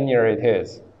more linear it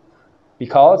is,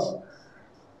 because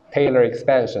Taylor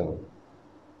expansion,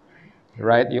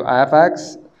 right? Your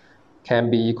fx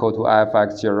can be equal to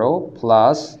fx0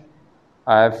 plus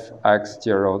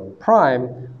fx0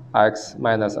 prime x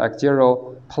minus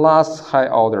x0 plus high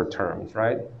order terms,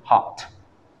 right?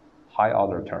 High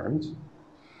order terms.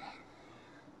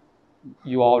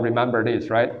 You all remember this,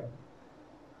 right?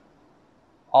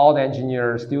 All the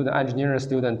engineering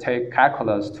students take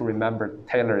calculus to remember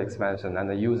Taylor expansion and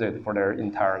they use it for their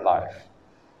entire life.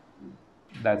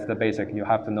 That's the basic you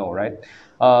have to know, right?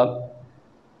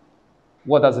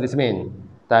 What does this mean?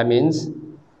 That means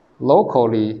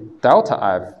locally delta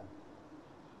f.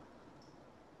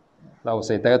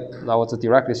 I would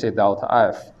directly say delta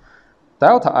f.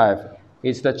 Delta f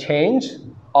is the change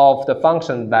of the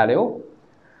function value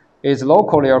is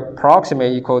locally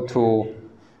approximately equal to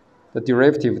the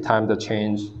derivative times the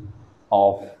change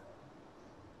of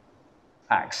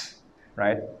x,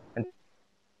 right? And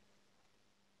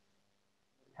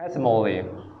infinitesimally,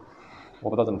 我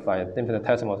不知道怎么翻译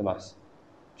 ，infinitesimal 是吗？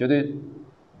绝对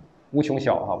无穷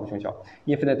小哈，无穷小。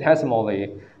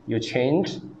Infinitesimally, you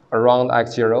change around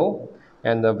x0,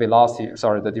 and the velocity,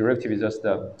 the derivative is just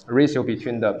the ratio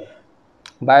between the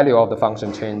value of the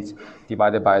function change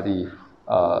divided by the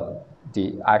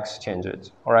x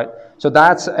changes. All right. So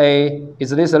is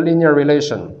this a linear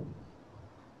relation?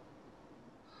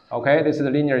 Okay, this is a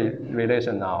linear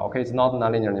relation now. Okay, it's not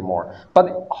nonlinear anymore, but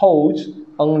it holds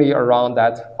only around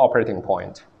that operating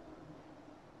point.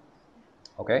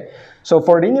 Okay, so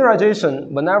for linearization,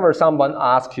 whenever someone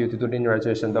asks you to do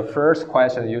linearization, the first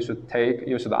question you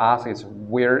should ask is,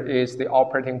 where is the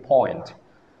operating point?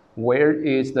 where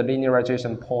is the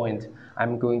linearization point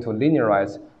I'm going to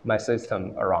linearize my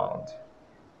system around.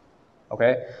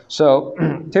 Okay, so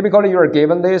typically you are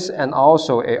given this and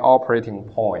also an operating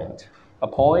point. A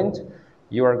point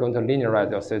you are going to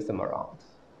linearize your system around.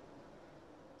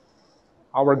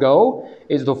 Our goal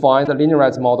is to find the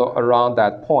linearized model around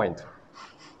that point.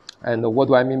 And what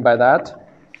do I mean by that?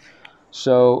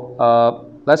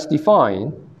 So let's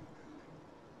define.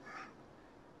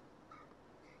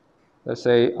 Let's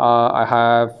say I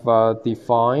have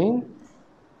defined.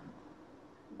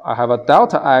 I have a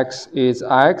delta x is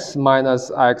x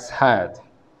minus x hat.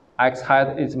 X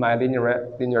hat is my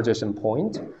linearization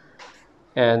point.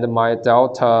 And my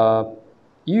delta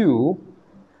u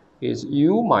is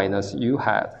u minus u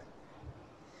hat.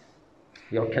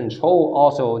 Your control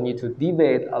also need to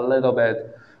deviate a little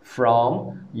bit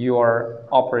from your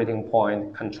operating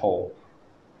point control.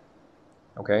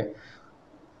 Okay?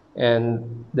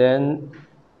 And then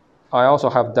I also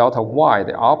have delta y,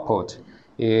 the output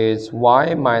is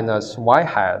y minus y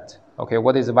hat. Okay,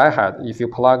 what is y hat? If you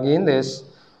plug in this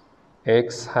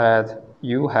x hat,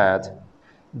 u hat,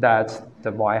 that's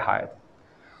the y hat.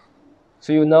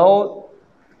 So you know,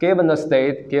 given a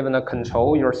state, given a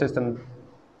control, your system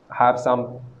have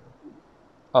some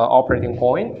operating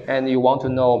point, and you want to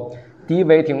know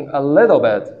deviating a little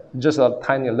bit, just a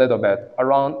tiny little bit,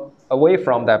 away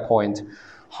from that point,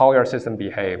 how your system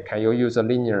behave. Can you use a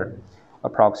linear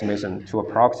approximation to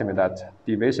approximate that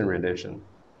deviation relation?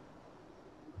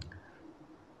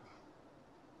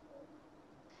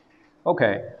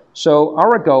 Okay, so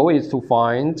our goal is to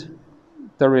find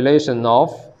the relation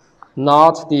of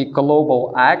not the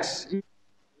global x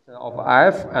of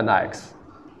f and x.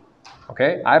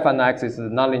 Okay, f and x is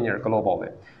nonlinear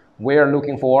globally. We are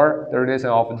looking for the relation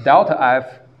of delta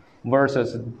f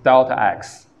versus delta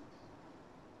x.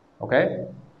 Okay,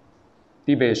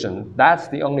 deviation. That's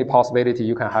the only possibility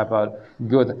you can have a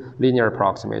good linear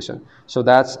approximation. So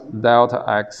that's delta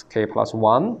x k plus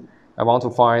 1. I want to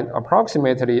find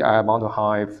approximately, I want to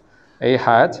have a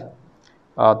hat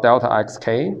delta x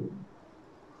k,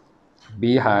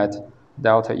 b hat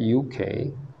delta u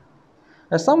k.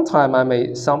 And sometimes I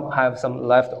may have some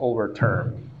leftover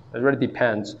term. It really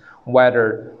depends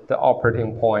whether the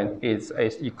operating point is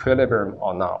equilibrium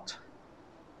or not.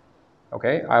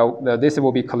 Okay, this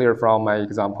will be clear from my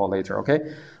example later.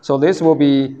 Okay, so this will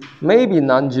be maybe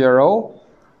non-zero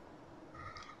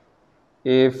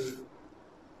if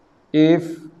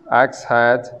x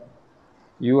hat,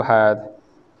 u hat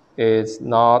is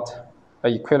not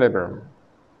an equilibrium.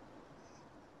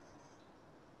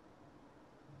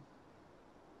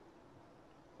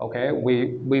 Okay,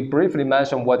 we briefly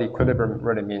mentioned what equilibrium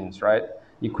really means, right?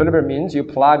 Equilibrium means you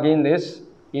plug in this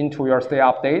into your state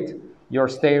update, your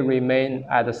state remain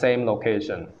at the same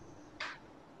location.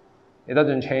 It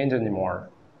doesn't change anymore,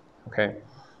 okay?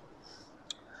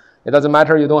 It doesn't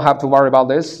matter, you don't have to worry about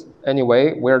this.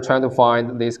 Anyway, we're trying to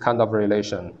find this kind of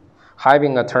relation.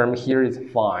 Having a term here is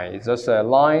fine. It's just a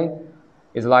line.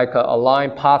 It's like a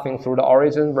line passing through the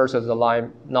origin versus a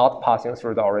line not passing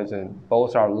through the origin.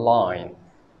 Both are line.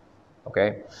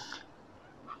 Okay.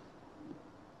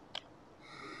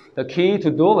 The key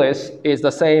to do this is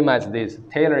the same as this,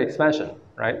 Taylor expansion,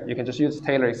 right? You can just use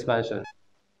Taylor expansion.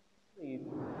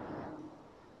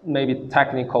 Maybe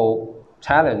technical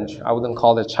challenge, I wouldn't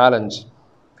call it challenge.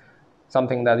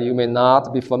 Something that you may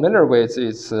not be familiar with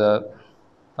is,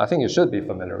 I think you should be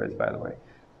familiar with, by the way,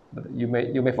 but you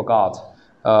may forgot,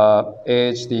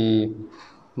 is the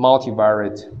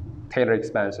multivariate Taylor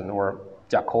expansion or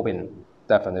Jacobian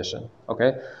definition.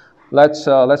 Okay, let's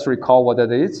recall what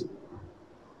it is.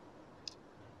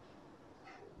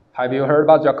 Have you heard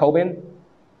about Jacobian?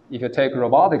 If you take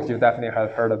robotics, you definitely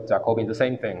have heard of Jacobian. The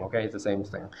same thing. Okay, it's the same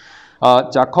thing.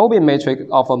 Jacobian matrix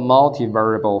of a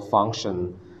multivariable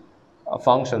function. A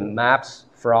function maps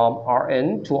from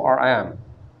Rn to Rm.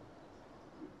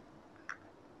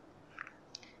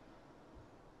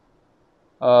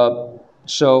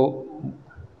 So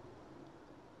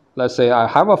let's say I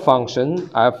have a function,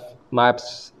 f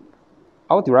maps,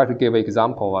 I'll directly give an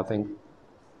example, I think.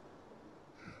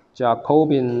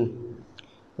 Jacobian,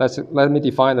 let me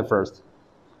define it first.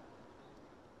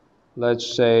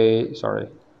 Let's say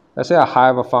I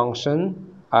have a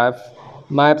function, f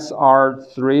maps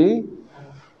R3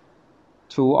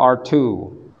 to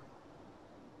R2.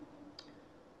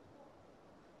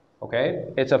 Okay,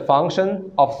 it's a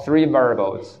function of 3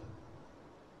 variables,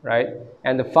 right?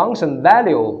 And the function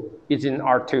value is in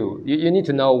R2. You need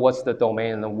to know what's the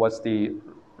domain and what's the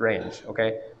range,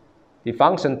 okay? The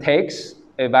function takes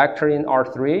a vector in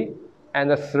R3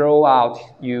 and throw out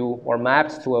or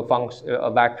maps to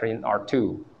a vector in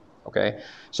R2. Okay,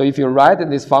 so if you write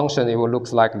this function, it will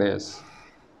look like this.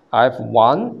 I have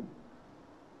 1,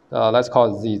 let's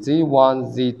call it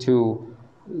z1, z2,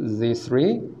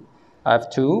 z3. I have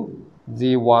 2,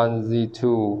 z1,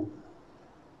 z2,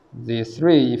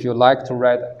 z3. If you like to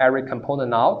write every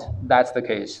component out, that's the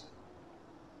case.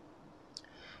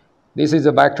 This is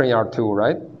a vector in R2,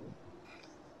 right?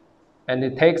 And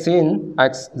it takes in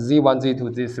x, z1, z2,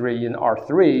 z3 in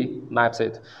R3, maps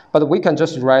it. But we can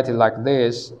just write it like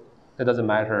this. It doesn't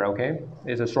matter, okay?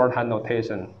 It's a shorthand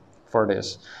notation for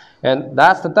this. And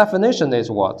that's the definition is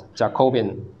what?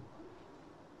 Jacobian.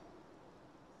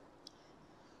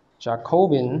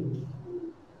 Jacobian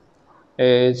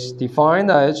is defined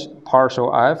as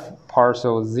partial f,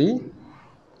 partial z.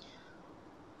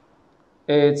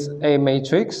 It's a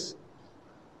matrix,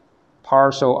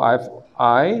 partial f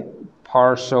I,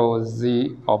 partial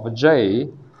z of j.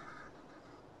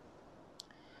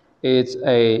 It's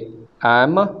a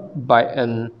M by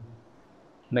N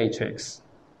matrix.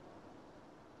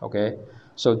 Okay,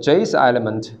 so J's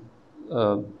element,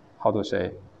 how to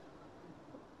say?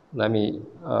 Let me,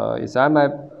 is M, I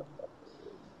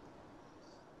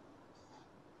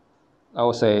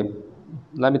will say,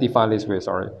 let me define this way,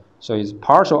 sorry. So it's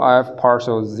partial F,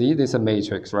 partial Z, this is a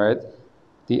matrix, right?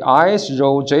 The ith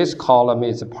row, J's column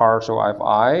is partial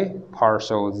Fi,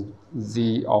 partial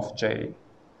Z of J.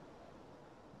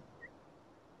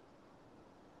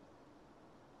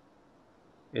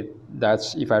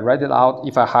 That's, if I write it out,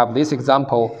 if I have this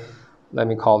example, let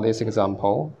me call this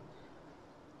example,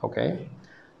 okay?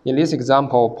 In this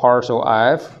example, partial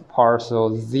F,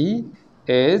 partial Z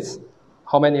is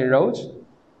how many rows?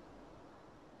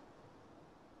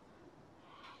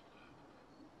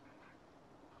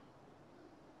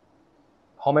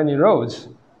 How many rows?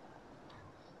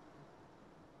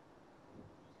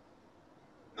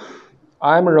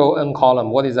 M row, N column.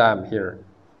 What is M here?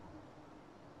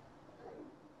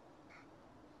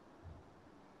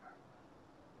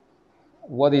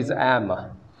 What is M?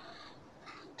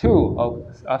 2.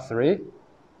 Oh, 3.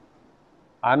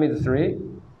 M is 3.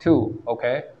 2.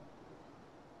 Okay.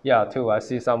 Yeah, 2. I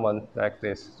see someone like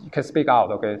this. You can speak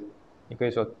out. Okay. 你可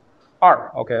以说2.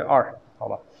 Okay, 2. 好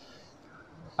吧。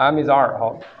M is 2.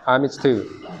 好。M is 2.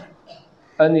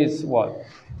 N is what?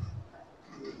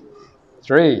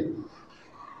 3.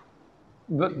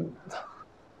 But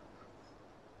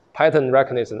pattern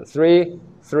recognition. 3,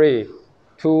 3,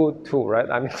 2, 2. Right?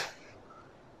 I mean.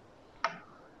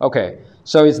 Okay,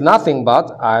 so it's nothing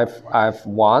but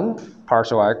F1,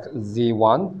 partial X,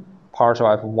 Z1, partial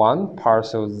F1,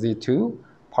 partial Z2,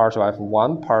 partial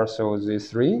F1, partial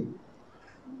Z3.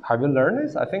 Have you learned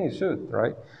this? I think you should,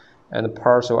 right? And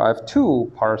partial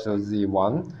F2, partial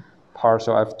Z1,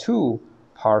 partial F2,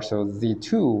 partial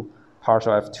Z2,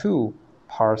 partial F2,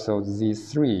 partial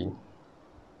Z3.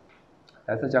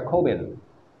 That's a Jacobian,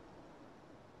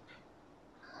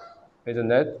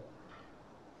 isn't it?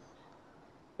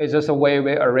 It's just a way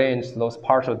we arrange those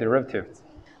partial derivatives.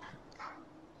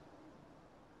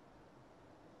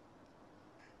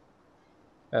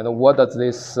 And what does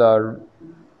this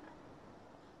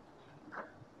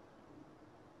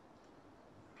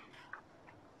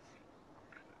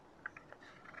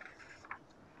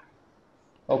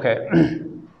okay.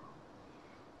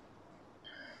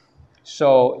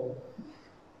 So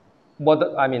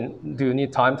what, I mean, do you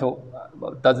need time to,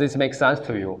 does this make sense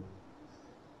to you?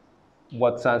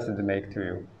 What sense does it make to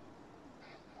you?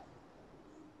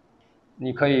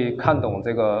 你可以看懂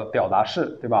这个表达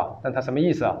式，对吧？但它什么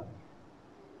意思啊？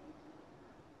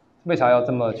为啥要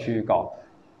这么去搞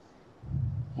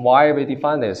 ？Why we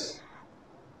define this?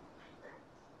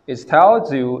 It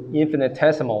tells you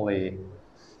infinitesimally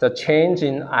the change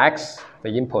in x, the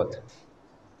input,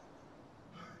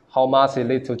 how much it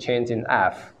leads to change in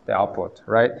f, the output,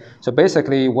 right? So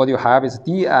basically what you have is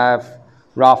df,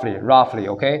 roughly,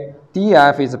 okay?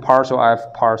 df is partial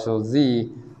f, partial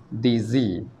z,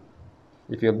 dz.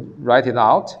 If you write it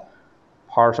out,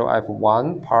 partial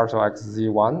f1, partial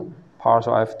xz1,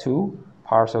 partial f2,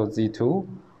 partial z2,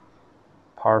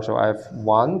 partial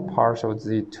f1, partial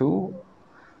z2.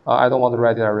 I don't want to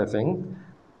write everything,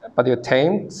 but you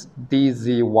take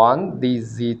dz1,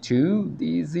 dz2,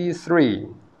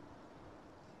 dz3.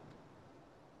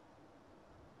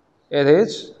 It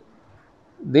is,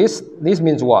 this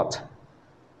means what?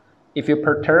 If you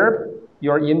perturb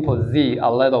your input z a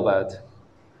little bit,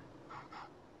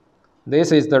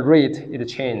 this is the rate it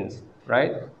changes,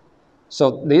 right?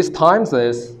 So this times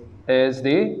this is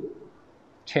the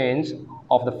change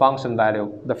of the function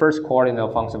value, the first coordinate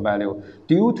of function value,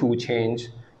 due to change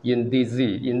in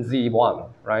dz, in z1,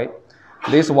 right?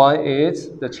 This one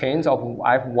is the change of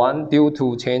F1 due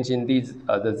to change in the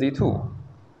Z2.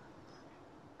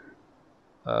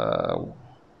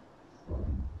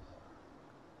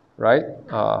 Right?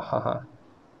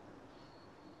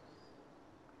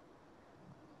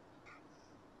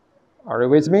 Are you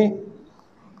with me?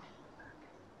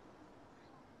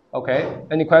 Okay,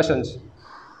 any questions?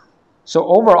 So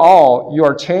overall,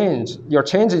 your change is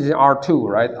in R2,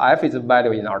 right? F is a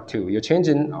value in R2. Your change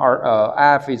in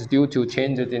F is due to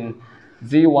changes in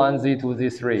Z1, Z2,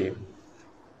 Z3.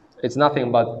 It's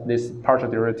nothing but this partial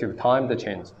derivative time the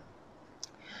change.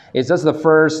 It's just the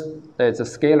first, it's a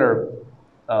scalar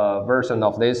version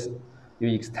of this. You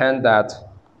extend that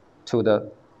to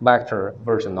the vector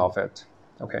version of it,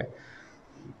 okay?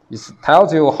 It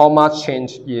tells you how much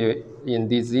change in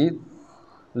dz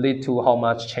lead to how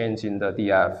much change in the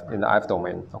df, in the f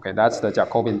domain. Okay, that's the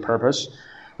Jacobian purpose.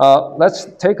 Let's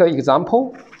take an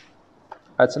example.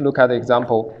 Let's look at the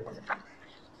example.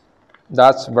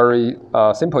 That's very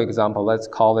simple example. Let's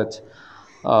call it,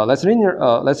 let's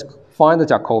find the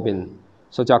Jacobian.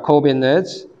 So Jacobian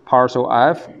is partial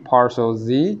f, partial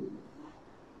z,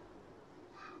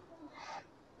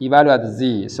 evaluate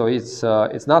z. So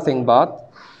it's nothing but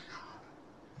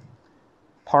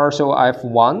partial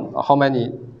f1. How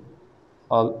many?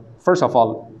 First of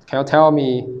all, can you tell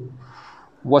me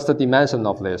what's the dimension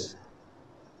of this?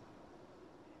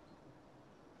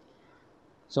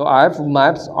 So f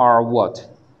maps are what?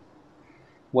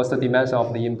 What's the dimension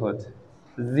of the input?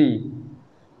 Z.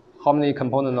 How many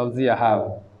components of Z I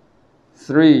have?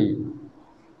 3.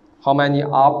 How many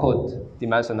output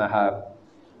dimension I have?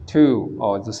 2.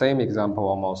 Oh, it's the same example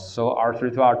almost. So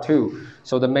R3 to R2.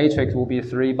 So the matrix will be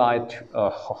 3 by 2,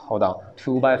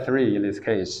 2 by 3 in this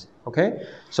case. Okay?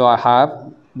 So I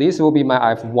have, this will be my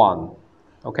F1,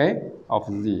 okay, of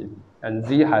Z. And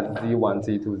Z has Z1,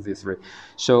 Z2, Z3.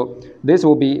 So this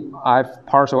will be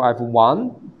partial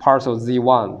F1, partial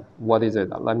Z1. What is it?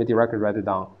 Let me directly write it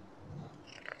down.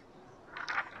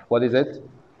 What is it?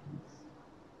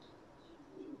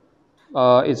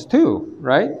 It's 2,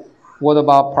 right? What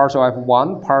about partial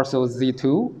F1, partial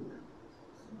Z2?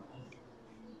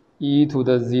 E to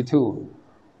the Z2.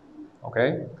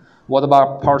 Okay. What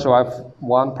about partial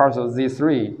F1, partial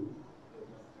Z3?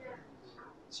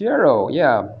 0,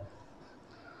 yeah.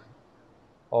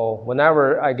 Oh,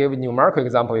 whenever I give a numerical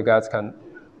example, you guys can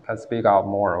speak out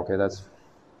more. Okay,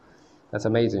 that's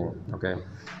amazing. Okay.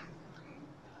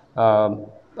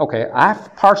 Okay,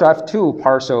 partial F2,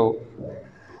 partial.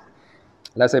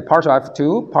 Let's say partial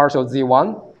F2, partial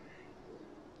Z1,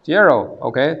 0.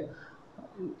 Okay.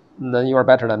 Then you are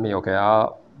better than me. Okay.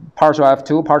 Partial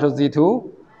F2, partial Z2,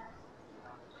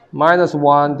 minus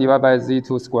 1 divided by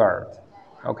Z2 squared.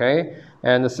 Okay.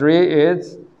 And 3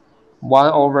 is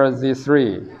 1 over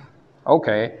Z3.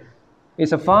 Okay.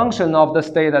 It's a function of the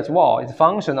state as well. It's a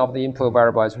function of the input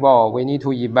variable as well. We need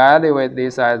to evaluate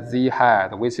this as Z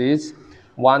hat, which is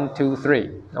 1, 2,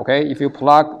 3. Okay. If you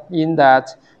plug in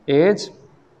that,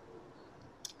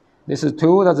 this is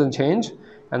 2, doesn't change.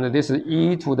 And this is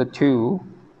e to the 2.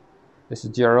 This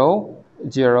is 0,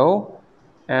 0.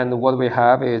 And what we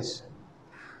have is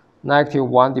negative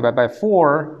 1 divided by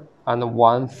 4 and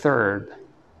 1/3.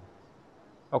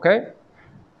 Okay?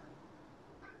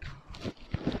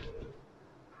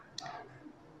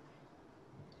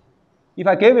 If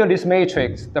I give you this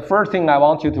matrix, the first thing I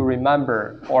want you to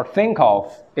remember or think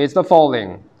of is the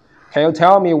following. Can you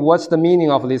tell me what's the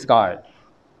meaning of this guy?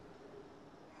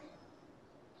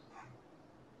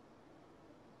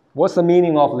 What's the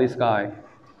meaning of this guy?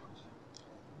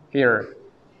 Here.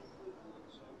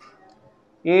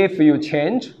 If you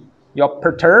change, you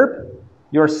perturb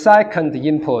your second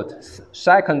input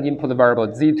variable,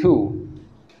 Z2,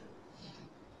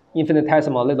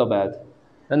 infinitesimal a little bit,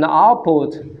 then the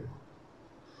output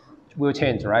will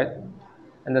change, right?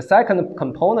 And the second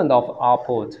component of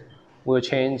output will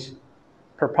change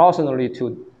proportionally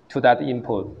to that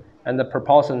input. And the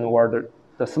proportion where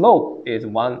the slope is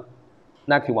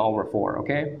negative 1 over 4,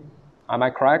 okay? Am I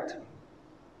correct?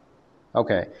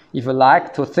 Okay. If you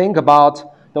like to think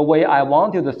about the way I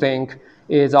want you to think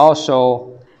is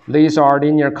also these are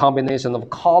linear combination of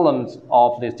columns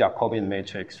of this Jacobian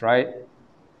matrix, right?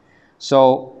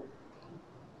 So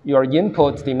your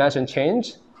input dimension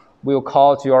change will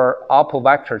cause your output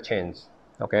vector change,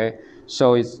 okay?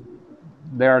 So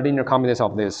there are linear combinations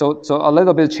of this. So a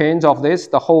little bit change of this,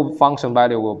 the whole function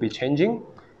value will be changing,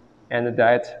 and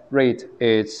that rate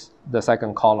is the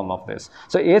second column of this.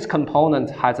 So each component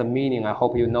has a meaning. I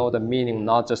hope you know the meaning,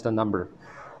 not just a number.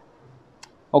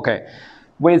 Okay,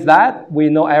 with that, we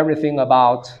know everything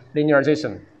about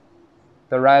linearization.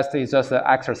 The rest is just an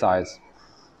exercise.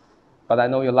 But I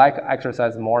know you like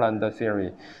exercise more than the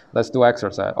theory. Let's do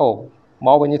exercise. Oh,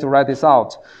 well, we need to write this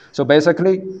out. So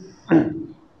basically,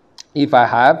 if I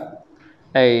have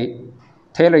a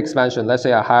Taylor expansion, let's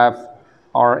say I have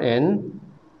Rn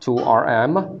to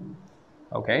Rm,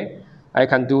 okay? I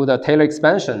can do the Taylor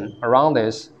expansion around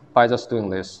this by just doing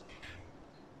this.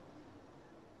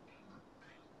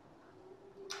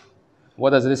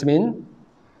 What does this mean?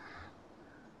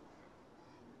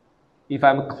 If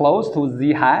I'm close to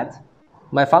z hat,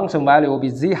 my function value will be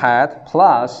z hat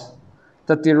plus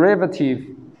the derivative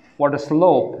or the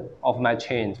slope of my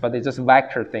change, but it's just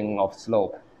vector thing of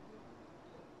slope.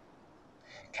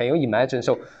 Can you imagine?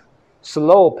 So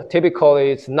slope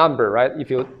typically is number, right? If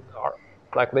you are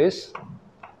like this,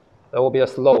 there will be a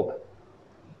slope.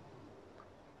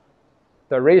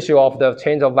 The ratio of the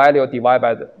change of value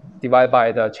divided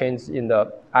by the change in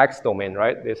the x domain,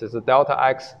 right? This is a delta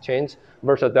x change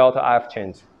versus delta f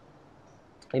change.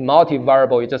 In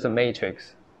multi-variable, it's just a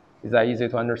matrix. Is that easy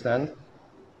to understand?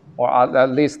 Or at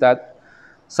least that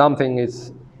something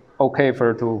is okay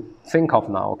for to think of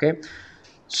now, okay?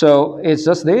 So it's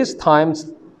just this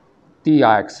times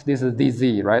dx. This is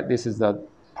dz, right? This is the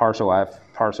partial f,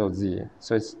 partial z.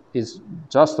 So it's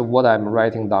just what I'm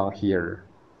writing down here.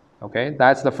 Okay,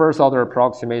 that's the first order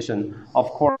approximation. Of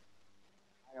course,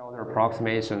 high order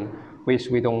approximation, which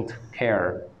we don't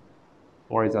care,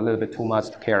 or is a little bit too much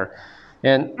to care.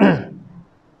 And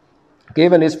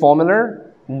given this formula,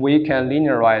 we can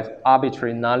linearize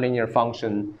arbitrary nonlinear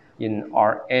function in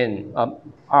Rn,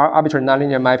 arbitrary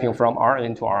nonlinear mapping from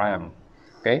Rn to Rm.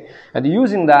 Okay, and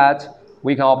using that,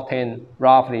 we can obtain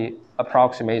roughly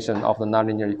approximation of the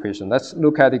nonlinear equation. Let's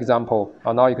look at example,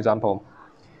 another example.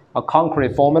 A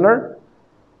concrete formula.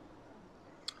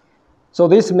 So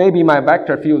this may be my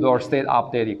vector field or state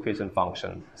update equation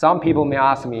function. Some people may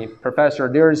ask me, Professor,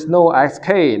 there is no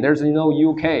xk, there's no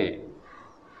uk,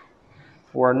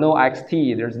 or no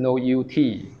xt, there's no ut.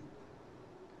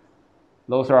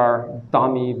 Those are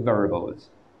dummy variables.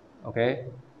 Okay?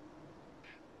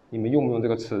 你们用不用这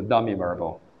个词 dummy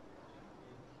variable?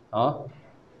 啊？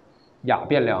亚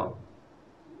变量，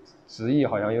直译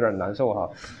好像有点难受哈。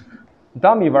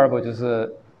Dummy variable 就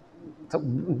是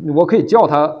我可以叫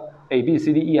它 A B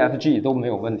C D E F G 都没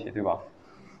有问题，对吧？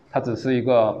它只是一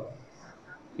个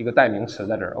代名词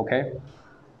在这儿 ，OK？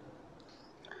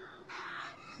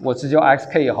 我只叫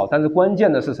xk 也好，但是关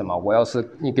键的是什么？我要是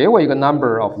你给我一个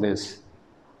number of this，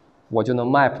 我就能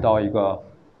map 到一个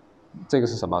这个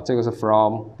是什么？这个是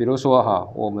from， 比如说哈，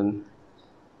我们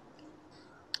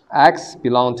x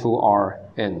belong to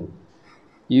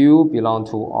Rn，u belong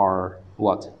to R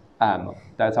what？ M.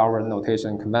 That's our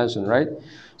notation convention, right?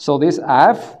 So this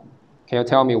F, can you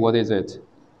tell me what is it?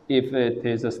 If it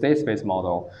is a state space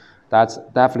model, that's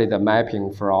definitely the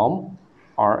mapping from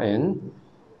Rn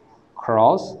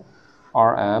cross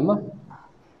Rm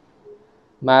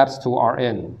maps to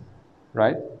Rn,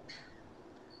 right?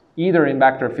 Either in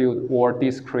vector field or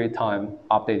discrete time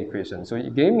update equation. So you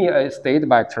gave me a state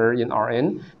vector in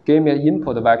Rn, gave me an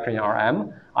input vector in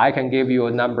Rm, I can give you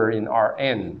a number in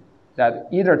Rn. That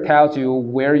either tells you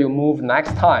where you move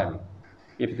next time,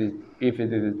 if it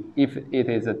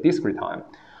is a discrete time,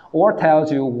 or tells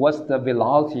you what's the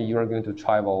velocity you are going to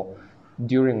travel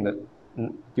during the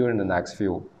next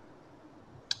few.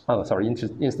 Oh, sorry,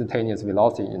 instantaneous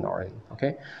velocity in Rn.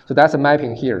 Okay, so that's a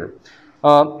mapping here.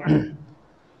 Then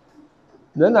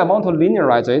I want to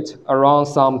linearize it around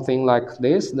something like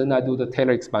this. Then I do the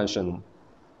Taylor expansion.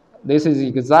 This is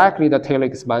exactly the Taylor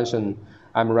expansion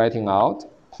I'm writing out,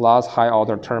 plus high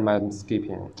order term I'm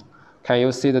skipping. Can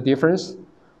you see the difference?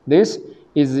 This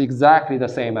is exactly the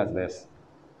same as this.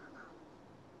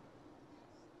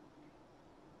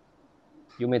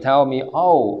 You may tell me,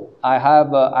 oh, I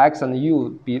have x and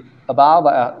u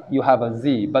above, you have a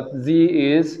z, but z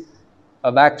is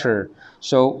a vector.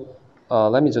 So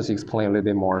let me just explain a little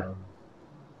bit more.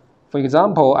 For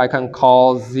example, I can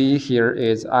call z here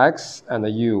is x and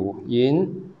u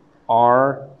in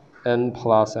Rn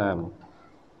plus m.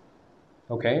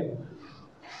 Okay?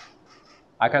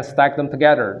 I can stack them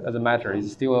together, doesn't matter,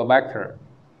 it's still a vector.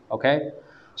 Okay?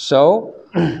 So,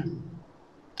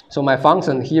 so my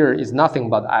function here is nothing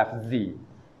but fz.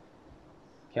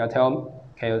 Can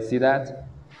you see that?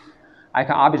 I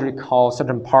can arbitrarily call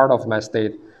certain part of my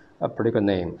state a particular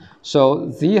name. So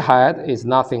z hat is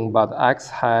nothing but x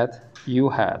hat, u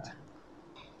hat.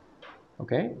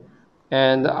 Okay?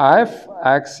 And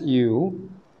fxu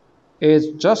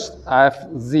is just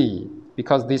fz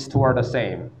because these two are the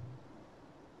same.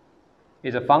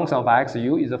 It's a function of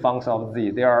xu, is a function of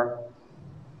z. They are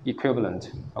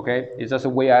equivalent. Okay? It's just the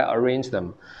way I arrange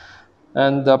them.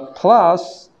 And the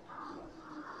plus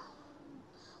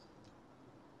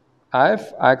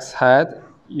f x hat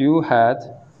u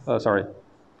hat, sorry.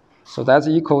 So that's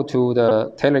equal to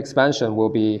the Taylor expansion will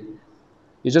be,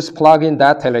 you just plug in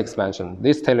that Taylor expansion,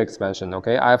 this Taylor expansion,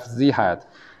 okay? f z hat.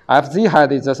 F z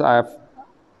hat is just f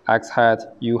x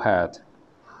hat u hat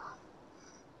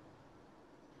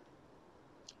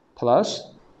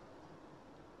plus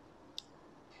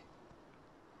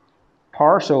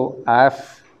partial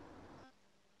f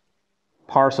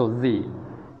partial z,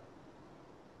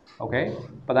 okay?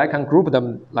 But I can group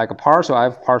them like a partial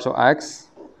f partial x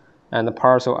and a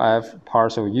partial f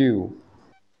partial u.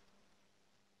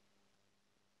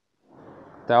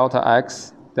 Delta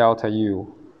x delta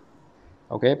u,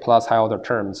 okay, plus higher order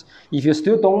terms. If you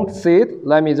still don't see it,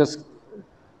 let me just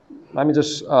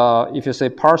if you say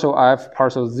partial f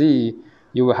partial z,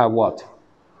 you will have what?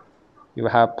 You will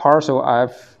have partial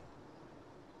f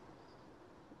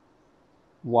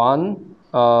 1,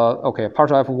 okay,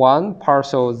 partial f1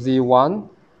 partial z1.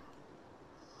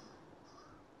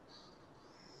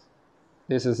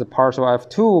 This is a partial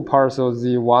f2 partial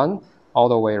z1 all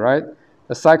the way, right?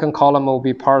 The second column will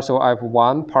be partial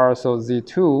f1 partial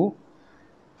z2,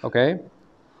 okay?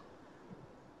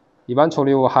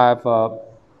 Eventually we'll have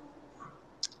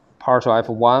partial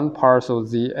f1 partial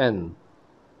zn,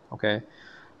 okay?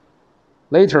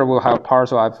 Later we'll have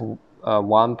partial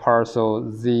f1 partial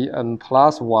zn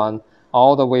plus 1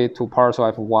 all the way to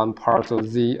partial f1 partial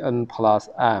zn plus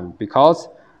m, because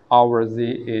our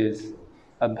z is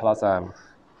n plus m.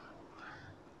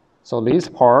 So this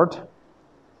part,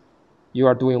 you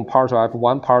are doing partial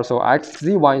f1 partial x.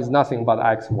 z1 is nothing but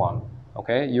x1,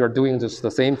 okay? You are doing just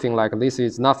the same thing, like this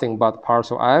is nothing but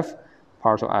partial f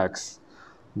partial x.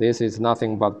 This is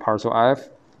nothing but partial f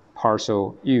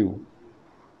partial u.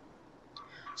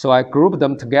 So I group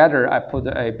them together, I put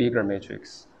a bigger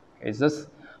matrix. It's just,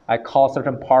 I call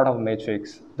certain part of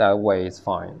matrix, that way it's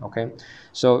fine, okay?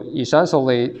 So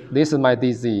essentially, this is my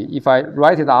dz. If I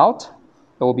write it out,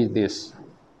 it will be this,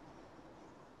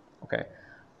 okay?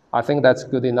 I think that's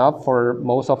good enough for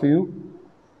most of you.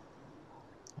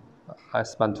 I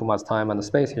spent too much time and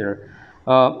space here.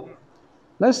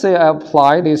 Let's say I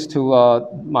apply this to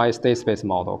my state space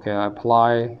model, okay? I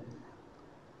apply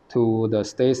to the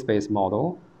state space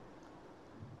model.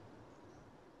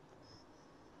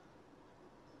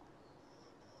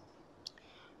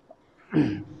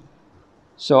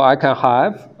 So I can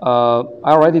have, I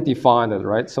already defined it,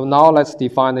 right? So now let's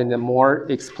define it in a more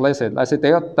explicit. Let's say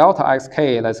delta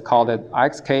xk, let's call it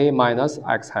xk minus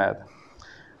x hat.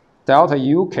 Delta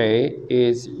uk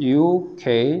is uk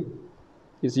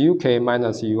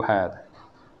minus u hat.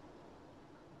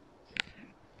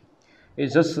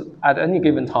 It's just at any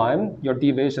given time, your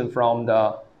deviation from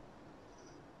the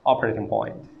operating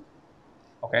point,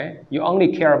 okay? You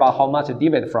only care about how much you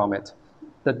deviate from it,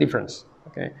 the difference,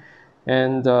 okay?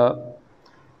 And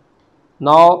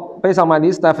now, based on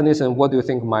this definition, what do you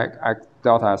think my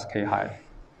delta sk hat?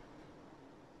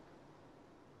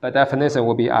 By definition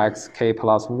will be xk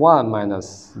plus 1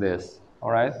 minus this,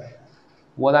 all right?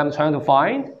 What I'm trying to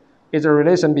find is a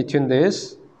relation between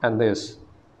this and this,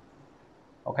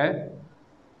 okay?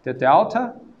 The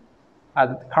delta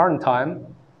at the current time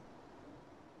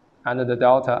and the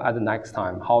delta at the next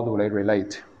time, how do they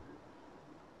relate?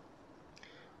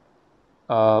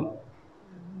 I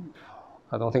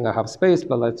don't think I have space,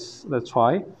 but let's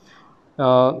try.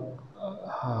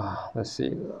 Let's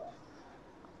see.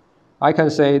 I can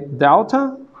say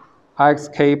delta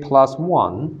xk plus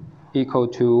 1 equal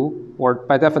to, or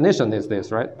by definition is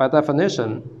this, right? By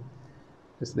definition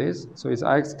is this. So it's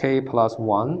xk plus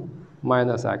 1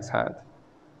 minus x hat.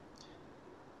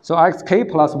 So xk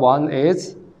plus 1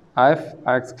 is f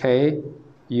xk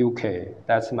uk.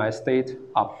 That's my state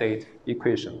update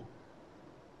equation.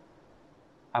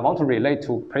 I want to relate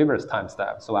to previous time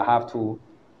step, so I have to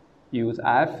use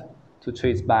f to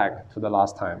trace back to the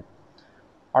last time.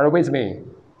 Are you with me?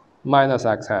 Minus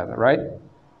x hat, right?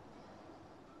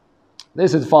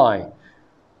 This is fine.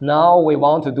 Now we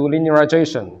want to do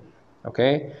linearization,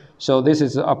 okay? So this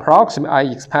is approximate, I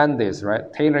expand this,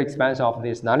 right? Taylor expansion of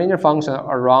this nonlinear function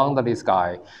around this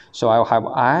guy. So I'll have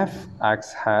f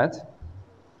x hat,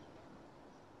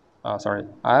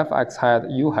 f x hat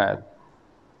u hat.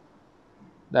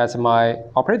 That's my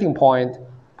operating point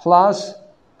plus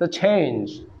the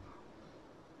change.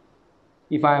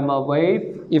 If I'm a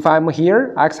wave, if I'm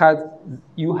here, x hat,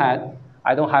 u hat,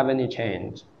 I don't have any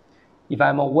change. If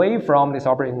I'm away from this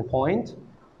operating point,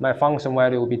 my function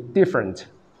value will be different.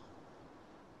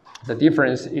 The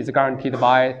difference is guaranteed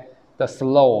by the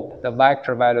slope, the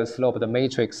vector value slope, the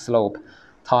matrix slope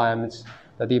times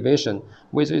the deviation,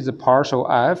 which is partial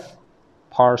f,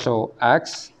 partial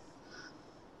x,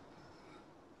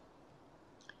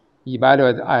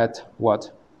 evaluate at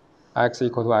what? X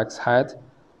equal to x hat,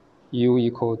 u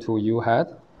equal to u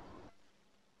hat.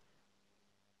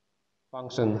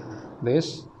 Function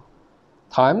this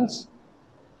times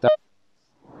that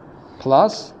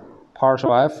plus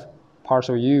partial f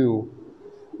partial u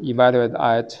evaluate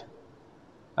at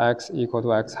x equal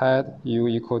to x hat, u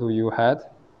equal to u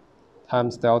hat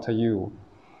times delta u.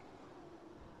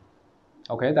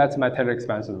 Okay, that's my Taylor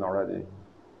expansion already.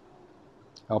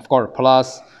 Of course,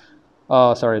 plus,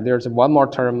 sorry, there's one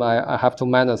more term I have to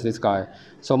minus this guy.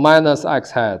 So minus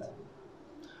x hat.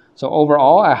 So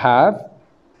overall, I have,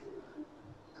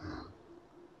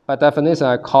 by definition,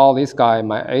 I call this guy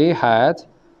my A hat,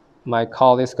 I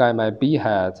call this guy my B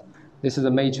hat. This is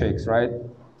a matrix, right?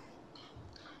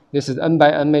 This is n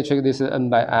by n matrix, this is n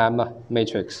by m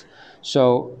matrix.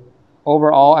 So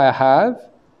overall, I have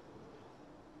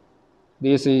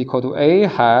this is equal to A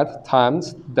hat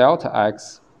times delta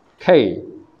x k.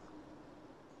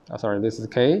 Oh, sorry, this is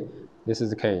k, this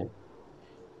is k.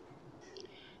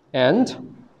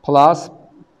 And plus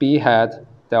B hat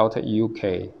delta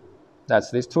uk. That's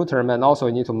these two terms, and also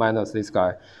you need to minus this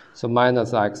guy. So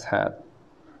minus x hat.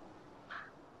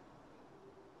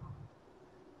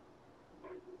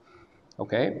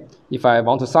 Okay, if I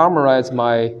want to summarize,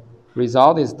 my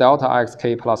result is delta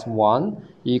xk plus 1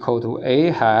 equal to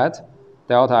A hat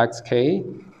delta xk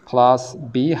plus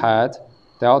B hat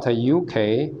delta uk,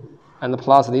 and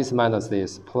plus this minus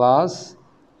this, plus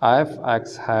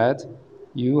fx hat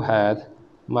u hat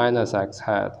minus x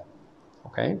hat.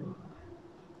 Okay,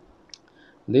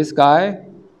 this guy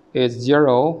is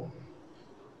 0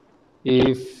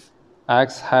 if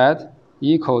x hat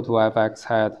equal to fx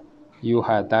hat u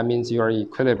hat. That means you're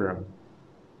equilibrium.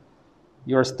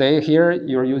 You're stay here,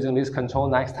 you're using this control,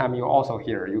 next time you're also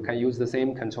here. You can use the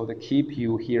same control to keep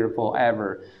you here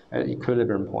forever at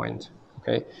equilibrium point.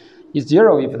 Okay, it's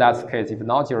 0 if that's the case. If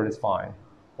not 0, it's fine.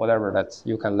 Whatever that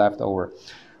you can left over.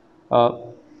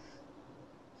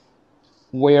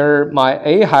 Where my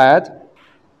A hat,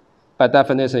 by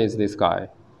definition, is this guy.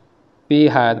 B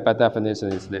hat, by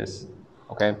definition, is this.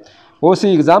 Okay, we'll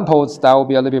see examples that will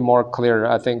be a little bit more clear.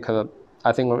 I think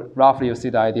roughly you see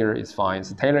the idea is fine.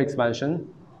 It's a Taylor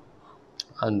expansion,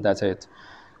 and that's it.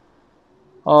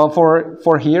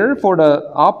 For here, for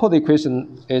the output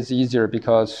equation, it's easier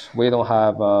because we don't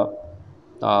have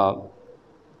a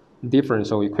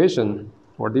differential equation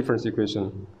or difference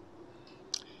equation.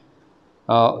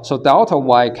 So delta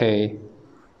yk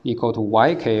equal to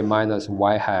yk minus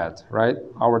y hat, right?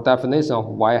 Our definition of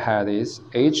y hat is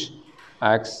h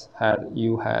x hat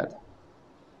u hat.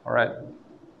 All right.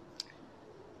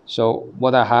 So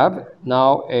what I have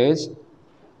now is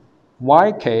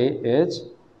yk is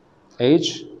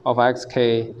h of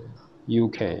xk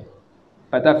uk.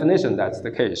 By definition, that's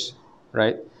the case,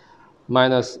 right?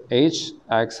 Minus h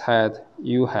x hat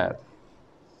u hat.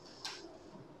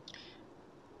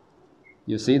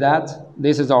 You see that?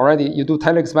 This is already, you do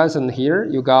Taylor expansion here,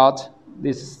 you got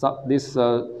this, let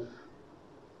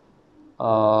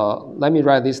me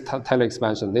write this Taylor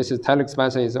expansion. This is Taylor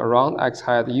expansion is around x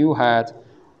hat u hat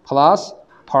plus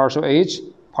partial h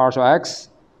partial x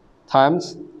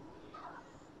times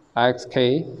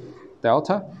xk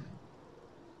delta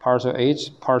partial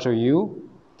h partial u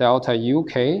delta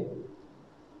uk,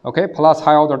 okay, plus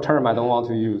high order term I don't want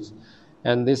to use.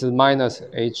 And this is minus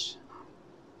h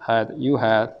hat u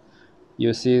hat.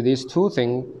 You see these two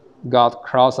things got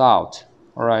crossed out.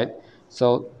 All right,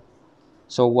 so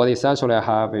what essentially I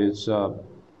have is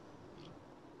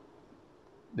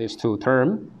these two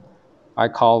terms. I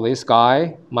call this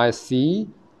guy my C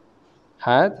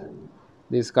hat,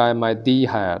 this guy my D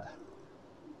hat.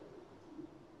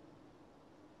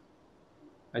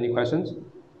 Any questions?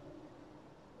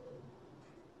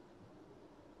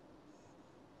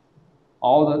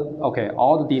 All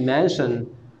the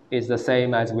dimension is the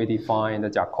same as we define the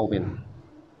Jacobian.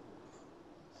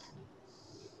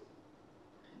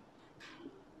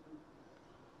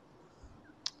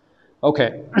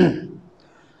 Okay,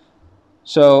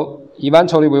 so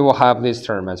eventually we will have this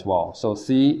term as well. So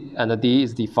C and D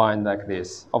is defined like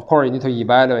this. Of course, you need to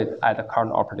evaluate at the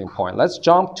current operating point. Let's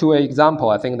jump to an example.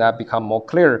 I think that become more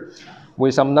clear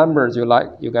with some numbers.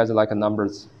 You guys like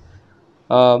numbers.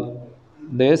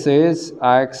 This is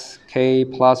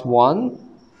xk plus 1.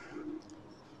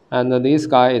 And this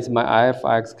guy is my f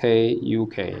xk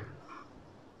uk.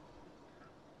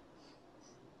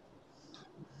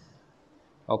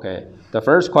 Okay, the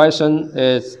first question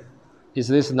is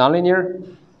this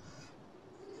nonlinear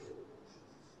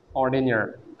or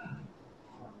linear?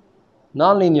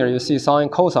 Nonlinear, you see sine,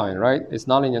 cosine, right? It's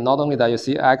nonlinear. Not only that, you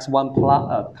see x1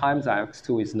 plus, times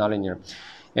x2 is nonlinear.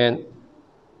 And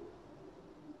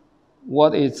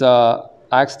what is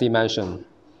x dimension?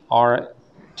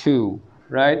 R2,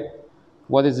 right?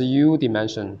 What is u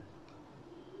dimension?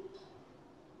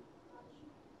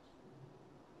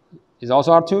 Is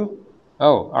also R2?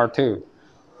 Oh, R2.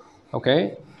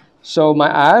 Okay. So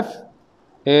my f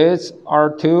is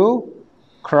R2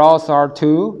 cross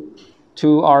R2 to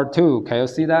R2. Can you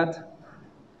see that?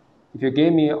 If you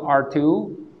give me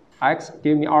R2, x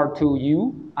give me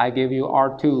R2u, I give you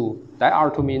R2. That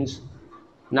R2 means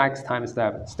next time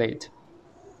step state.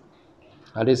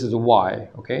 And this is y,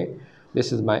 okay?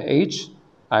 This is my h,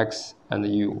 x, and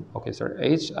u. Okay, sorry,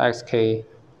 h, x, k,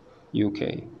 u,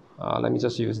 k. Let me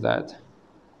just use that.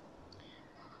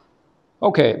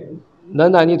 Okay,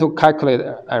 then I need to calculate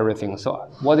everything. So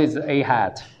what is a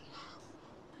hat?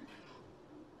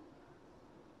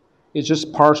 It's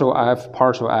just partial f,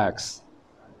 partial x.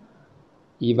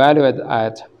 Evaluate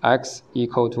at x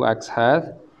equal to x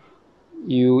hat,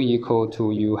 u equal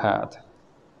to u hat.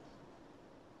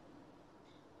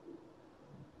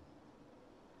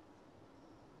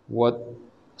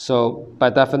 So by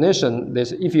definition,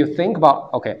 this, if you think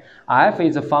about, okay, f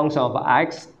is a function of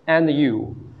x and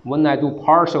u. When I do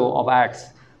partial of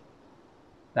x,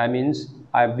 that means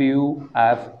I view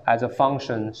f as a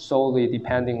function solely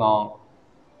depending on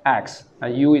x,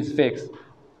 and u is fixed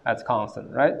as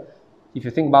constant, right? If you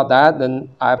think about that, then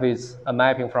f is a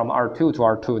mapping from R2 to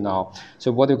R2 now.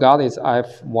 So what you got is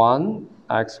f1,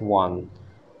 x1,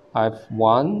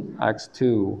 f1,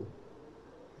 x2.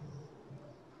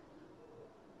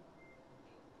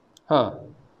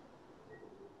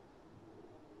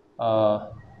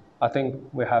 I think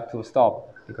we have to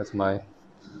stop because my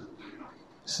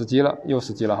死机了，又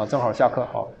死机了哈，正好下课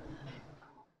好。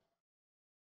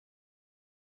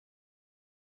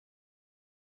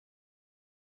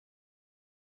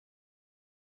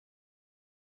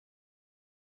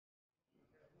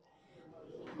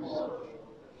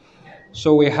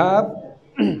So we have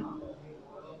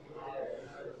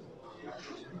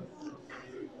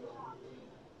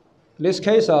this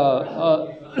case,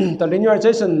 the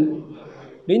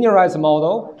linearized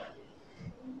model.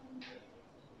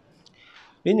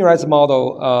 Linearized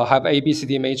model have A, B, C,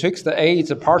 D matrix. The A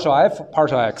is a partial f,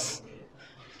 partial x,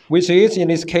 which is in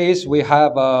this case we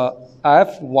have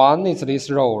f1 is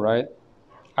this row, right?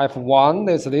 f1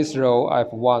 is this row,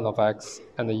 f1 of x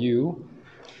and u.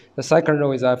 The second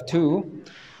row is f2.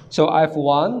 So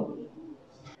f1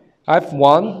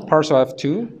 partial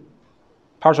f2,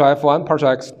 partial f1, partial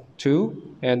x2,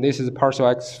 and this is partial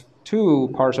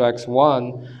x2, partial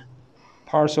x1,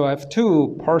 partial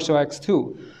f2, partial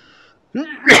x2.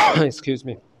 Excuse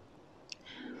me.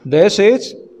 This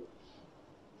is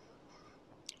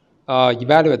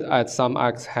evaluate at some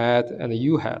x hat and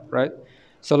u hat, right?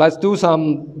 So let's do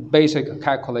some basic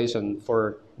calculation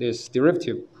for this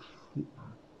derivative.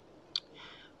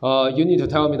 You need to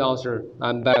tell me the answer.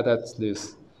 I'm bad at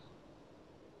this.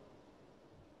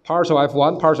 Partial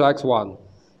f1, partial x1.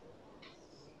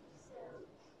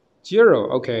 0,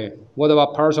 okay. What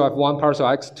about partial f1, partial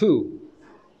x2?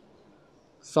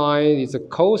 Sine is a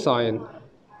cosine.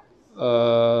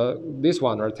 This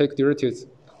one, right? Take derivatives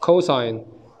cosine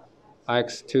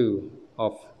x2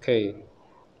 of k.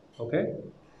 Okay.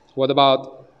 What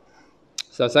about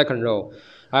the second row?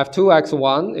 I have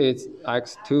 2x1 is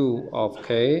x2 of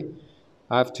k.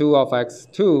 I have 2 of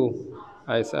x2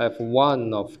 is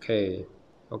f1 of k.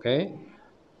 Okay.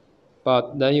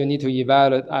 But then you need to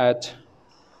evaluate at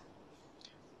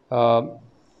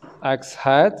x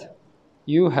hat,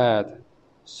 u hat.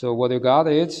 So what you got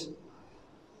is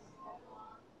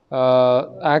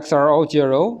x are all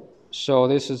 0. So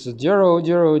this is 0,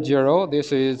 0, 0.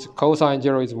 This is cosine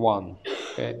 0 is 1.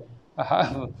 Okay. I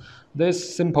have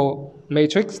this simple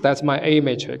matrix. That's my A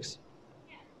matrix.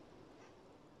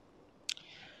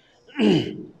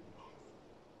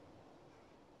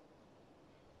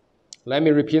 Let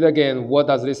me repeat again. What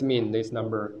does this mean, this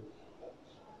number?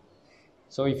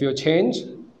 So if you change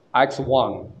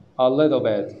x1 a little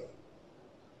bit,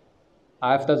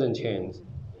 f doesn't change.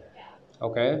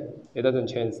 Okay? It doesn't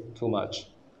change too much.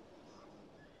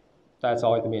 That's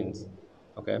all it means.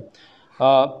 Okay?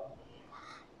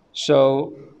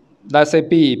 So let's say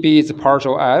B. B is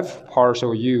partial f,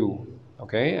 partial u.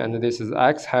 Okay? And this is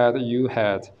x hat, u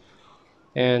hat.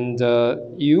 And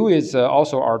u is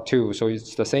also R2, so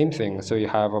it's the same thing. So you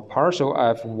have a partial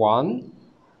f1.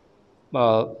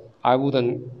 I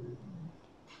wouldn't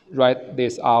write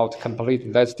this out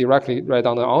completely. Let's directly write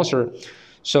down the answer.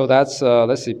 So that's,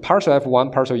 let's see, partial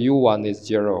f1, partial u1 is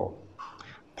 0.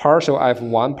 Partial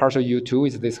f1, partial u2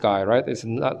 is this guy, right? It's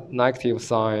negative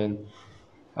sine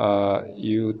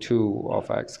u2 of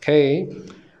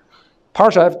xk.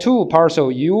 Partial F2, partial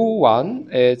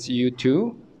U1 is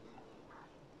U2.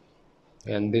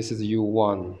 And this is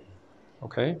U1,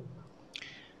 okay?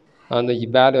 And the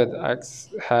evaluate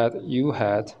X hat, U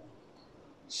hat.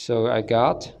 So I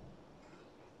got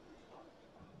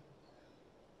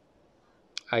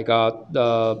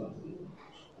the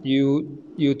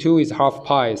U2 is half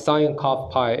pi. Sine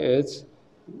half pi is,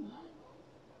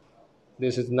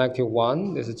 this is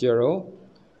 -1, this is 0.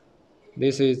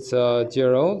 This is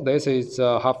 0, this is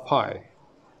half pi.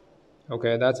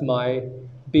 Okay, that's my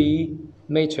B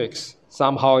matrix.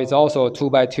 Somehow it's also 2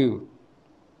 by 2.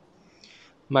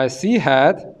 My C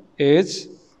hat is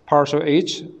partial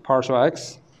H, partial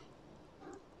X.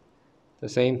 The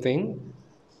same thing.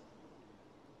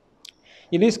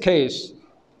 In this case,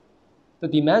 the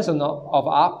dimension of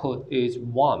output is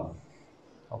 1.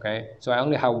 Okay, so I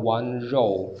only have one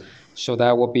row. So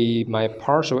that will be my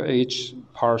partial H,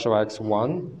 partial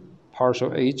X1,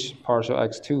 partial H, partial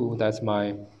X2. That's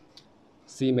my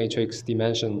C matrix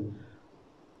dimension.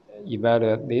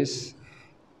 Evaluate this.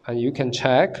 And you can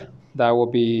check. That will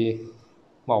be,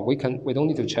 well, we don't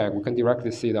need to check. We can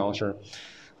directly see the answer.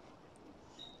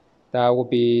 That will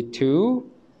be 2.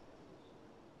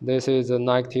 This is a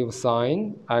negative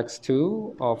sign,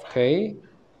 x2 of k,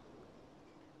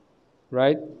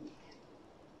 right?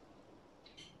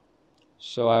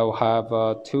 So I will have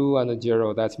 2 and a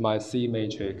 0. That's my C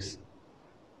matrix.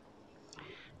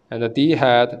 And the D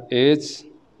hat is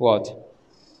what?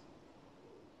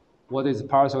 What is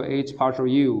partial H, partial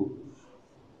U?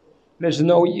 There's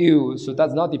no U, so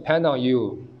does not depend on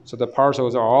U. So the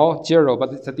partials are all 0,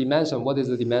 but it's a dimension. What is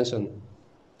the dimension?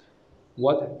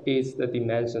 What is the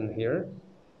dimension here?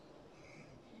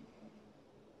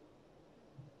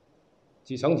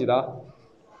 几乘几的？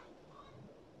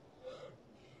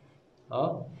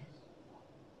啊？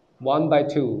 1 by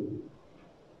 2.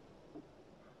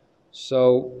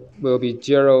 So will be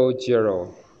 0,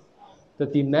 0. The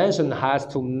dimension has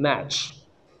to match.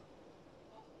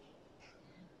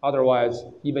 Otherwise,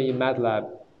 even in MATLAB,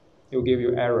 it will give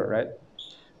you error, right?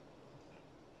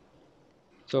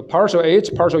 So partial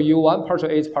H, partial U1, partial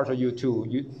H, partial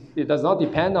U2. It does not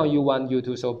depend on U1,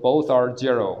 U2, so both are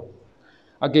 0.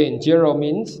 Again, 0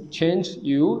 means change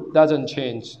U doesn't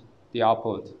change the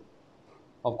output.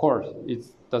 Of course, it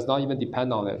does not even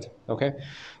depend on it, okay?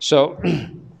 So,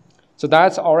 so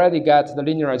that's already get the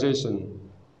linearization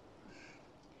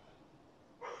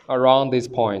around this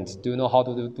point. Do you know how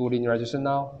to do linearization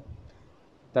now?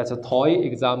 That's a toy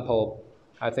example.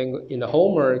 I think in the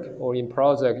homework or in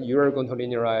project, you're going to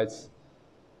linearize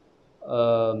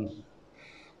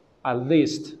at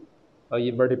least an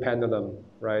inverted pendulum,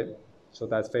 right? So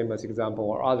that's famous example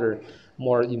or other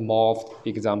more involved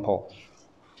example.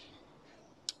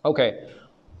 Okay,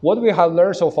 what we have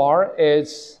learned so far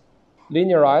is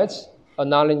linearize a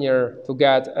nonlinear to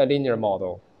get a linear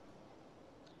model.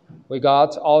 We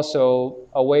got also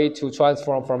a way to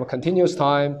transform from a continuous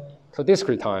time to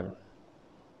discrete time.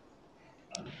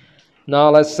 Now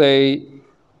let's say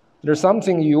there's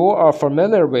something you are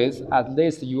familiar with, at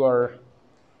least you are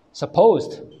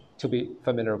supposed to be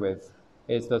familiar with,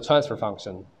 is the transfer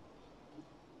function.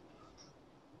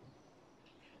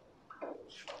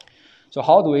 So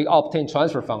how do we obtain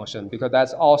transfer function? Because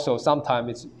that's also sometimes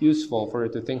it's useful for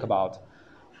you to think about.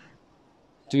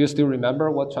 Do you still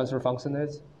remember what transfer function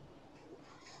is?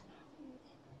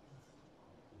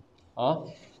 啊？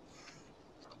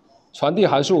传递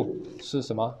函数是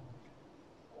什么？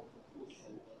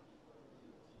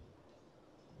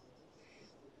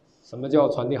什么叫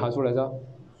传递函数来着？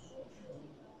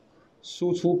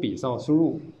输出比上输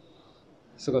入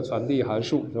是个传递函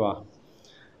数，是吧？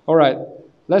 All right,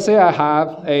 let's say I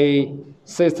have a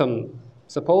system.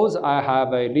 Suppose I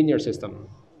have a linear system.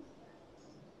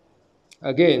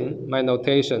 Again, my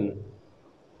notation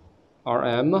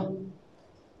Rm,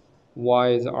 Y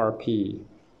is Rp.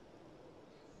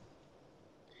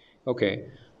 Okay,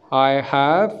 I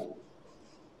have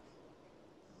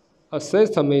a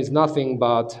system is nothing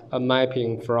but a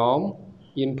mapping from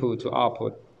input to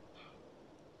output.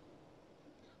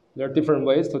 There are different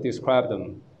ways to describe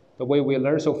them. The way we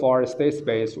learned so far is state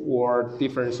space or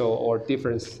differential or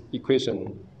difference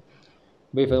equation.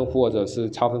 微分或者是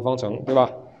差分方程，对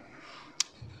吧？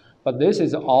 But this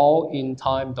is all in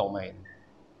time domain.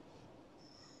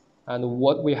 And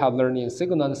what we have learned in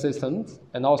signal systems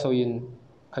and also in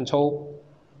control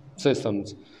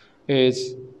systems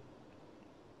is,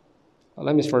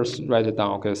 let me first write it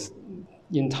down, because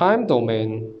in time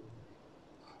domain,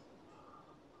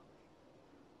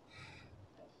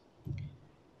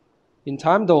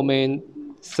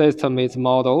 system is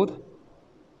modeled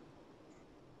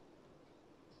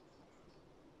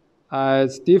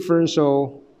as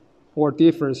differential or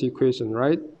difference equation,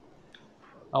 right?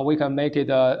 And we can make it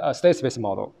a state space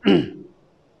model.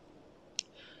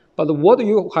 But what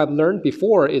you have learned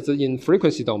before is in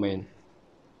frequency domain,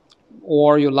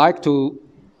 or you like to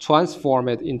transform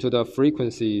it into the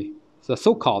frequency, the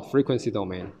so-called frequency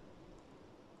domain.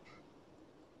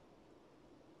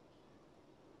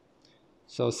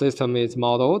 So system is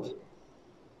modeled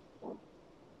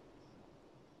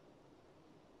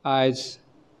as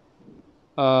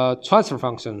a transfer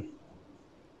function.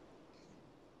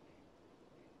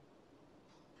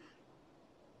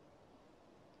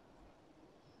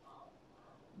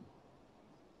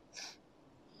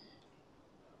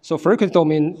 So frequency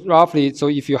domain, roughly, so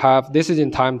if you have, this is in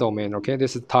time domain, okay?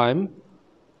 This is time.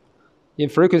 In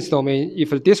frequency domain,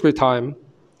 if it's discrete time,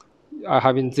 I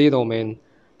have in z domain,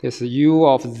 this is u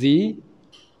of z.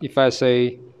 If I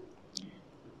say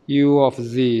u of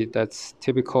z, that's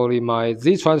typically my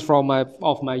z transform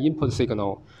of my input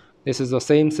signal. This is the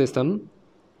same system.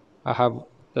 I have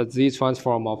the z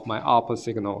transform of my output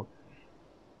signal.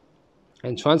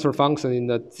 And transfer function in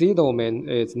the z domain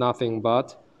is nothing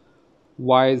but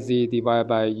yz divided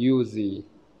by uz,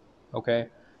 okay?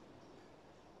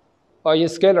 But in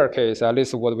scalar case, at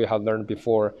least what we have learned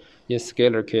before, in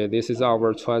scalar case, this is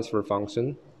our transfer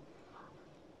function.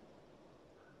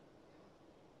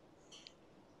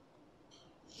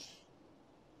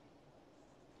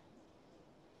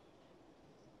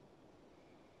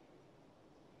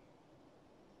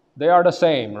 They are the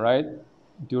same, right?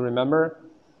 Do you remember?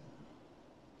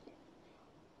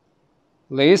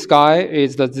 This guy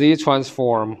is the z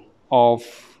transform of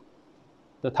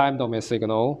the time domain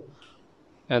signal,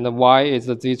 and the y is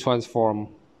the z transform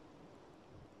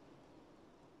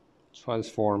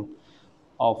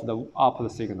of the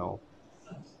output signal.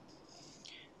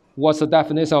 What's the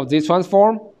definition of z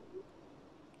transform?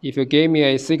 If you gave me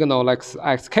a signal like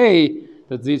xk,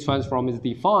 the z transform is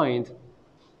defined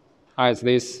as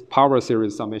this power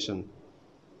series summation.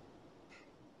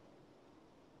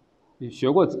 你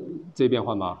学过这变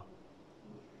换吗？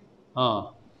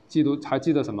啊，还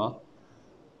记得什么？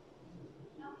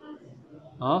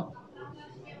啊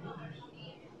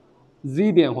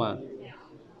 ？z 变换？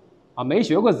啊，没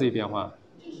学过 z 变换。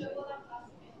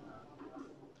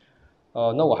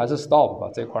那我还是 stop 吧，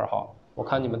这块好。我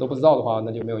看你们都不知道的话，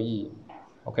那就没有意义。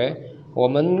OK， 我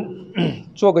们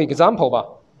做个 example 吧，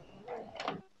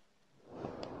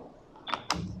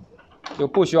就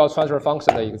不需要 transfer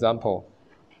function 的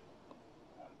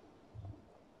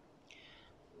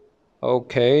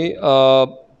example。OK，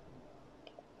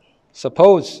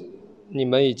 suppose 你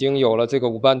们已经有了这个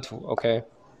五瓣图 ，OK，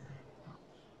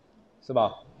 是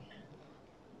吧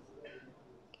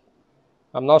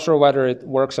 ？I'm not sure whether it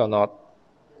works or not.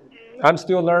 I'm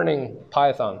still learning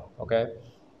Python, okay,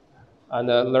 and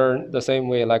learn the same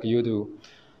way like you do.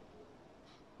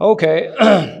 Okay,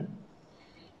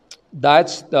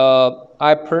 that's the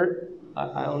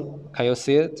can you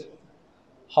see it?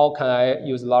 How can I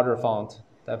use larger font?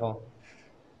 戴峰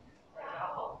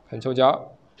Control 加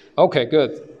Okay,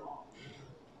 good.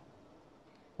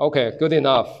 Okay, good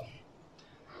enough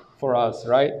for us,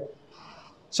 right?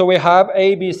 So we have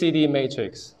A, B, C, D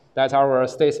matrix. That's our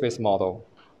state space model.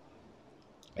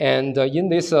 And in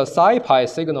this SciPy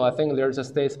signal, I think there's a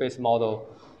state space model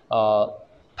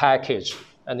package.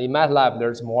 And in MATLAB,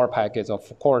 there's more packages,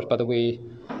 of course, but we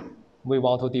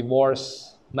want to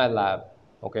divorce MATLAB.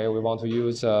 Okay, we want to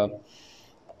use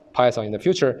Python in the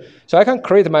future. So I can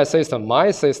create my system.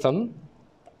 My system,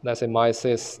 let's say my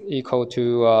sys equal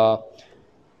to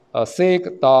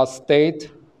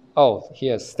sig.state. Oh,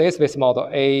 here's state space model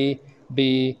A,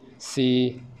 B,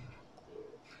 C,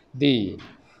 D.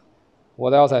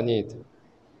 What else I need?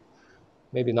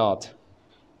 Maybe not.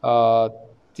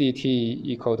 dt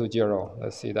equal to 0.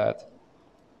 Let's see that.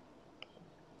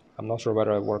 I'm not sure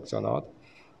whether it works or not.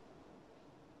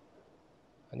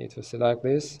 I need to select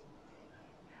this.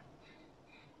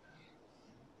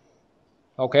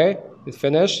 Okay, it's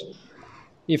finished.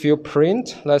 If you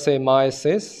print, let's say my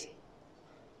sys,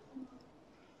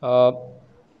 of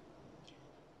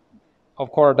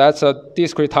course, that's a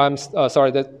discrete times,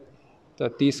 the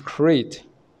discrete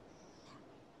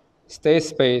state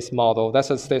space model. That's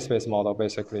a state space model,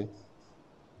 basically.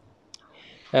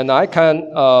 And I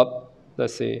can,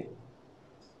 let's see,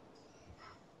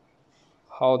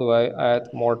 how do I add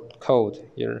more code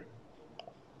here?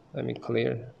 Let me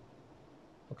clear.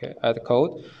 Okay, add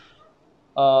code.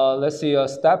 Let's see a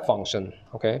step function,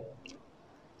 okay?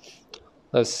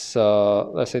 Let's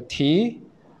say t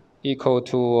equal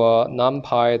to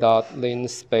numpy.lin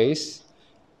space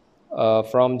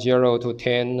from 0 to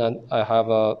 10, and I have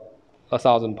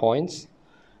 1,000 points.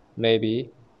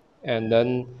 maybe. And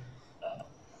then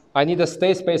I need a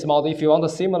state space model. If you want to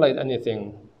simulate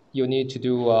anything, you need to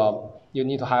do, you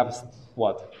need to have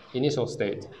what? Initial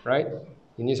state, right?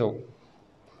 Initial.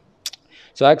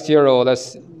 So x0,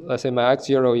 let's say my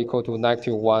x0 equal to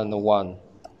 -1, 1,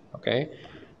 okay?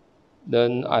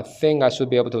 Then I think I should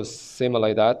be able to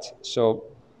simulate that. So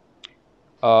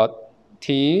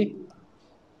t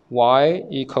y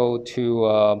equal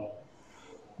to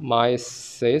my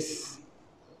cis,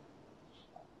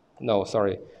 no,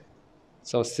 sorry.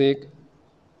 So sig,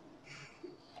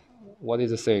 what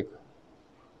is the sig?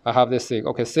 I have this sig.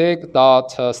 Okay, sig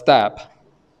dot step.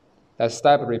 That's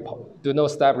step, do no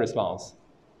step response.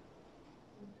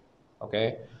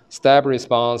 Okay, step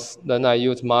response, then I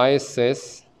use my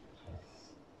cis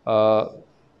x0.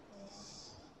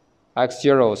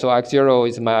 So x0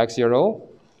 is my x0.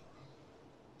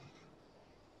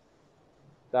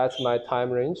 That's my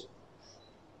time range.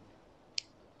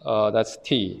 That's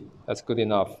t. That's good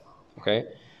enough. Okay.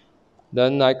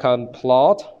 Then I can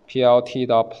plot plt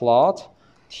dot plot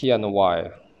t and y.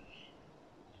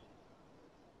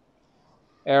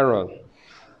 Error.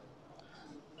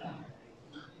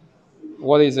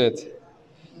 What is it?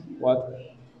 What?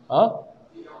 Huh?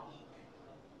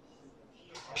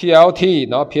 PLT,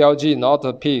 not PLG, not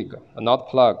a pig, not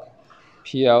plug.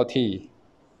 PLT.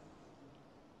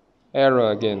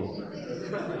 Error again.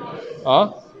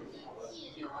 Huh?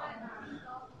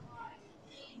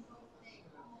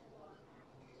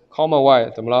 Comma y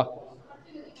怎么了？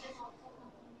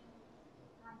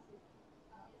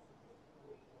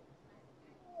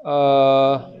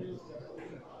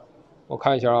我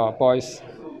看一下啊，不好意思，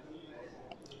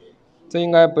这应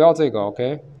该不要这个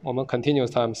 ，OK？ 我们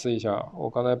continuous time 试一下，我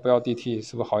刚才不要 DT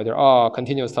是不是好一点啊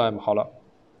 ？continuous time 好了。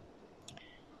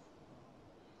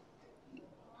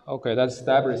Okay, that's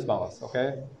step response,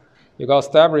 okay? You got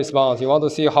step response. You want to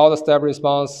see how the step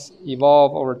response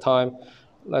evolve over time.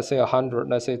 Let's say 100,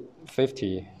 let's say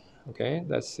 50, okay?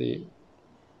 Let's see.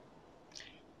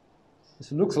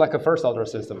 It looks like a first order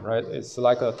system, right? It's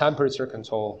like a temperature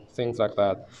control, things like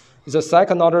that. It's a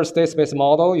second order state space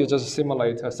model. You just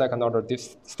simulate a second order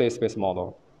state space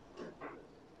model.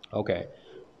 Okay,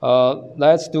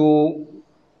 let's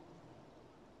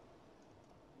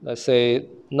say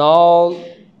now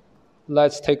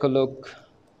let's take a look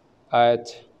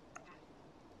at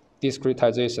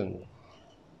discretization.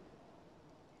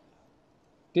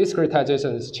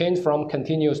 Discretization is change from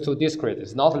continuous to discrete.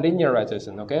 It's not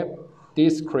linearization, okay?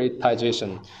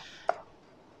 Discretization.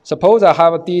 Suppose I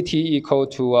have a dt equal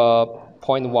to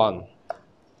 0.1.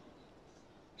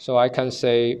 So I can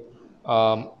say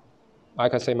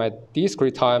my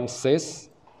discrete time cis,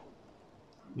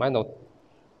 my note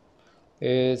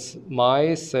is my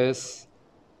cis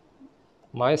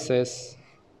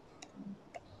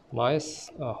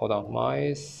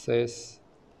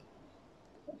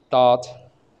dot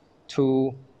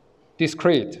to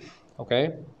discrete,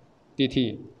 okay,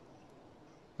 dt.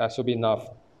 That should be enough.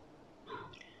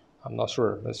 I'm not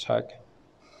sure. Let's check.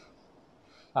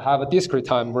 I have a discrete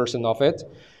time version of it.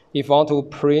 If I want to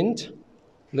print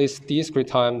this discrete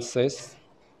time cis,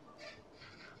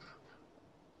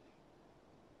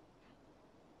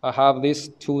 I have this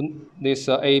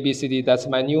A, B, C, D. That's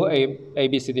my new A,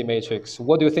 B, C, D matrix.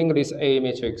 What do you think this A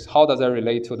matrix, how does that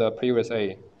relate to the previous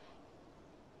A?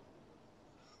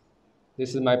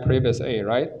 This is my previous A,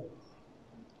 right?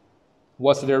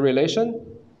 What's their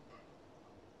relation?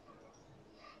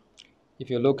 If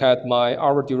you look at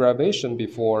our derivation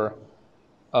before,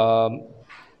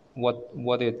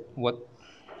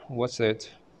 what's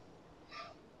it?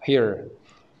 Here,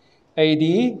 AD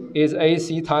is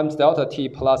AC times delta T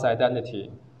plus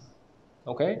identity.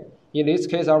 Okay? In this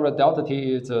case, our delta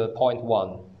T is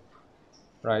 0.1,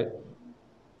 right?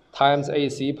 Times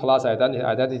AC plus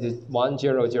identity is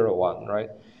 1001,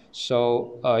 right?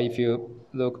 So if you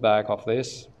look back of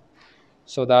this,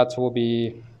 so that will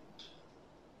be,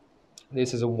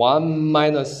 this is 1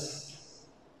 minus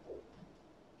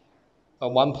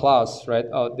 1 plus, right?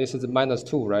 This is minus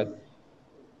 2, right?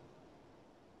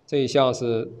 这一项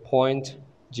是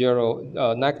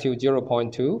negative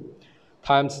 0.2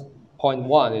 times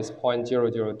 0.1 is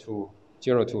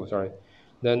 0.002, sorry.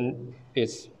 Then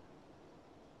it's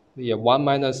 1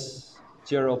 minus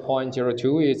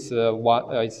 0.02 is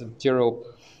it's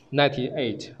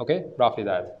 0.98, okay, roughly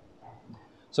that.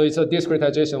 So it's a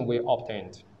discretization we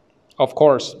obtained. Of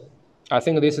course, I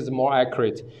think this is more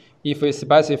accurate. If we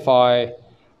specify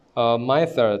a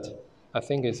method, I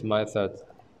think it's method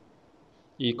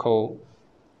equal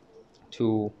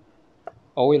to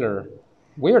Euler,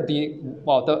 where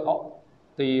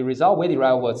the result we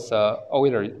derived was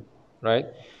Euler, right?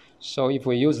 So if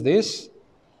we use this,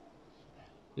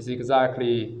 it's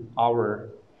exactly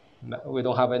we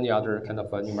don't have any other kind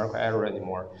of numerical error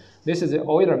anymore. This is the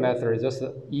Euler method, just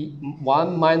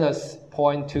 1 minus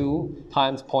 0.2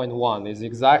 times 0.1 is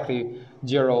exactly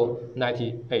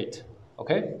 0.98,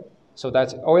 okay? So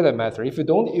that's Euler method. If you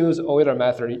don't use Euler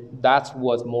method, that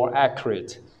was more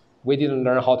accurate. We didn't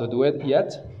learn how to do it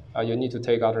yet. You need to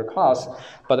take other class,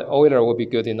 but Euler will be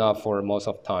good enough for most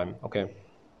of the time, okay?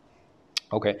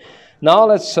 Okay, now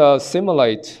let's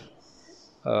simulate.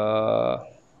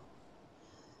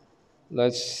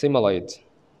 Let's simulate.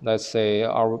 Let's say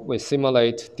we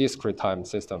simulate discrete time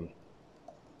system.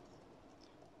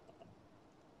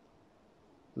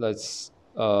 Let's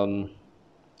I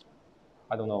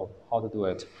don't know how to do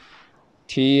it.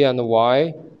 T and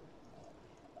y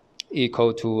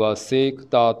equal to sig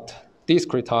dot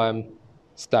discrete time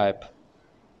step.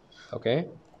 Okay,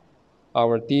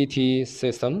 our dt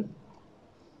system.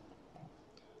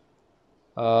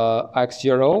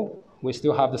 X0, we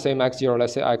still have the same X0,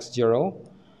 let's say X0.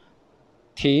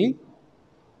 T,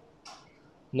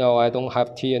 no, I don't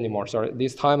have T anymore, sorry.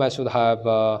 This time I should have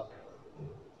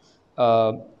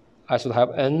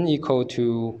n equal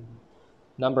to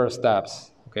number of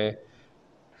steps, okay?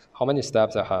 How many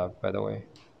steps I have, by the way?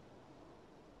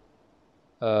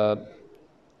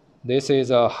 This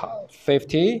is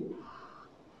 50.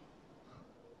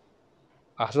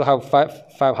 I should have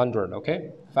 500,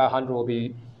 okay? 500 will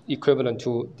be equivalent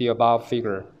to the above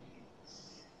figure.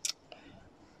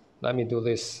 Let me do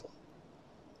this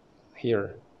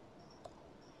here,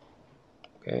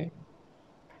 okay?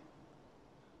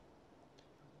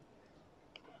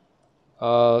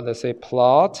 Let's say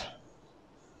plot,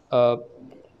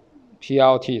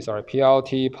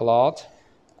 PLT plot,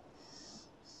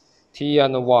 T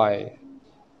and Y.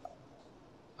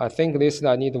 I think this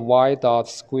I need Y dot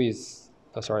squeeze,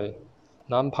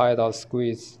 numpy dot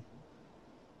squeeze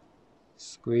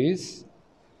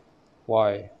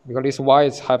Y, because these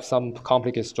Y's have some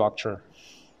complicated structure.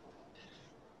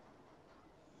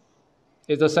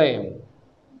 It's the same,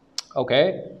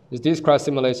 okay? It's discrete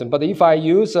simulation, but if I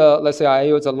use, let's say I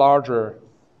use a larger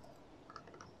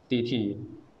dt,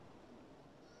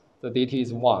 the dt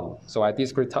is 1, so I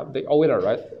discrete the Euler,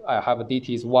 right? I have a dt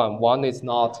is 1. 1 is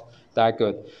not that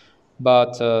good,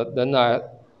 but then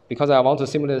because I want to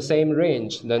simulate the same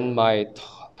range, then my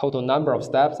total number of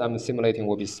steps I'm simulating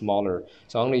will be smaller.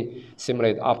 So I only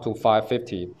simulate up to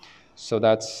 550. So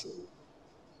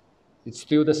it's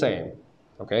still the same,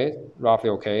 okay? Roughly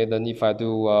okay. Then if I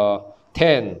do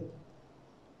 10,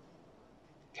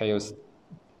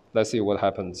 let's see what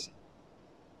happens.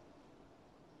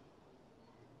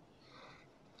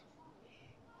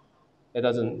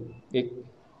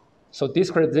 So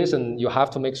discretization, you have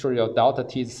to make sure your delta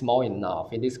t is small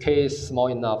enough. In this case, small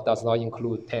enough does not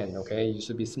include 10, okay? You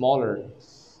should be smaller.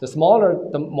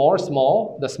 The more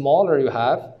small, the smaller you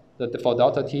have, for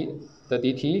delta t, the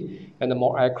dt, and the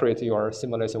more accurate your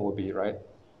simulation will be, right?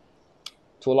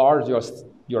 Too large,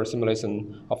 your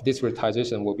simulation of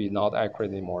discretization will be not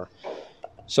accurate anymore.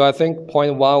 So I think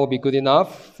 0.1 will be good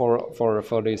enough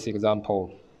for this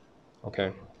example,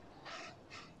 okay?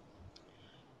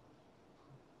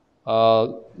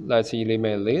 Let's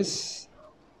eliminate this.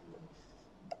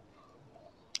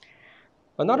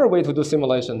 Another way to do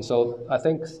simulation, so I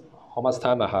think how much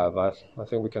time I have? I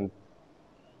think we can,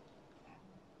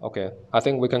 okay, I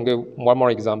think we can give one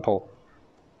more example.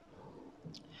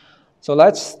 So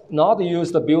let's not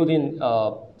use the built-in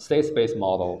state space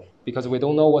model because we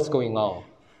don't know what's going on.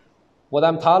 What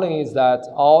I'm telling is that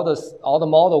all the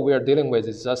model we are dealing with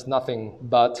is just nothing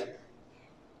but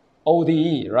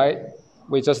ODE, right?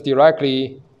 We just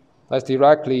let's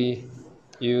directly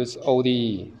use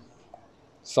ODE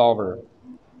solver.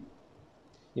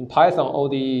 In Python,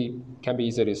 ODE can be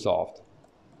easily solved.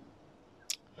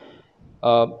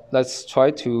 Let's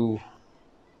try to,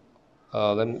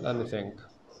 let me think.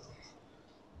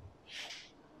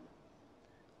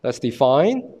 Let's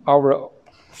define for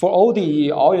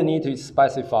ODE, all you need to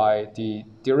specify the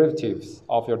derivatives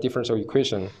of your differential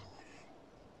equation.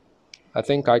 I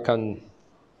think I can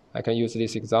use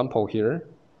this example here.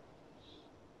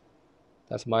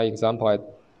 That's my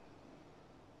example.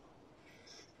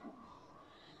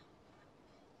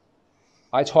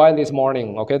 I tried this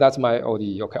morning, okay, that's my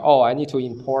ODE, okay. Oh, I need to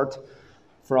import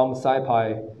from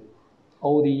SciPy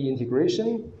ODE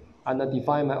integration and then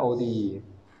define my ODE.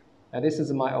 And this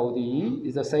is my ODE,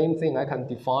 it's the same thing, I can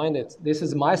define it. This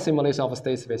is my simulation of a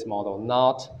state space model,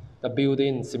 not the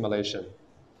built-in simulation,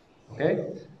 okay?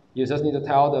 You just need to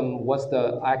tell them what's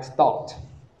the x dot.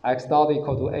 X dot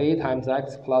equal to a times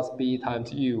x plus b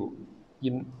times u.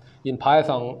 In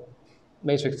Python,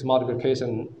 matrix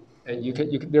multiplication,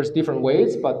 there's different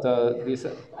ways, but this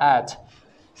at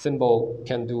symbol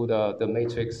can do the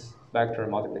matrix vector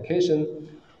multiplication,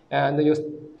 and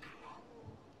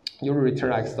you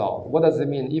return x dot. What does it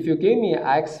mean? If you give me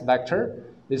x vector,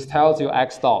 this tells you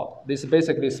x dot. This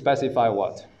basically specify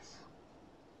what?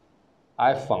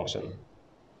 F function,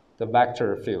 the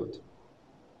vector field.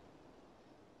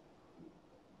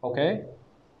 Okay?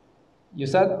 You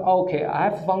said, okay,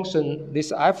 F function,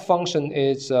 this F function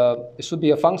is, it should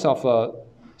be a function of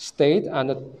state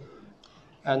and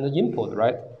the input,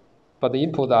 right? But the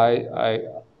input I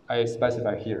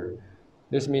specify here.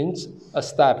 This means a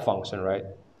step function, right?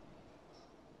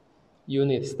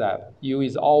 Unit step. U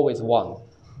is always 1.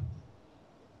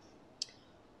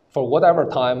 For whatever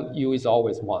time, U is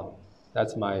always 1.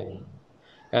 That's my,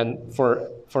 and for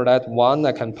that 1,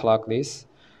 I can plug this.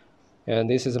 And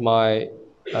this is my,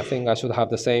 I think I should have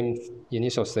the same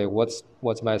initial state. What's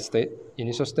my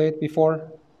initial state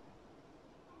before?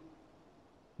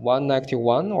 1,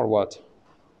 -1, or what?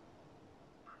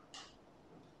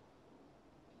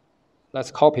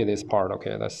 Let's copy this part,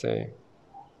 okay? Let's say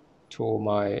to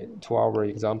our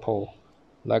example,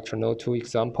 lecture note 2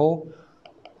 example.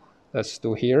 Let's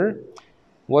do here.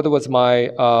 What was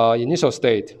my initial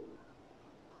state?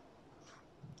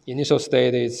 Initial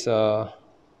state is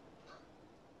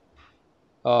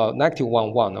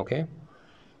 -1, 1, okay?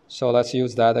 So let's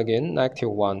use that again,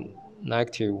 -1,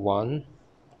 -1,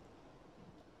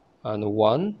 and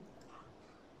 1.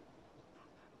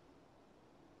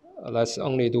 Let's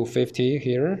only do 50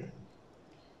 here.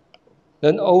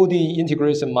 Then ODE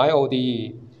integration, my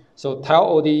ODE. So tell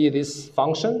ODE this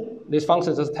function. This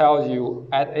function just tells you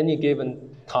at any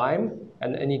given time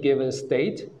and any given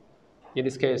state, in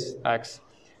this case x,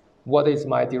 what is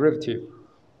my derivative.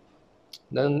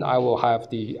 Then I will have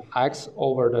the x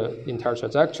over the entire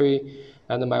trajectory,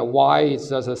 and my y is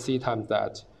just a c times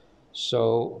that.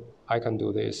 So I can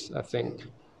do this, I think.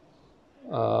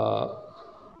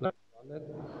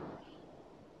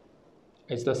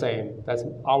 It's the same. That's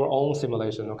our own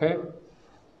simulation, okay?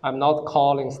 I'm not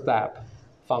calling step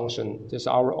function, just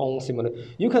our own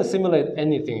simulation. You can simulate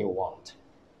anything you want,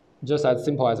 just as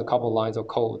simple as a couple lines of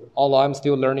code, although I'm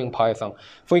still learning Python.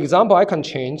 For example, I can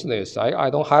change this. I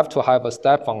don't have to have a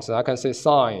step function. I can say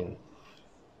sine.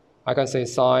 I can say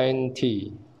sine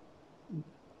t.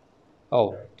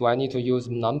 Oh, do I need to use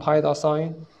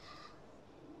numpy.sine?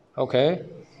 OK,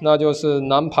 那就是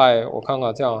numpy， 我看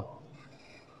看这样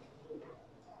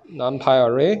numpy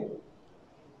array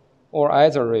or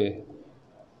as array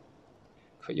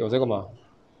有这个吗？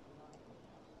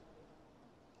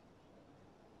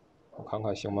我看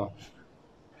看行吗？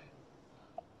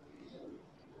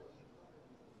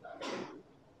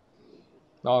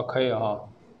可以哈，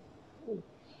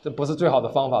这不是最好的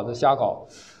方法，这瞎搞，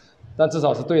但至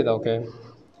少是对的。OK，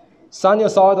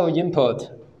 sinusoidal input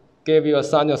give you a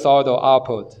sinusoidal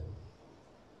output.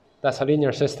 That's a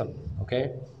linear system.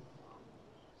 Okay.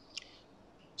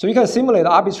 So you can simulate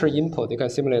arbitrary input. You can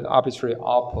simulate arbitrary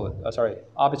output.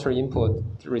 Arbitrary input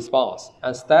response,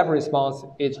 and step response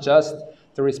is just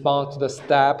the response to the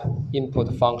step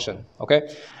input function. Okay.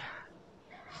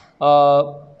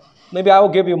 Maybe I will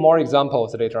give you more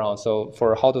examples later on. So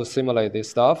for how to simulate this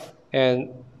stuff,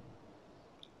 and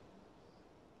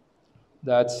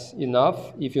that's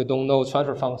enough. If you don't know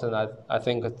transfer function, I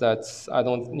think I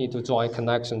don't need to join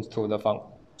connections to the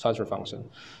transfer function.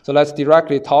 So let's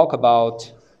directly talk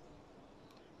about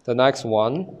the next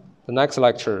one, the next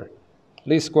lecture,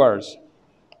 least squares.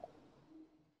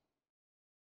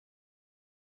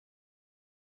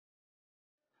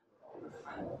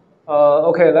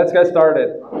 Okay, let's get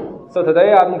started. So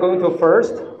today I'm going to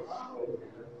first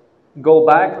go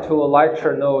back to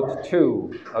lecture note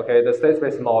 2, okay, the state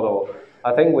space model.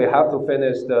 I think we have to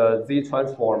finish the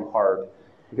Z-transform part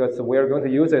because we're going to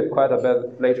use it quite a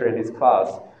bit later in this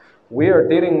class. We are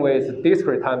dealing with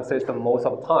discrete time system most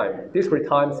of the time.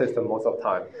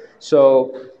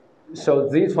 So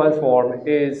Z-transform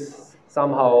is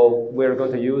somehow we're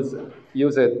going to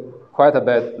use it quite a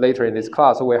bit later in this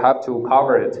class, so we have to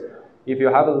cover it. If you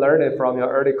haven't learned it from your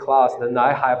early class, then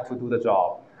I have to do the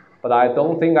job. But I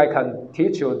don't think I can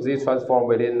teach you Z-transform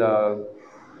within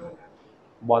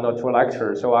 1 or 2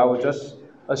 lectures. So I will just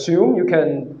assume you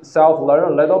can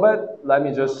self-learn a little bit. Let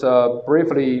me just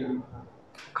briefly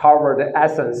cover the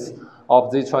essence of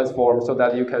Z-transform so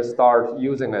that you can start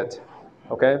using it.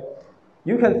 Okay?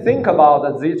 You can think about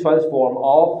the Z-transform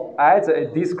as a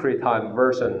discrete time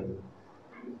version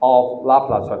of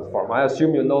Laplace transform. I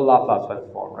assume you know Laplace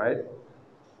transform, right?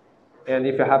 And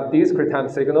if you have discrete time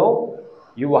signal,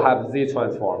 you will have Z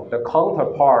transform. The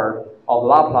counterpart of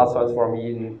Laplace transform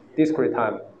in discrete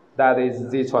time, that is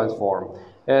Z transform.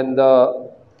 And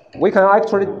we can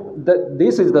actually,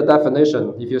 this is the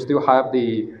definition. If you still have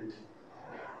the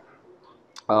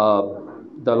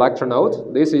lecture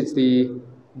note, this is the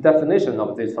definition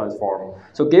of Z transform.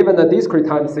 So given a discrete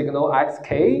time signal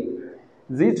xk,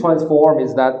 Z transform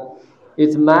is that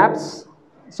it maps,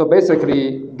 so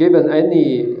basically given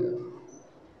any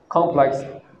complex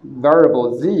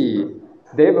variable z,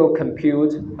 they will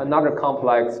compute another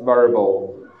complex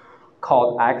variable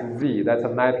called xz. That's a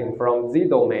mapping from z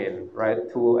domain, right,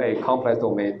 to a complex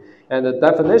domain. And the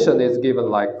definition is given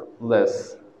like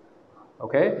this.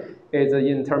 Okay, it's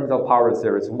in terms of power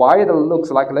series. Why it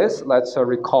looks like this? Let's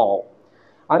recall.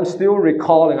 I'm still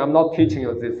recalling. I'm not teaching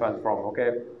you this transform.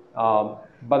 Okay,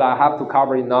 but I have to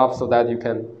cover enough so that you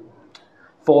can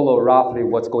follow roughly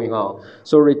what's going on.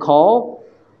 So recall.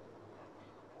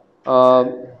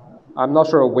 I'm not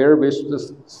sure where we should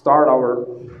start our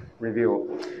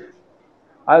review.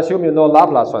 I assume you know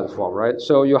Laplace transform, right?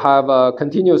 So you have a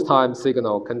continuous time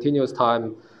signal,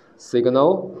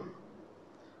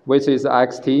 which is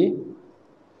xt.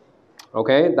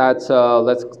 Okay, that's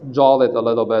let's draw it a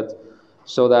little bit,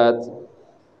 so that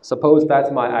suppose that's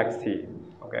my xt.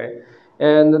 Okay,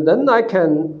 and then I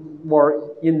can,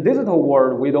 or in digital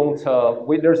world we don't,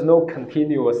 there's no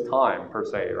continuous time per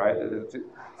se, right?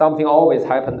 Something always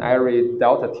happens every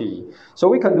delta t. So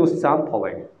we can do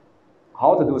sampling.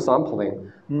 How to do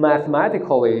sampling?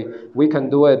 Mathematically, we can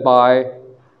do it by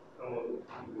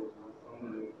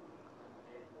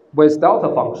with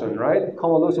delta function, right?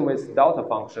 Convolution with delta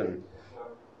function.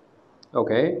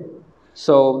 Okay,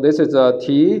 so this is a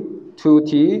t,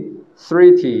 2t,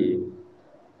 3t.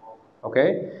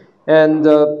 Okay, and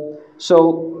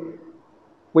so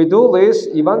we do this,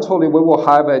 eventually we will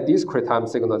have a discrete time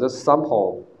signal, just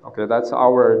sample. Okay, that's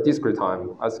our discrete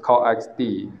time. That's called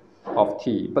xd of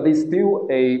t. But it's still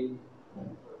a,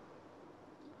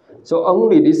 so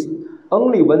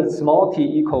only when small t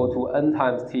equal to n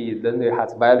times t, then it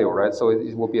has value, right? So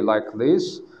it will be like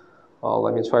this.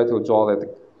 Let me try to draw it.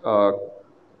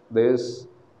 This.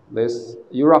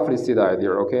 You roughly see the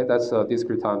idea, okay? That's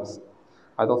discrete times.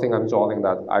 I don't think I'm drawing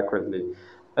that accurately.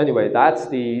 Anyway, that's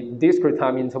the discrete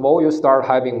time interval. You start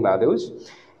having values,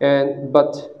 and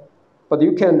but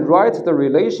you can write the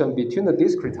relation between the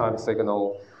discrete time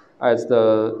signal as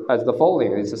the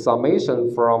following. It's a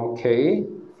summation from k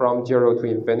from 0 to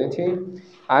infinity,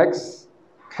 x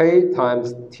k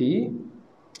times t.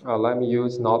 Let me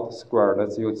use not square.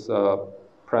 Let's use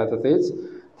parentheses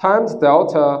times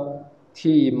delta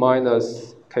t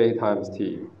minus k times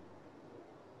t.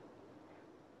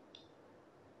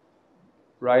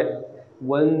 Right?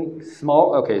 When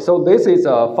small, okay, so this is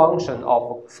a function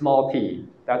of small t.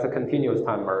 That's a continuous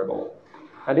time variable.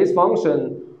 And this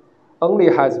function only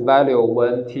has value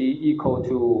when t equal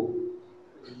to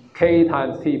k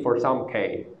times t for some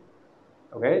k.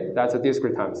 Okay, that's a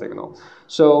discrete time signal.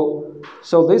 So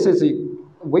this is,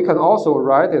 we can also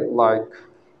write it like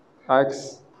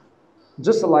x,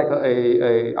 just like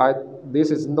this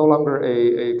is no longer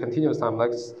a continuous time.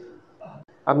 Like,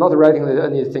 I'm not writing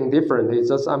anything different. It's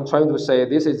just I'm trying to say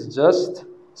this is just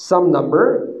some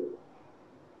number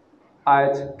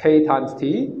at k times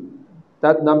t.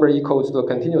 That number equals to a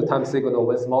continuous time signal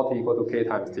when small t equal to k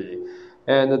times t.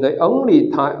 And the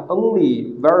only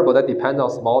variable that depends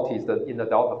on small t is in the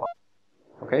delta function.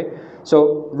 Okay,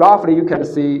 so roughly you can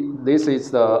see this is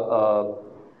the,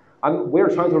 we're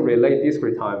trying to relate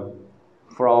discrete time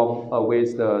from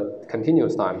with the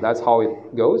continuous time. That's how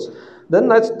it goes. Then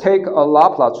let's take a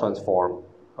Laplace transform.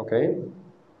 Okay,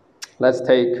 let's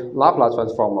take Laplace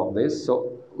transform of this.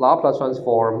 So Laplace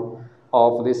transform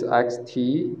of this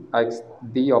xd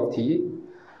of t,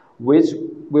 which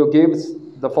will give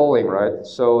the following, right?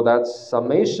 So that's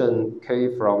summation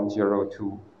k from 0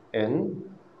 to n,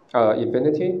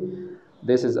 infinity.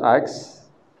 This is x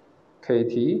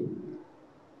kt.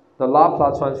 The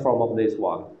Laplace transform of this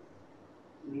one.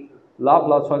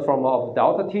 Laplace transform of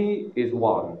delta t is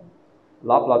 1.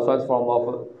 Laplace transform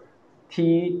of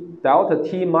t, delta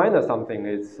t minus something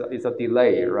is a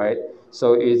delay, right?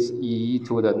 So it's e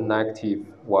to the negative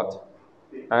what?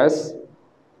 S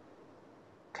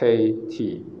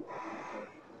kt.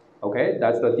 Okay,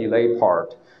 that's the delay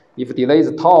part. If delay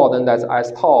is tau, then that's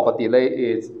s tau, but delay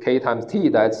is k times t,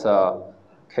 that's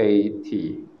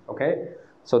kt. Okay,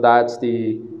 so that's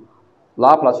the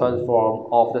Laplace transform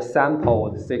of the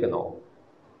sampled signal.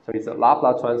 So it's a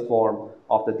Laplace transform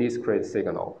of the discrete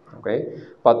signal. Okay,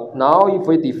 but now if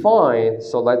we define,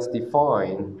 so let's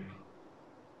define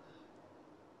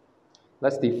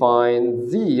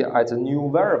z as a new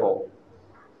variable.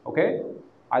 Okay?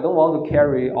 I don't want to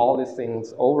carry all these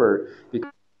things over.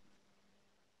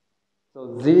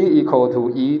 So z equal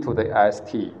to e to the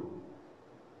st.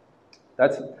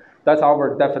 That's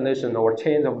our definition or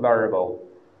change of variable.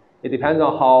 It depends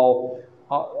on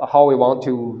how we want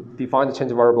to define the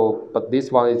change variable, but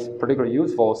this one is particularly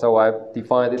useful, so I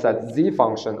define this as z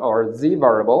function or z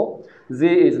variable. Z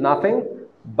is nothing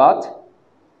but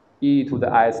e to the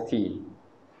st.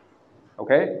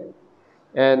 Okay?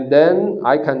 And then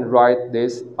I can write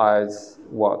this as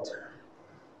what?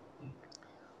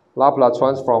 Laplace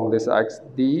transform this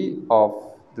xd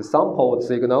of the sampled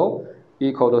signal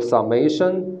equal to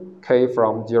summation k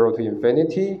from 0 to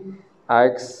infinity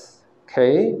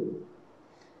xk.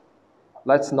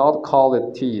 Let's not call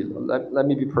it t. Let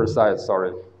me be precise,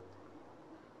 sorry.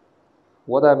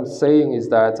 What I'm saying is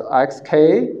that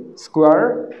xk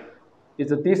square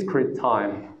is a discrete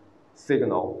time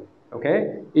signal,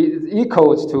 okay? It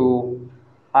equals to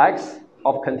x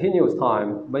of continuous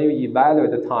time when you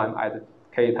evaluate the time at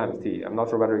k times t. I'm not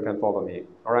sure whether you can follow me,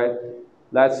 all right?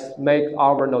 Let's make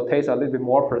our notation a little bit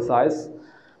more precise.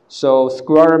 So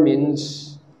square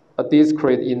means a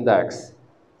discrete index,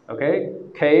 okay?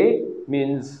 K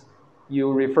means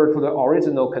you refer to the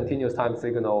original continuous time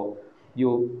signal.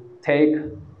 You take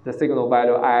the signal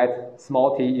value at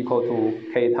small t equal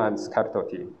to k times capital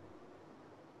T.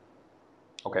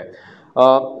 Okay,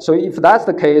 so if that's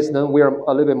the case, then we're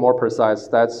a little bit more precise.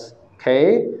 That's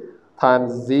k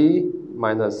times z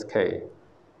minus k.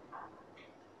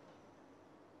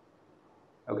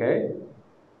 Okay,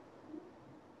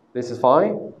 this is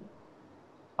fine.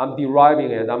 I'm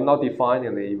deriving it. I'm not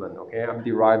defining it even, okay? I'm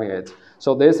deriving it.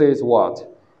 So this is what?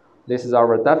 This is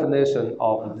our definition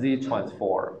of Z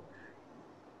transform.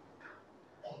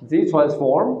 Z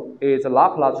transform is a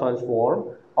Laplace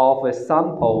transform of a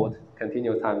sampled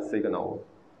continuous time signal,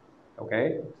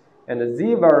 okay? And the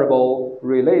Z variable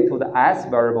relate to the S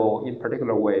variable in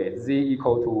particular way, Z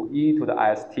equal to e to the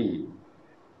st.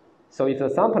 So if the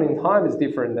sampling time is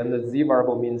different, then the Z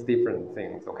variable means different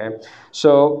things, okay?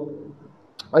 So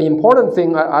an important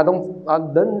thing,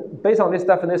 then based on this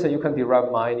definition, you can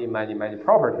derive many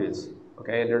properties.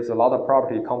 Okay, there's a lot of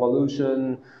property,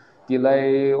 convolution,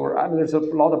 delay, or I mean, there's a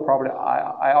lot of property.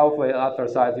 I often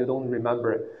emphasize you don't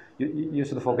remember, you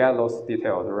should forget those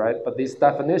details, right? But these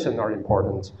definitions are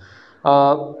important.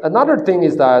 Another thing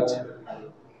is that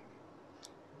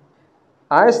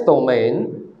S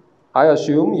domain, I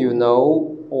assume you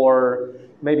know, or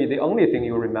maybe the only thing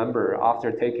you remember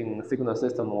after taking signal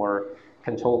system or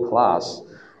control class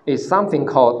is something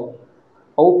called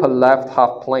open left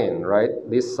half plane, right?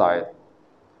 This side,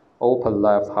 open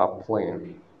left half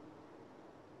plane.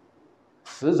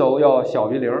 实轴要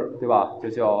小于0，对吧？就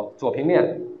叫左平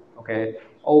面。Okay,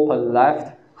 open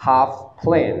left half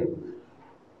plane.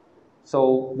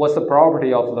 So what's the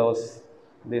property of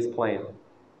this plane?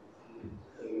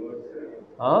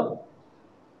 Huh?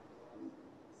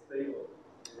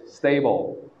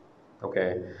 Stable.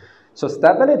 Okay. So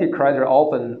stability criteria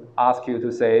often ask you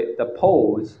to say the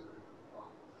poles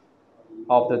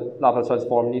of the Laplace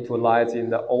transform need to lie in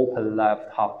the open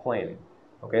left half plane.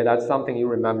 Okay, that's something you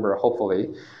remember,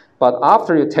 hopefully. But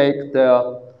after you take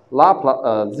the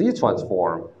Laplace Z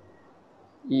transform,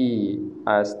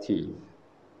 EST.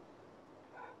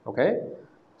 Okay,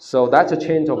 so that's a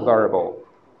change of variable.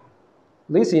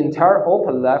 This entire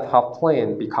open left half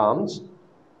plane becomes,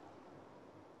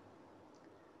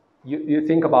 you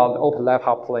think about the open left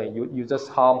half plane, you just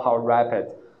how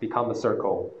rapid become a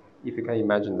circle, if you can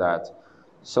imagine that.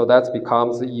 So that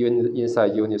becomes the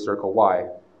inside unit circle Y.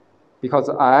 Because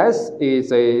S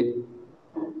is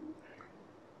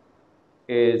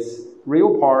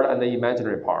real part and the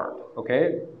imaginary part,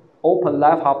 okay? Open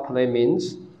left half plane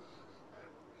means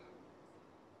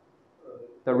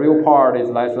the real part is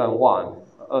less than 1.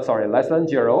 Less than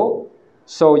 0.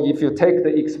 So if you take the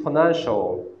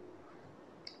exponential,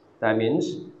 that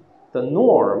means the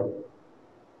norm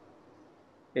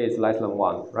is less than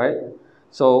 1, right?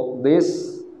 So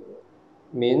this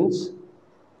means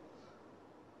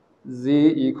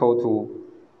Z equal to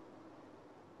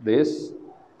this,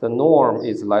 the norm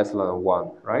is less than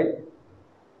 1, right?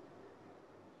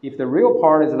 If the real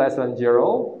part is less than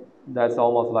 0, that's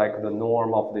almost like the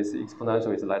norm of this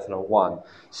exponential is less than 1.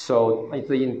 So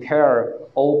the entire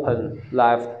open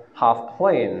left half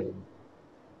plane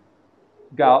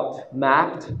got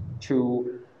mapped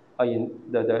to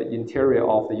the interior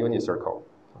of the unit circle,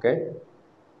 okay?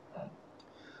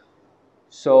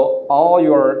 So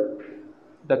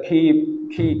the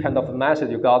key kind of message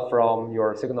you got from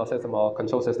your signal system or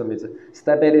control system is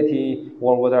stability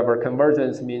or whatever.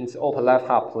 Convergence means open left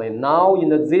half plane. Now in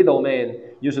the Z domain,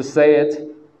 you should say it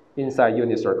inside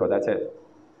unit circle. That's it.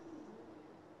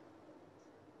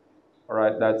 All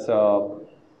right, that's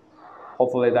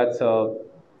hopefully that's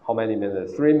how many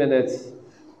minutes? 3 minutes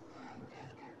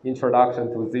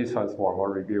introduction to Z transform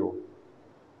or review.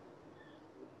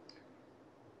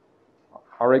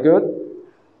 Are we good?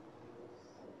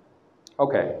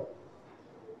 Okay.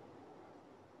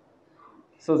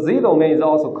 So Z domain is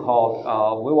also called,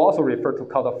 we will also refer to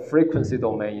called a frequency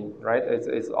domain, right?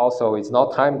 It's also, it's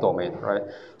not time domain, right?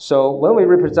 So when we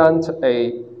represent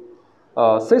a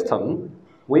system,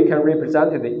 we can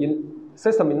represent it in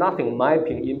system in nothing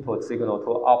mapping input signal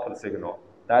to output signal.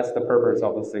 That's the purpose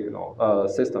of the signal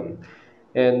system.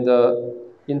 And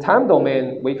in time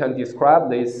domain, we can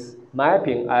describe this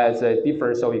mapping as a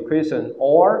differential equation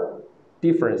or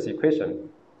difference equation.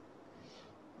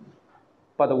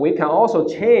 But we can also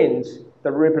change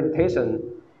the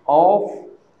representation of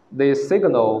the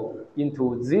signal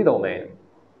into Z domain.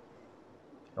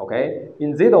 Okay?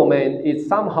 In Z domain, it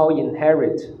somehow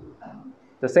inherits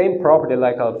the same property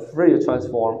like a Fourier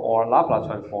transform or Laplace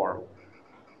transform.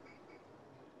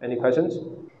 Any questions?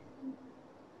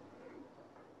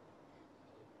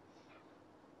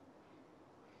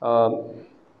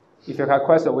 If you have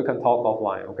questions, we can talk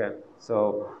offline, okay?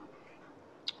 So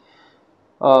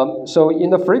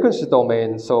in the frequency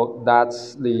domain, so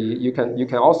that's the, you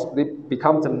can also, it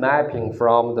becomes a mapping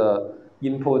from the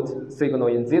input signal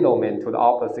in Z domain to the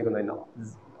output signal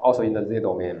also in the Z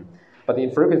domain. But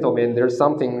in frequency domain, there's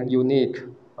something unique.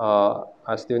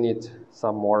 I still need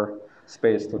some more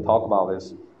space to talk about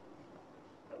this.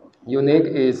 Unique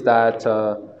is that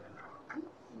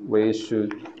we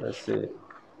should, let's see.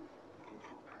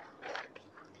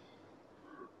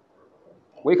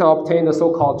 We can obtain the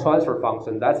so-called transfer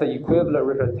function. That's the equivalent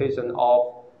representation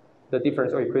of the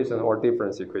differential equation or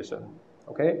difference equation.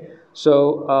 Okay,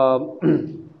 so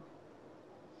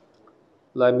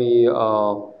let me,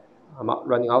 I'm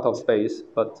running out of space,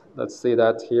 but let's see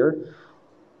that here.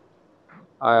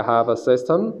 I have a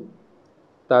system.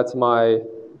 That's my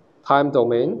time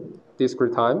domain,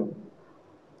 discrete time.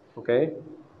 Okay.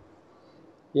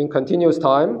 In continuous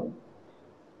time,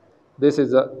 this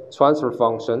is a transfer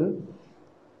function.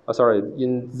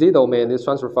 In Z domain, this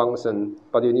transfer function,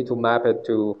 but you need to map it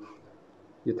to,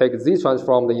 you take Z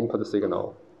transform the input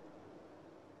signal.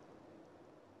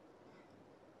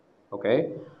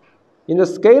 Okay. In the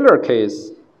scalar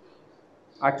case,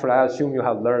 actually, I assume you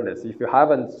have learned this. If you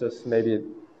haven't, just maybe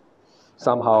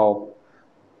somehow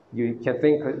you can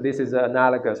think this is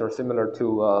analogous or similar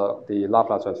to the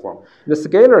Laplace transform. In the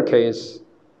scalar case,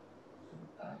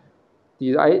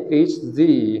 the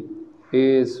HZ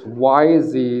is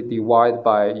YZ divided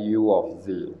by U of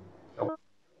Z.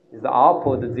 Is the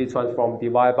output Z transform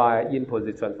divided by input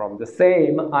Z transform the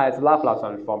same as Laplace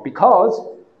transform because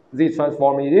Z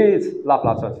transform is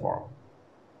Laplace transform.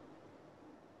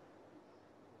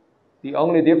 The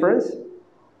only difference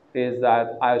is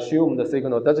that I assume the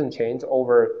signal doesn't change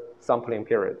over sampling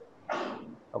period.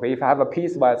 Okay, if I have a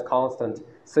piecewise constant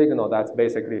signal, that's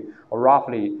basically or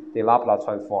roughly the Laplace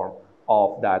transform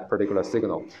of that particular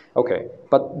signal. Okay,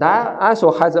 but that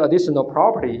also has an additional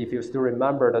property. If you still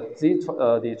remember that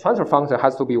the transfer function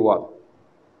has to be what?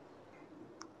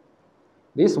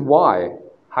 This Y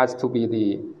has to be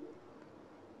the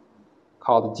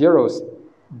called zero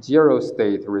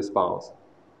state response.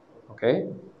 Okay.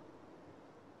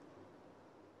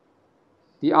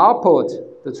 The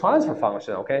output, the transfer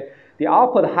function, okay, the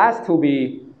output has to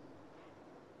be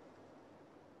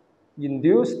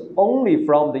induced only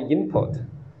from the input,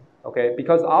 okay,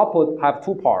 because output have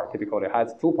two parts, typically it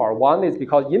has two parts. One is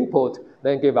because input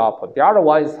then give output. The other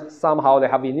one is somehow they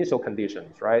have initial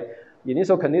conditions, right?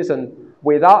 Initial condition,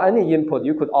 without any input,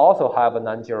 you could also have a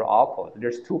non-zero output.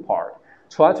 There's two parts.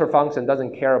 Transfer function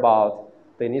doesn't care about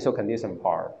the initial condition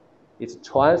part. It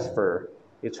transfer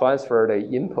the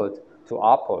input to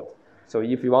output. So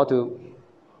if you want to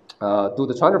do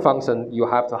the transfer function, you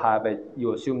have to have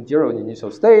you assume zero initial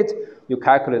state, you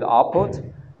calculate the output,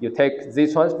 you take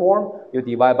Z transform, you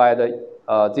divide by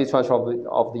the Z transform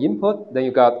of the input, then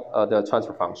you got the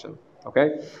transfer function,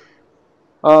 okay?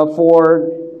 For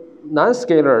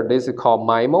non-scalar, this is called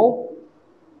MIMO.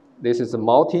 This is a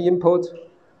multi-input.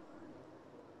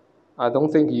 I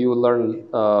don't think you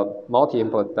learned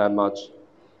multi-input that much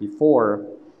before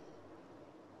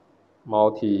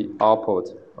multi-output,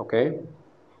 okay?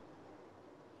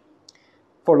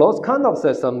 For those kind of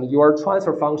system, your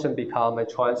transfer function become a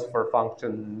transfer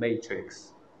function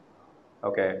matrix,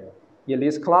 okay? In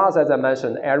this class, as I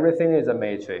mentioned, everything is a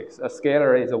matrix. A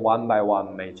scalar is a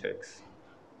one-by-one matrix,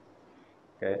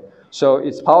 okay? So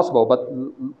it's possible, but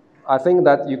I think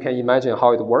that you can imagine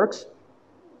how it works.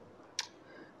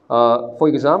 For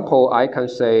example, I can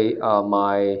say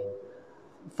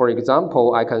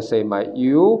my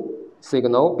U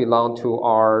signal belong to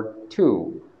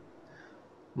R2.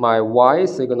 My Y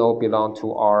signal belong to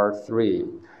R3.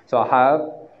 So I have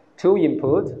 2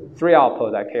 input, 3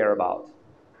 output I care about.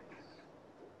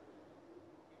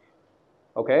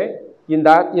 Okay? In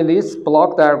this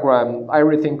block diagram,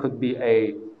 everything could be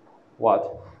a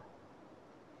what?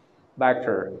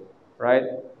 Vector, right?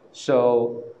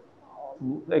 So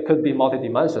it could be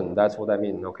multi-dimension. That's what I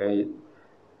mean, okay?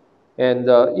 And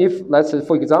if, let's say,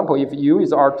 for example, if U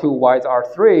is R2, Y is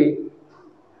R3,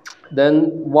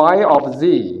 then Y of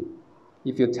Z,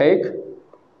 if you take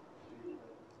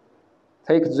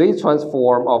Z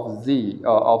transform of Z,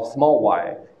 of small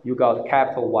y, you got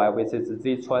capital Y, which is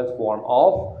Z transform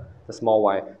of the small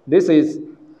y. This is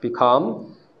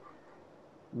become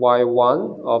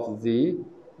Y1 of Z,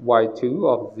 Y2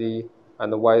 of Z,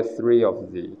 and Y3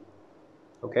 of Z.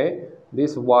 Okay?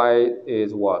 This Y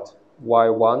is what?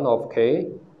 Y1 of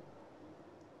K,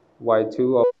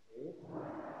 Y2 of K,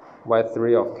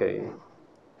 Y3 of K.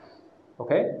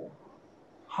 Okay?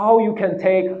 How you can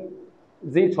take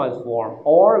Z transform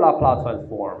or Laplace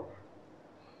transform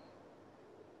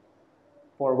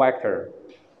for vector?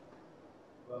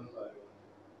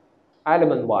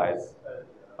 Element-wise.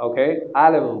 Okay?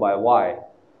 Element by Y.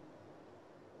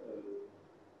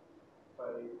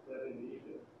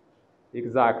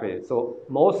 Exactly. So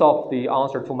most of the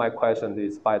answer to my question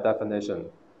is by definition,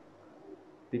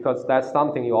 because that's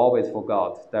something you always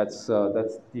forgot. That's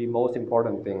the most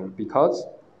important thing, because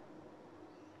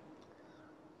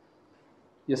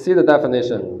you see the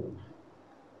definition.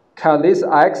 Can this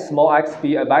x, small x,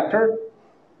 be a vector?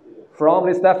 From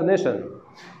this definition.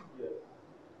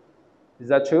 Is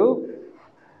that true?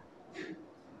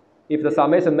 If the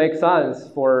summation makes sense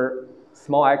for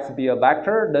small x to be a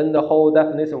vector, then the whole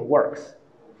definition works.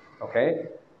 Okay?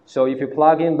 So if you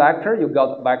plug in vector, you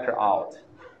got vector out.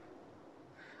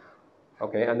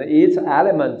 Okay, and each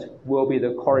element will be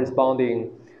the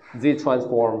corresponding Z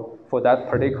transform for that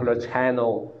particular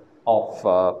channel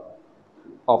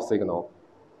of signal.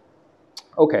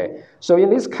 Okay, so in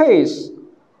this case,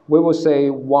 we will say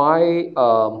Y,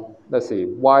 let's see,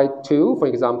 Y2, for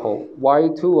example,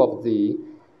 Y2 of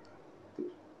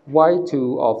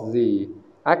Z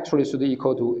actually should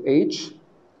equal to H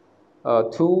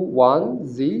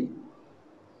 21Z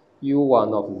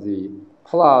U1 of Z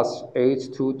plus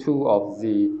H22 of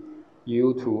Z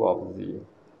U2 of Z.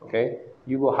 Okay,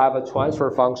 you will have a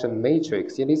transfer function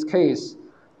matrix. In this case,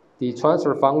 the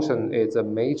transfer function is a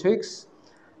matrix.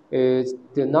 Is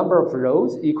the number of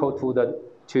rows equal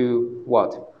to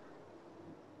what?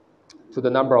 To the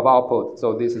number of output.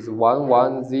 So this is 1,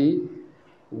 1, Z,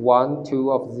 1,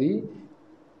 2 of Z,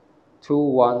 2,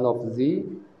 1 of Z,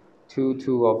 2,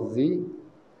 2 of Z,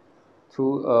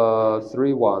 2,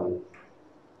 3, 1,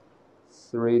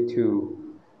 3,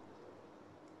 2.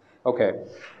 Okay,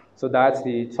 so that's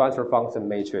the transfer function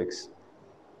matrix.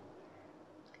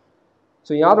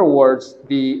 So in other words,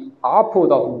 the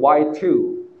output of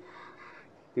Y2,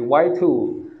 the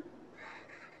Y2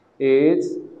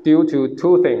 is due to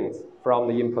 2 things from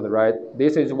the input, right?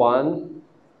 This is one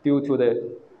due to the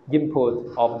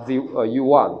input of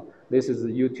U1. This is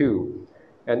U2.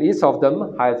 And each of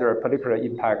them has a particular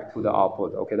impact to the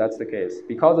output. Okay, that's the case.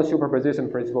 Because of the superposition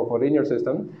principle for linear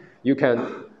system, you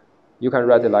can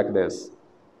write it like this.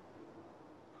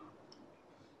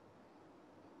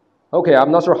 Okay,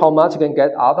 I'm not sure how much you can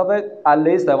get out of it. At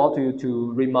least I want you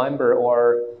to remember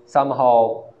or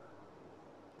somehow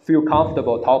feel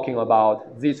comfortable talking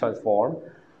about Z transform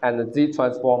and the Z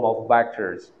transform of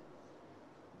vectors.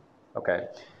 Okay,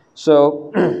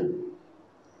 so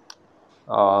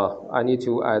I need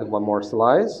to add one more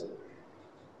slide.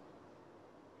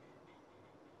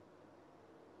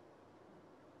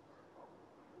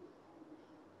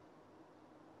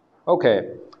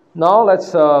 Okay, now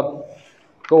let's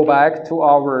go back to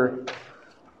our,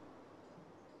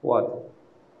 what?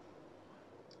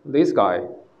 This guy.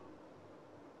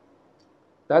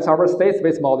 That's our state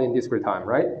space model in discrete time,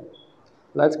 right?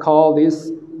 Let's call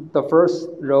this, the first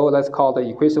row, let's call the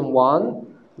equation 1.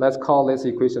 Let's call this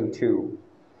equation 2.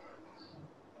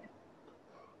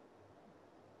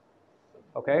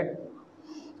 Okay?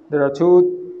 There are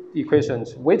 2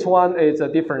 equations. Which one is a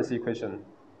difference equation?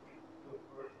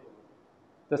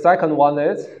 The second one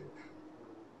is?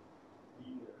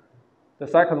 The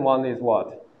second one is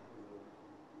what?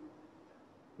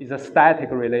 Is a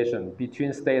static relation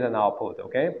between state and output,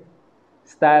 okay?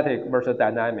 Static versus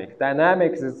dynamic.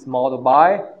 Dynamics is modeled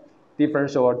by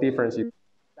differential or difference.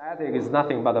 Static is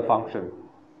nothing but a function.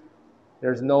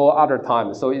 There's no other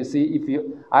time. So you see, if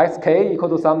you xk equal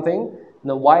to something,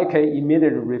 then yk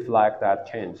immediately reflect that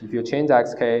change. If you change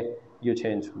xk, you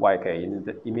change yk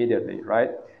immediately, right?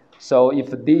 So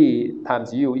if d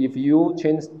times u,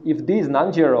 if d is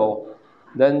non-zero,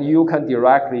 then you can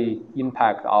directly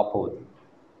impact output.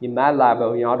 In MATLAB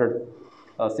or in other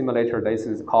simulator, this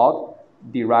is called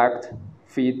direct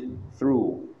feed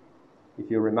through.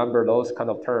 If you remember those kind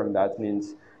of terms, that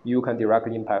means you can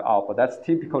directly impact output. That's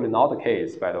typically not the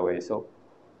case, by the way. So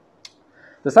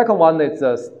the second one is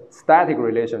a static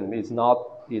relation. It's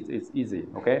easy,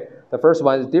 okay? The first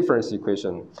one is difference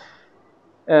equation.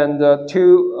 And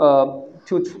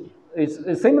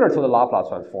it's similar to the Laplace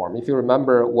transform. If you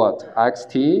remember what,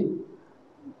 xt,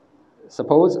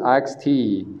 suppose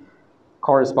xt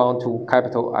correspond to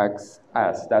capital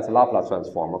XS, that's Laplace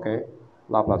transform, okay?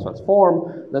 Laplace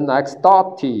transform, then x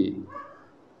dot t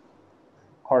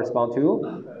correspond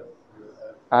to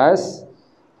s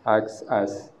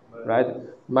xs, right?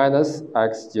 Minus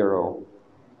x0.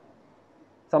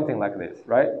 Something like this,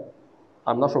 right?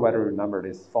 I'm not sure whether you remember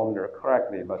this formula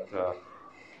correctly, but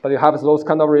you have those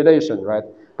kind of relation, right?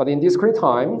 But in discrete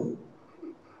time,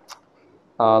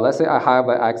 let's say I have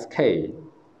an xk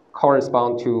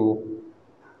correspond to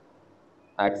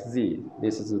xz.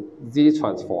 This is a z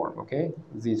transform, okay?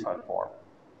 Z transform.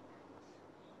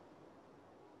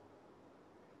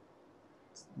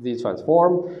 Z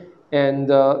transform. And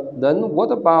then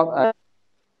what about x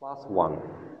plus 1?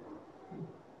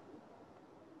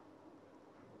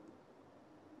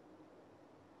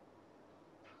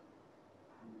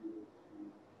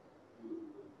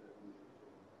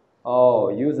 Oh,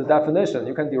 use the definition.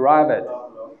 You can derive it.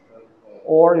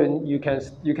 Or you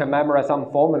can memorize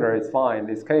some formula. It's fine in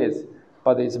this case.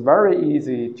 But it's very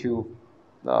easy to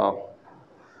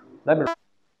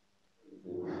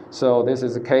So this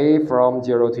is k from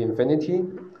 0 to infinity,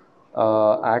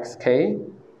 xk,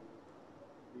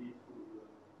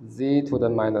 z to the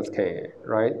minus k,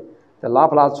 right? The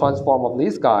Laplace transform of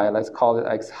this guy, let's call it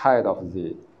x hat of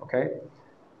z, okay?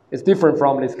 It's different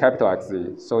from this capital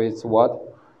Xz. So it's what?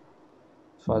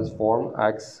 Transform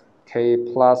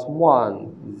xk plus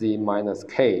 1 z minus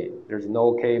k. There's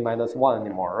no k minus 1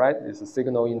 anymore, right? It's a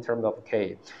signal in terms of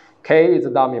k. K is a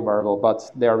dummy variable,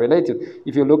 but they are related.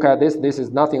 If you look at this, this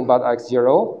is nothing but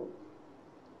x0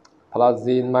 plus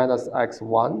z minus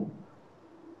x1.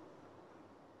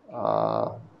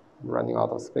 Running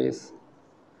out of space.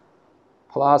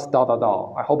 Plus dot dot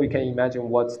dot. I hope you can imagine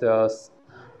what's the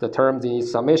terms in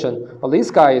its summation. But this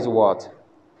guy is what?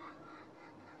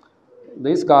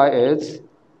 This guy is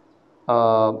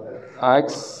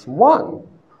x1,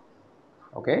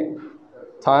 okay,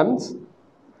 times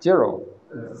 0.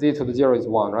 Z to the 0 is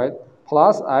 1, right?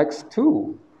 Plus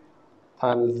x2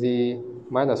 times z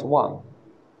minus 1,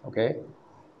 okay?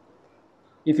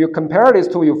 If you compare these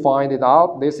two, you find it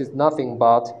out. This is nothing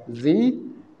but z.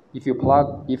 If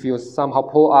you somehow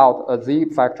pull out a z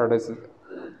factor, this is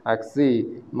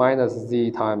xz minus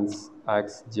z times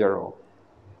x0.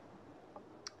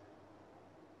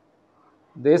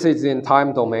 This is in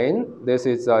time domain. This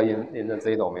is in the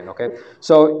z domain, okay?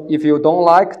 So if you don't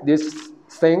like this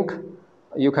thing,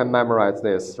 you can memorize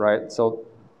this, right? So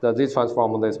the z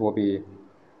transform of this will be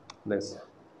this,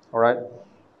 all right?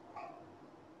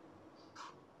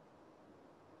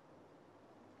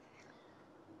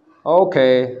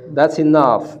 Okay, that's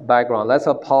enough background. Let's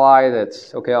apply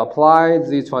it. Okay, apply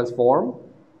z transform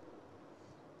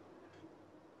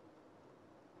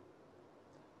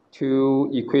to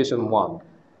equation 1,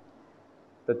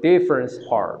 the difference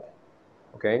part,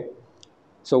 okay?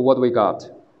 So what we got?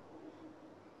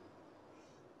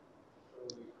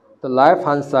 The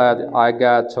left-hand side, I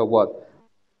get what?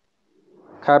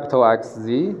 Capital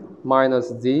Xz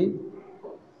minus z,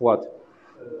 what?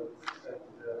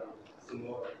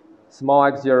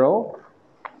 Small x0,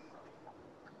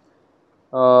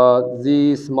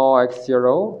 z small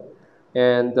x0,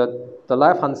 and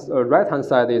the right-hand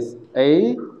side is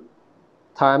a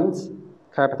times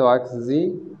capital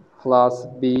Xz plus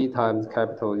b times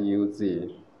capital Uz,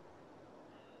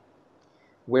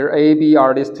 where a, b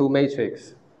are these two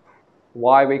matrices.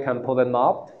 Why we can pull them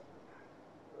up?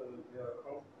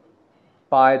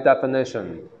 By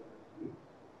definition.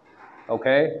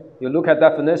 Okay, you look at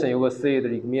definition, you will see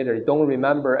that immediately. Don't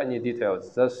remember any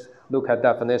details. Just look at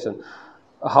definition.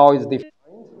 How is defined?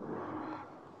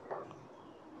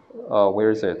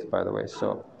 Where is it, by the way?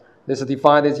 So this is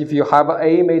defined as if you have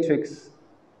a matrix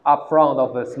up front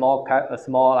of a small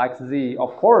xz.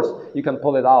 Of course, you can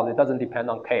pull it out. It doesn't depend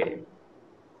on k.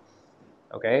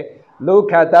 Okay,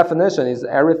 look at definition is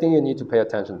everything you need to pay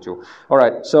attention to. All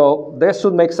right, so this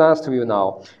should make sense to you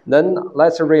now. Then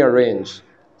let's rearrange.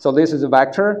 So this is a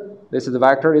vector, this is a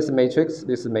vector, this is matrix,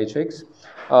 this is matrix.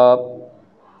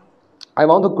 I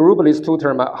want to group these two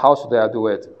terms. How should I do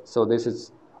it? So this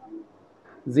is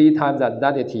z times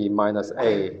identity minus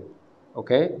a,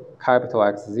 okay, capital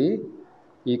XZ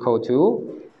equal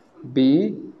to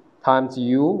b times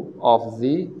u of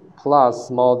z plus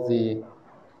small z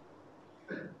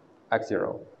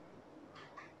x0.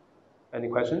 Any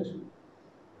questions?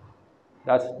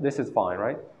 This is fine,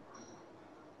 right?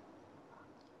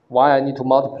 Why I need to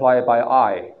multiply it by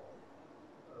I?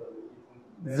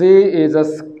 Z is a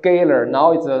scalar.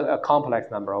 Now it's a complex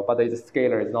number, but it's a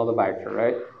scalar. It's not a vector,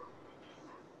 right?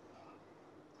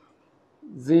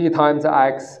 Z times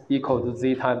x equal to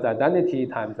z times identity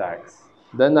times x.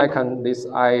 Then I can, this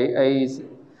IA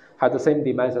has the same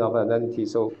dimension of identity,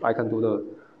 so I can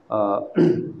do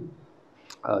the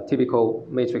typical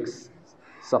matrix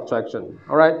subtraction.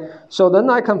 All right, so then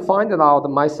I can find out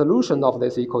my solution of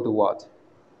this equal to what?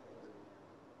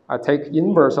 I take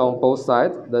inverse on both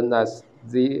sides, then that's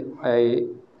zi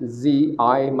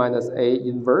minus a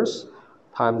inverse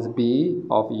times b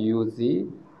of uz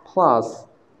plus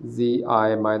zi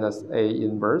minus a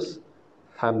inverse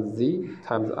times z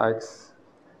times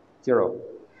x0.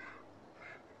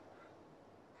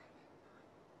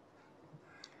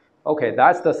 Okay,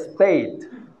 that's the state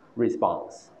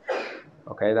response.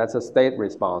 Okay, that's a state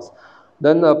response.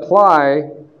 Then apply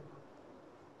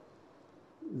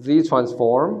Z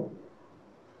transform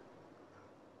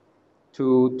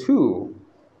to 2.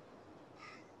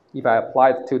 If I apply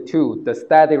it to 2, the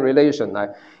static relation, I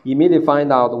immediately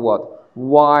find out what?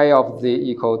 Y of z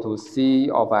equal to C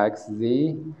of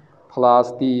xz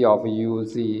plus D of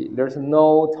uz. There's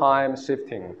no time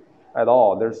shifting at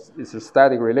all. It's a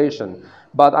static relation.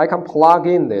 But I can plug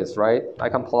in this, right? I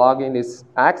can plug in this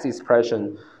x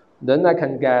expression. Then I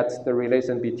can get the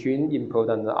relation between input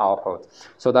and the output.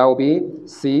 So that will be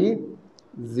C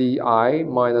zi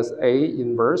minus a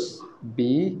inverse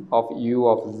b of u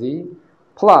of z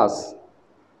plus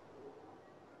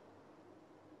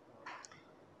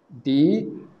d,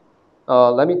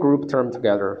 let me group term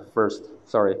together first,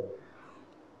 sorry.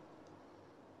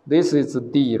 This is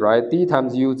d, right? D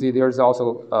times uz, there's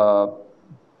also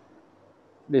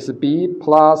this b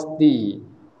plus d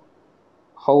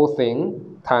whole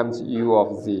thing times u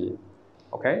of z,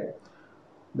 okay?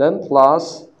 Then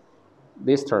plus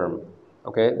this term,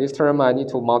 okay? This term I need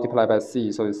to multiply by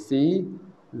c, so it's c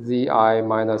zi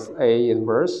minus a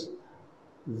inverse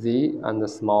z and the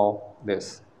small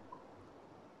this.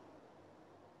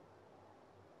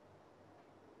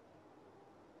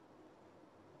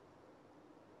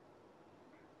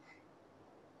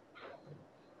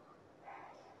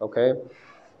 Okay,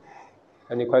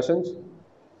 any questions?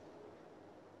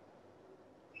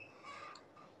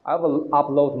 I will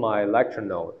upload my lecture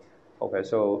note. Okay,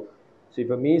 so if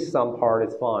you miss some part,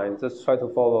 it's fine. Just try to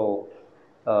follow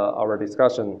our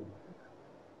discussion.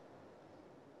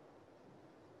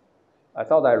 I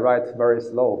thought I write very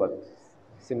slow, but it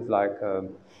seems like,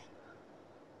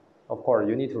 of course,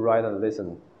 you need to write and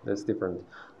listen. That's different.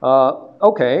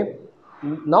 Okay,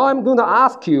 now I'm going to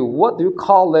ask you, what do you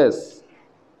call this?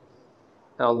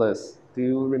 Now this, do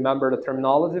you remember the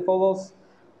terminology for those?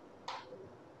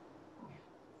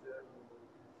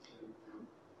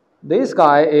 This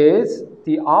guy is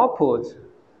the output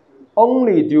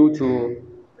only due to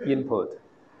input.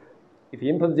 If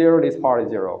input 0, this part is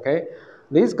 0, okay?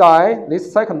 This guy,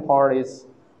 this second part is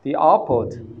the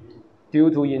output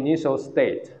due to initial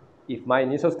state. If my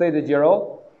initial state is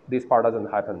 0, this part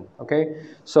doesn't happen, okay?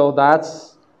 So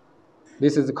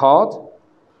this is called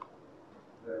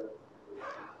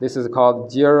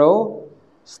 0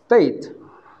 state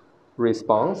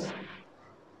response.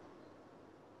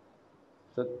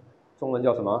 这中文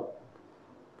叫什么？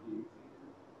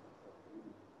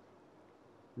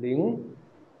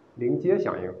零阶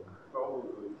响应。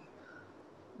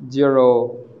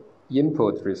Zero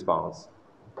input response.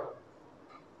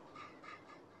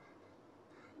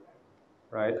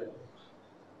 Right?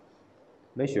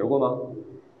 没学过吗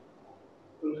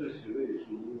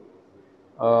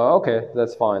？Okay,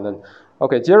 that's fine then.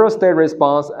 Okay, zero state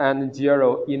response and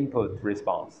zero input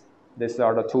response. These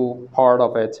are the two part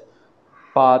of it.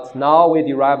 But now we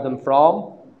derive them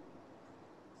from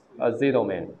a Z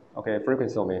domain, okay,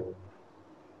 frequency domain.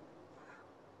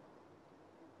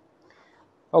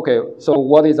 Okay, so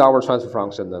what is our transfer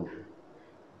function then?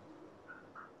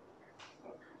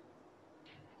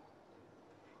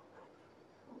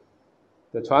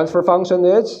 The transfer function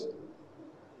is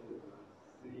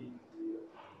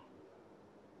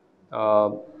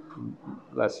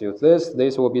let's use this.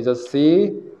 This will be just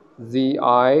C zi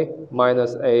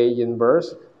minus A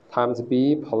inverse times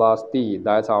B plus D.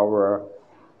 That's our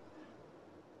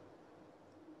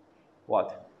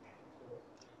what?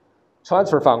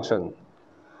 Transfer function.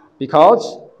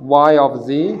 Because y of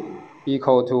z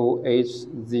equal to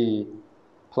hz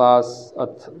plus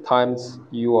times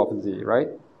u of z, right?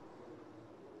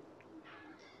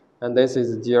 And this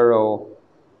is zero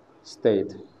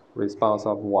state response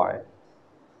of y.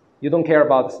 You don't care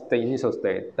about the initial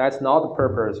state. That's not the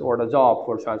purpose or the job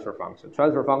for transfer function.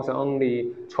 Transfer function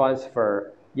only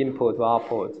transfer input to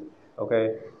output,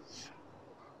 okay?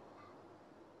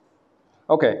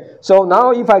 Okay, so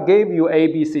now if I gave you A,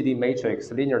 B, C, D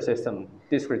matrix, linear system,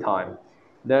 discrete time,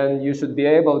 then you should be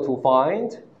able to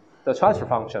find the transfer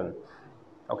function,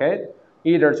 okay?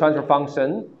 Either transfer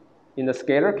function in the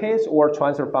scalar case or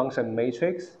transfer function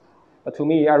matrix. But to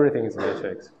me, everything is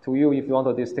matrix. To you, if you want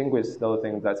to distinguish those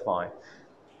things, that's fine,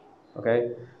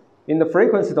 okay? In the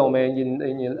frequency domain,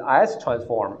 in S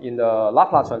transform, in the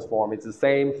Laplace transform, it's the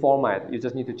same format. You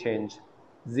just need to change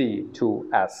Z to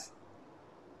S.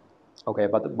 Okay,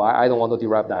 but I don't want to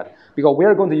derive that because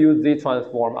we're going to use Z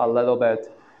transform a little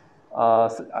bit,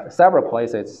 several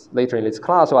places later in this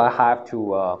class. So I have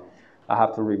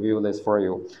to review this for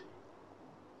you.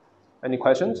 Any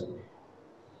questions?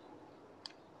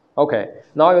 Okay,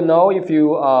 now you know if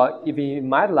in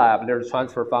MATLAB there's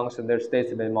transfer function, there's state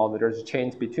space model, there's a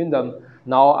change between them.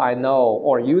 Now I know,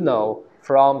 or you know,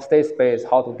 from state space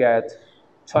how to get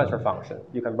transfer function.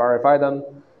 You can verify them.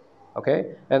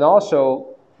 Okay, and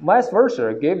also vice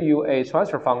versa, give you a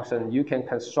transfer function, you can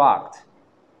construct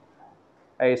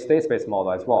a state space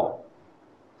model as well.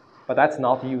 But that's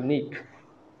not unique.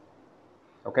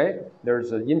 Okay,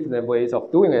 there's infinite ways of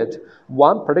doing it.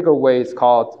 One particular way is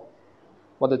called,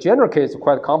 well, the general case is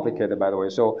quite complicated, by the way.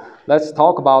 So let's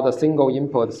talk about the single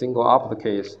input, single output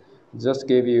case. Just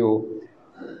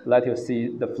let you see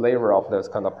the flavor of this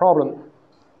kind of problem.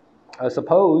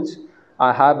 Suppose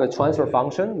I have a transfer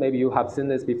function. Maybe you have seen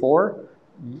this before.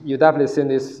 You definitely seen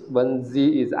this when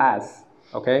z is s,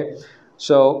 okay?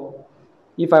 So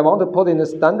if I want to put in the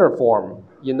standard form,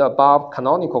 in the above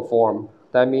canonical form,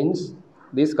 that means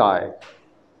this guy.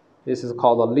 This is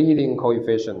called the leading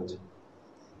coefficient.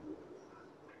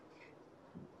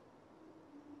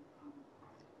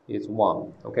 It's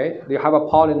 1, okay? You have a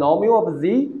polynomial of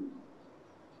z.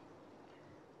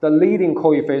 The leading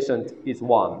coefficient is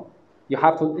 1. You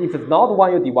have to, if it's not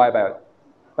 1, you divide by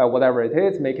whatever it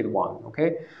is, make it 1,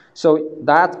 okay? So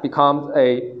that becomes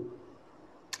a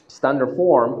standard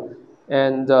form.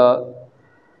 And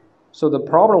so the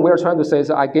problem we're trying to say is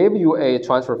I gave you a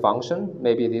transfer function,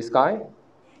 maybe this guy.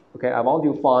 Okay, I want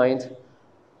you to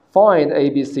find A,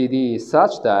 B, C, D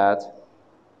such that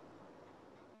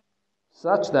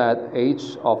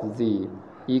h of z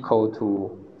equal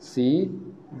to C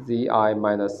zi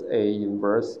minus A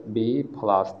inverse B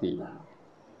plus D.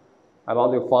 I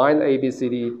want to find A, B, C,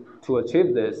 D to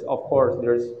achieve this. Of course,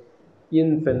 there's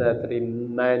infinitely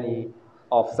many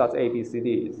of such A, B, C,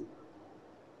 Ds.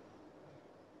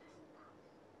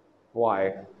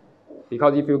 Why?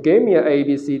 Because if you give me an A,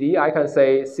 B, C, D, I can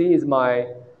say C is my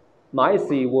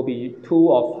C will be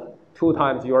 2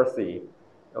 times your C.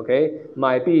 Okay?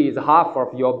 My B is half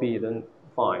of your B, then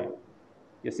fine.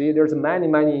 You see, there's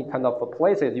many kind of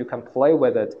places you can play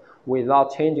with it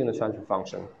without changing the transfer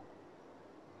function.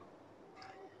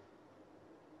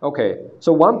 Okay,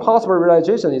 so one possible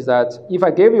realization is that if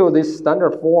I give you this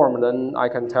standard form, then I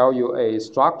can tell you a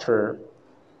structure.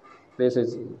 This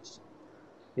is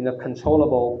in a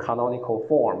controllable canonical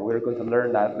form. We're going to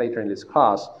learn that later in this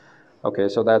class. Okay,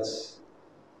 so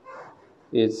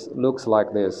it looks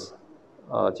like this.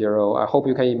 0. I hope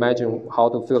you can imagine how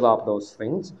to fill up those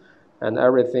things. And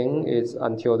everything is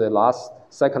until the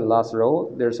second last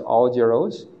row. There's all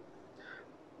zeros,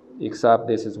 except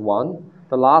this is 1.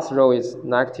 The last row is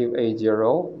negative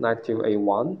A0, negative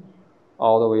A1,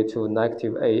 all the way to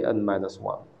negative AN minus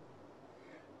 1.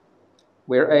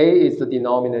 Where A is the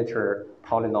denominator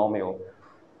polynomial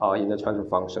in the transfer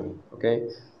function, okay?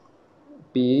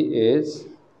 B is,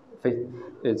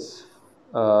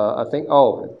 I think,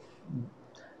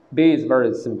 B is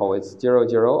very simple. It's 0,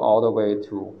 0, all the way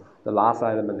to the last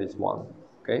element is 1,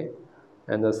 okay?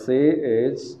 And the C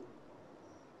is,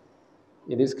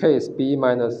 in this case,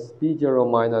 B0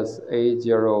 minus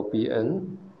A0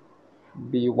 Bn,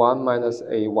 B1 minus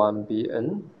A1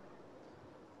 Bn,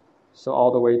 so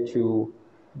all the way to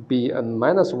Bn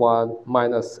minus 1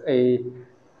 minus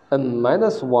An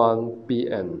minus 1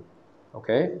 Bn,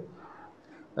 okay?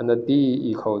 And the D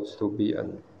equals to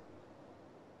Bn.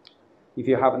 If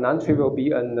you have a non-trivial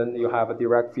Bn, then you have a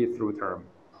direct feed-through term.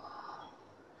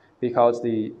 Because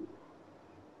think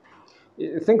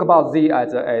about Z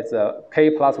as a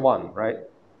K plus 1, right?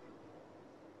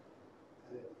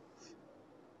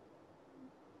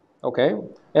 Okay,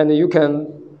 and you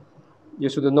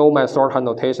should know my shorthand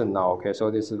notation now, okay?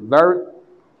 So this is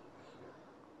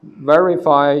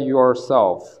verify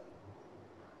yourself.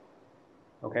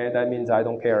 Okay, that means I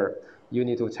don't care. You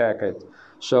need to check it.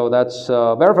 So that's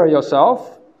verify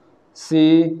yourself.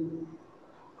 C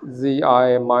Zi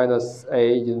minus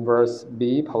A inverse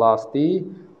B plus D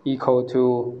equal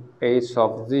to H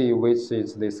of Z, which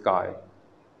is this guy.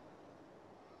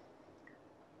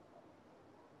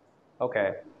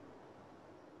 Okay.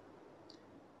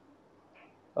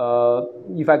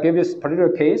 If I give you this particular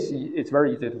case, it's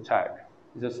very easy to check.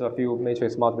 It's just a few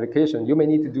matrix multiplication. You may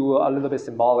need to do a little bit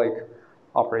symbolic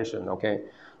operation, okay?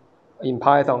 In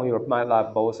Python or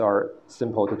MATLAB, both are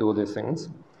simple to do these things.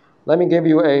 Let me give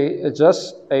you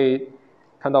just a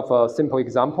kind of a simple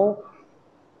example.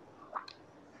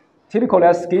 Typically,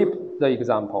 let's skip the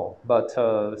example, but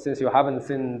since you haven't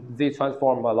seen Z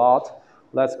transform a lot,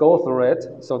 let's go through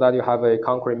it so that you have a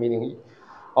concrete meaning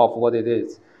of what it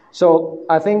is. So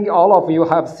I think all of you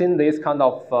have seen this kind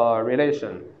of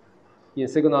relation in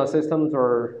signal systems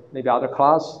or maybe other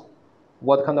class.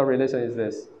 What kind of relation is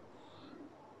this?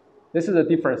 This is a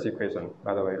difference equation,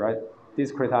 by the way, right?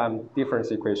 Discretization difference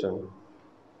equation.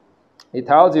 It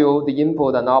tells you the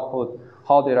input and output,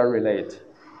 how they are relate.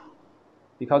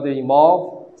 Because they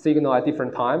involve signal at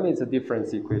different time, it's a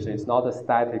difference equation. It's not a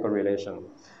static relation.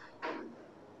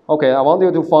 Okay, I want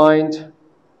you to find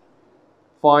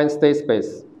state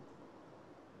space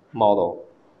model,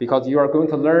 because you are going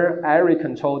to learn area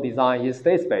control design in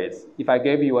state space. If I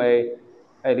gave you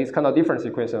this kind of difference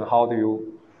equation, how do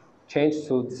you change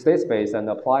to state space and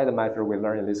apply the method we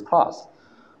learned in this class?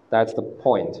 That's the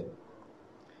point.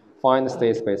 Find the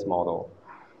state space model.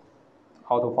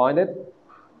 How to find it?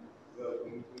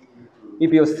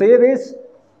 If you see this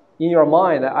in your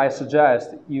mind, I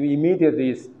suggest you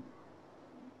immediately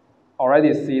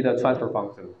already see the transfer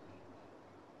function.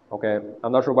 Okay,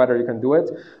 I'm not sure whether you can do it,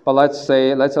 but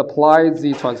let's apply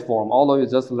Z transform, although you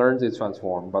just learned Z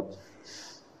transform, but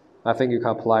I think you can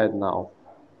apply it now.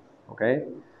 Okay?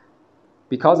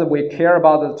 Because we care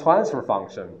about the transfer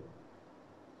function,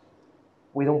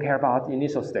 we don't care about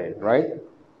initial state, right?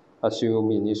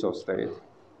 Assume initial state.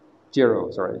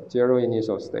 Zero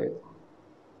initial state.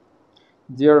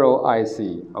 0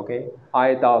 IC, okay?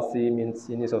 I dot C means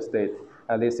initial state,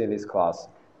 at least in this class.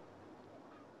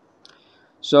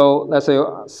 So let's say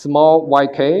small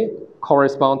yk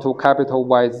correspond to capital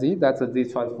YZ, that's a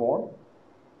Z transform.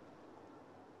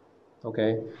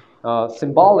 Okay,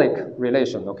 symbolic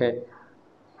relation, okay?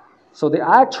 So the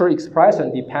actual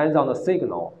expression depends on the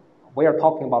signal. We are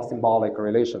talking about symbolic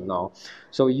relation now.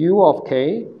 So U of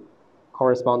K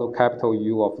correspond to capital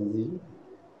U of Z,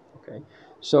 okay?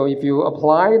 So if you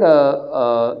apply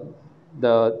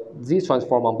the Z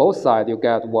transform on both sides, you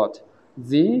get what?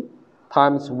 Z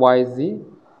times YZ.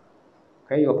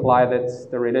 Okay, you apply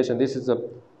the relation. This is a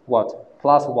what?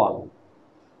 Plus 1.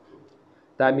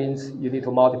 That means you need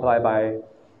to multiply by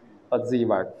a Z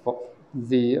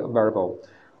variable.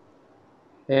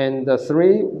 And the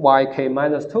 3yk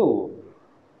minus 2.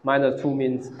 Minus 2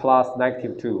 means plus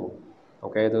negative 2.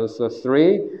 Okay, those are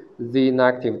 3 Z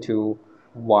negative 2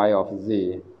 Y of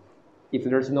Z. If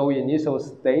there's no initial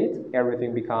state,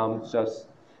 everything becomes just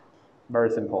very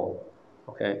simple.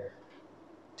 Okay,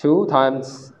 2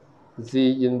 times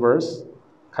Z inverse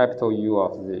capital U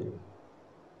of Z.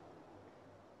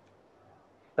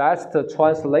 That's the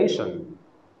translation.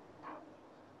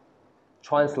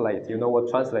 Translate, you know what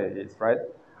translate is, right?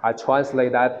 I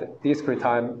translate that discrete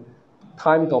time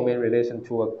domain relation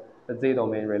to a Z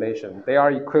domain relation. They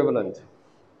are equivalent,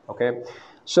 okay?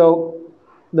 So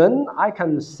then I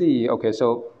can see, okay,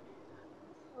 so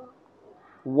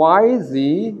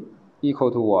YZ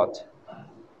equal to what?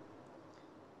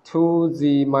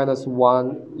 2Z minus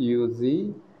 1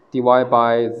 UZ divided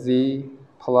by Z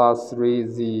plus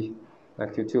 3Z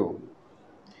negative 2.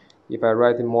 If I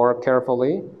write it more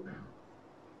carefully,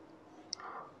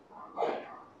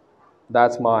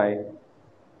 that's my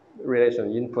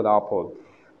relation, input-output.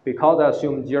 Because I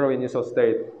assume 0 initial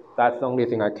state, that's the only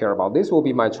thing I care about. This will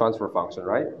be my transfer function,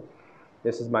 right?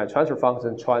 This is my transfer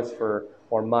function transfer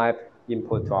or map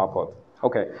input to output.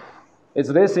 Okay, is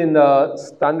this in the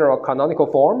standard or canonical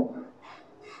form?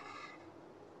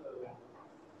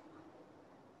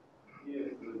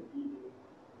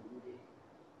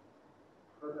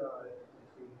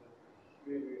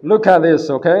 Look at this,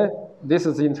 okay? This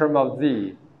is in terms of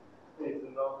Z.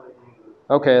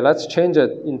 Okay, let's change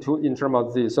it in terms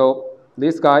of z. So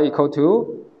this guy equal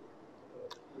to,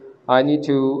 I need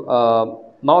to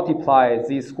multiply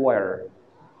z squared.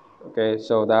 Okay,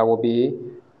 so that will be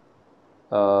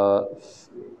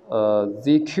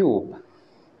z cubed,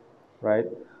 right,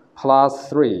 plus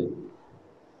 3.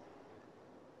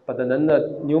 But then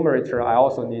the numerator, I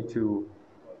also need to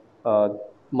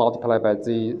multiply by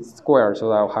z squared, so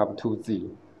I'll have 2z.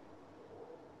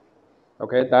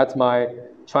 Okay, that's my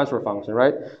transfer function,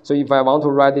 right? So if I want to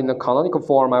write in the canonical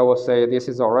form, I will say this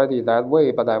is already that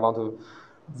way, but I want to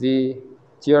z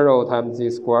 0 times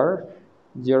z squared,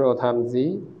 0 times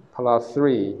z plus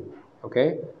 3.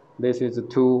 Okay, this is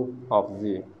 2 of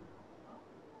z.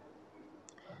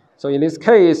 So in this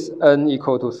case, n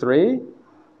equal to 3,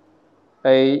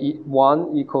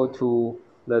 a1 equal to,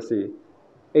 let's see,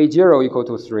 a0 equal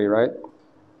to 3, right?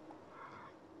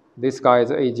 This guy is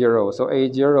a0, so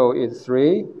a0 is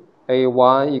 3,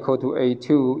 a1 equal to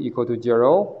a2 equal to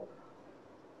 0,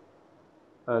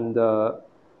 and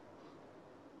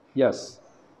yes,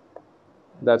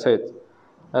 that's it.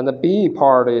 And the b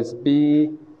part is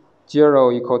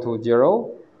b0 equal to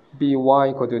 0,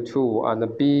 b1 equal to 2, and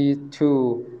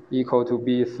b2 equal to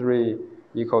b3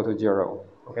 equal to 0.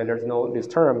 Okay, there's no this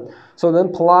term. So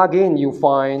then plug in, you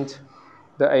find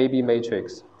the AB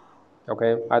matrix.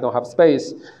 Okay, I don't have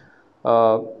space.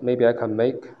 Maybe I can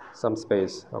make some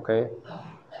space. Okay,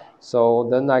 so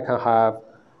then I can have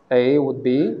A would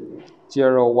be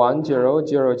 0, 1, 0,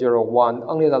 0, 0, 1.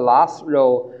 Only the last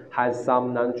row has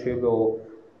some non-trivial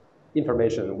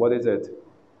information. What is it?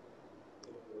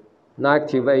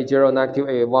 Negative A0, negative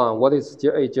A1. What is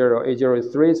A0? A0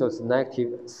 is 3, so it's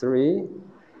negative 3.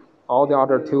 All the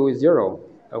other 2 is 0.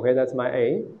 Okay, that's my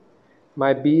A.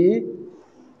 My B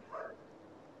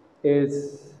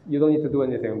is, you don't need to do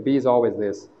anything. B is always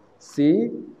this. C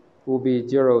will be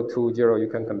 0, 2, 0. You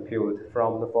can compute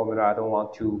from the formula. I don't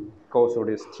want to go through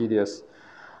this tedious.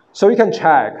 So you can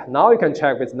check. Now you can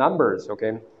check with numbers,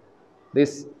 okay?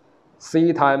 This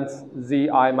C times Zi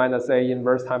minus A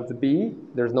inverse times B,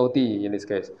 there's no D in this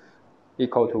case,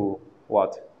 equal to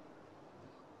what?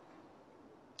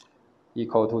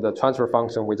 Equal to the transfer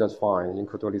function we just find,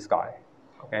 equal to this guy,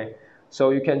 okay? So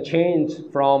you can change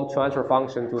from transfer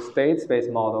function to state space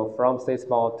model, from state space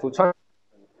model to transfer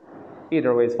function.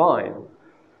 Either way is fine.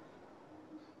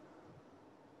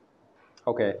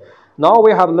 Okay, now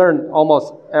we have learned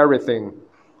almost everything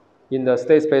in the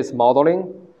state space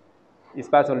modeling,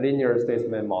 especially linear state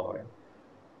space modeling.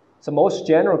 So most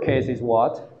general case is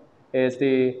what? Is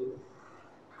the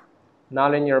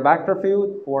nonlinear vector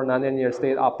field or nonlinear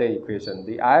state update equation,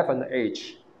 the F and the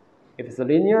H. If it's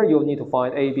linear, you'll need to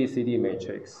find A, B, C, D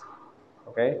matrix.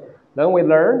 Okay? Then we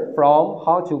learned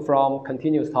from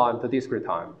continuous time to discrete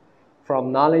time,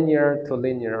 from nonlinear to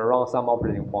linear around some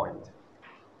operating point.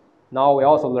 Now we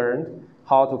also learned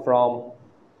how to from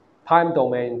time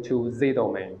domain to Z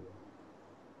domain,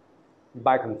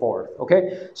 back and forth.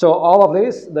 Okay, so all of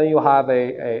this, then you have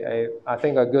I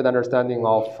think a good understanding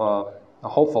of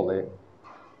hopefully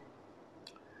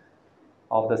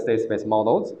of the state space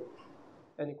models.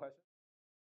 Any questions?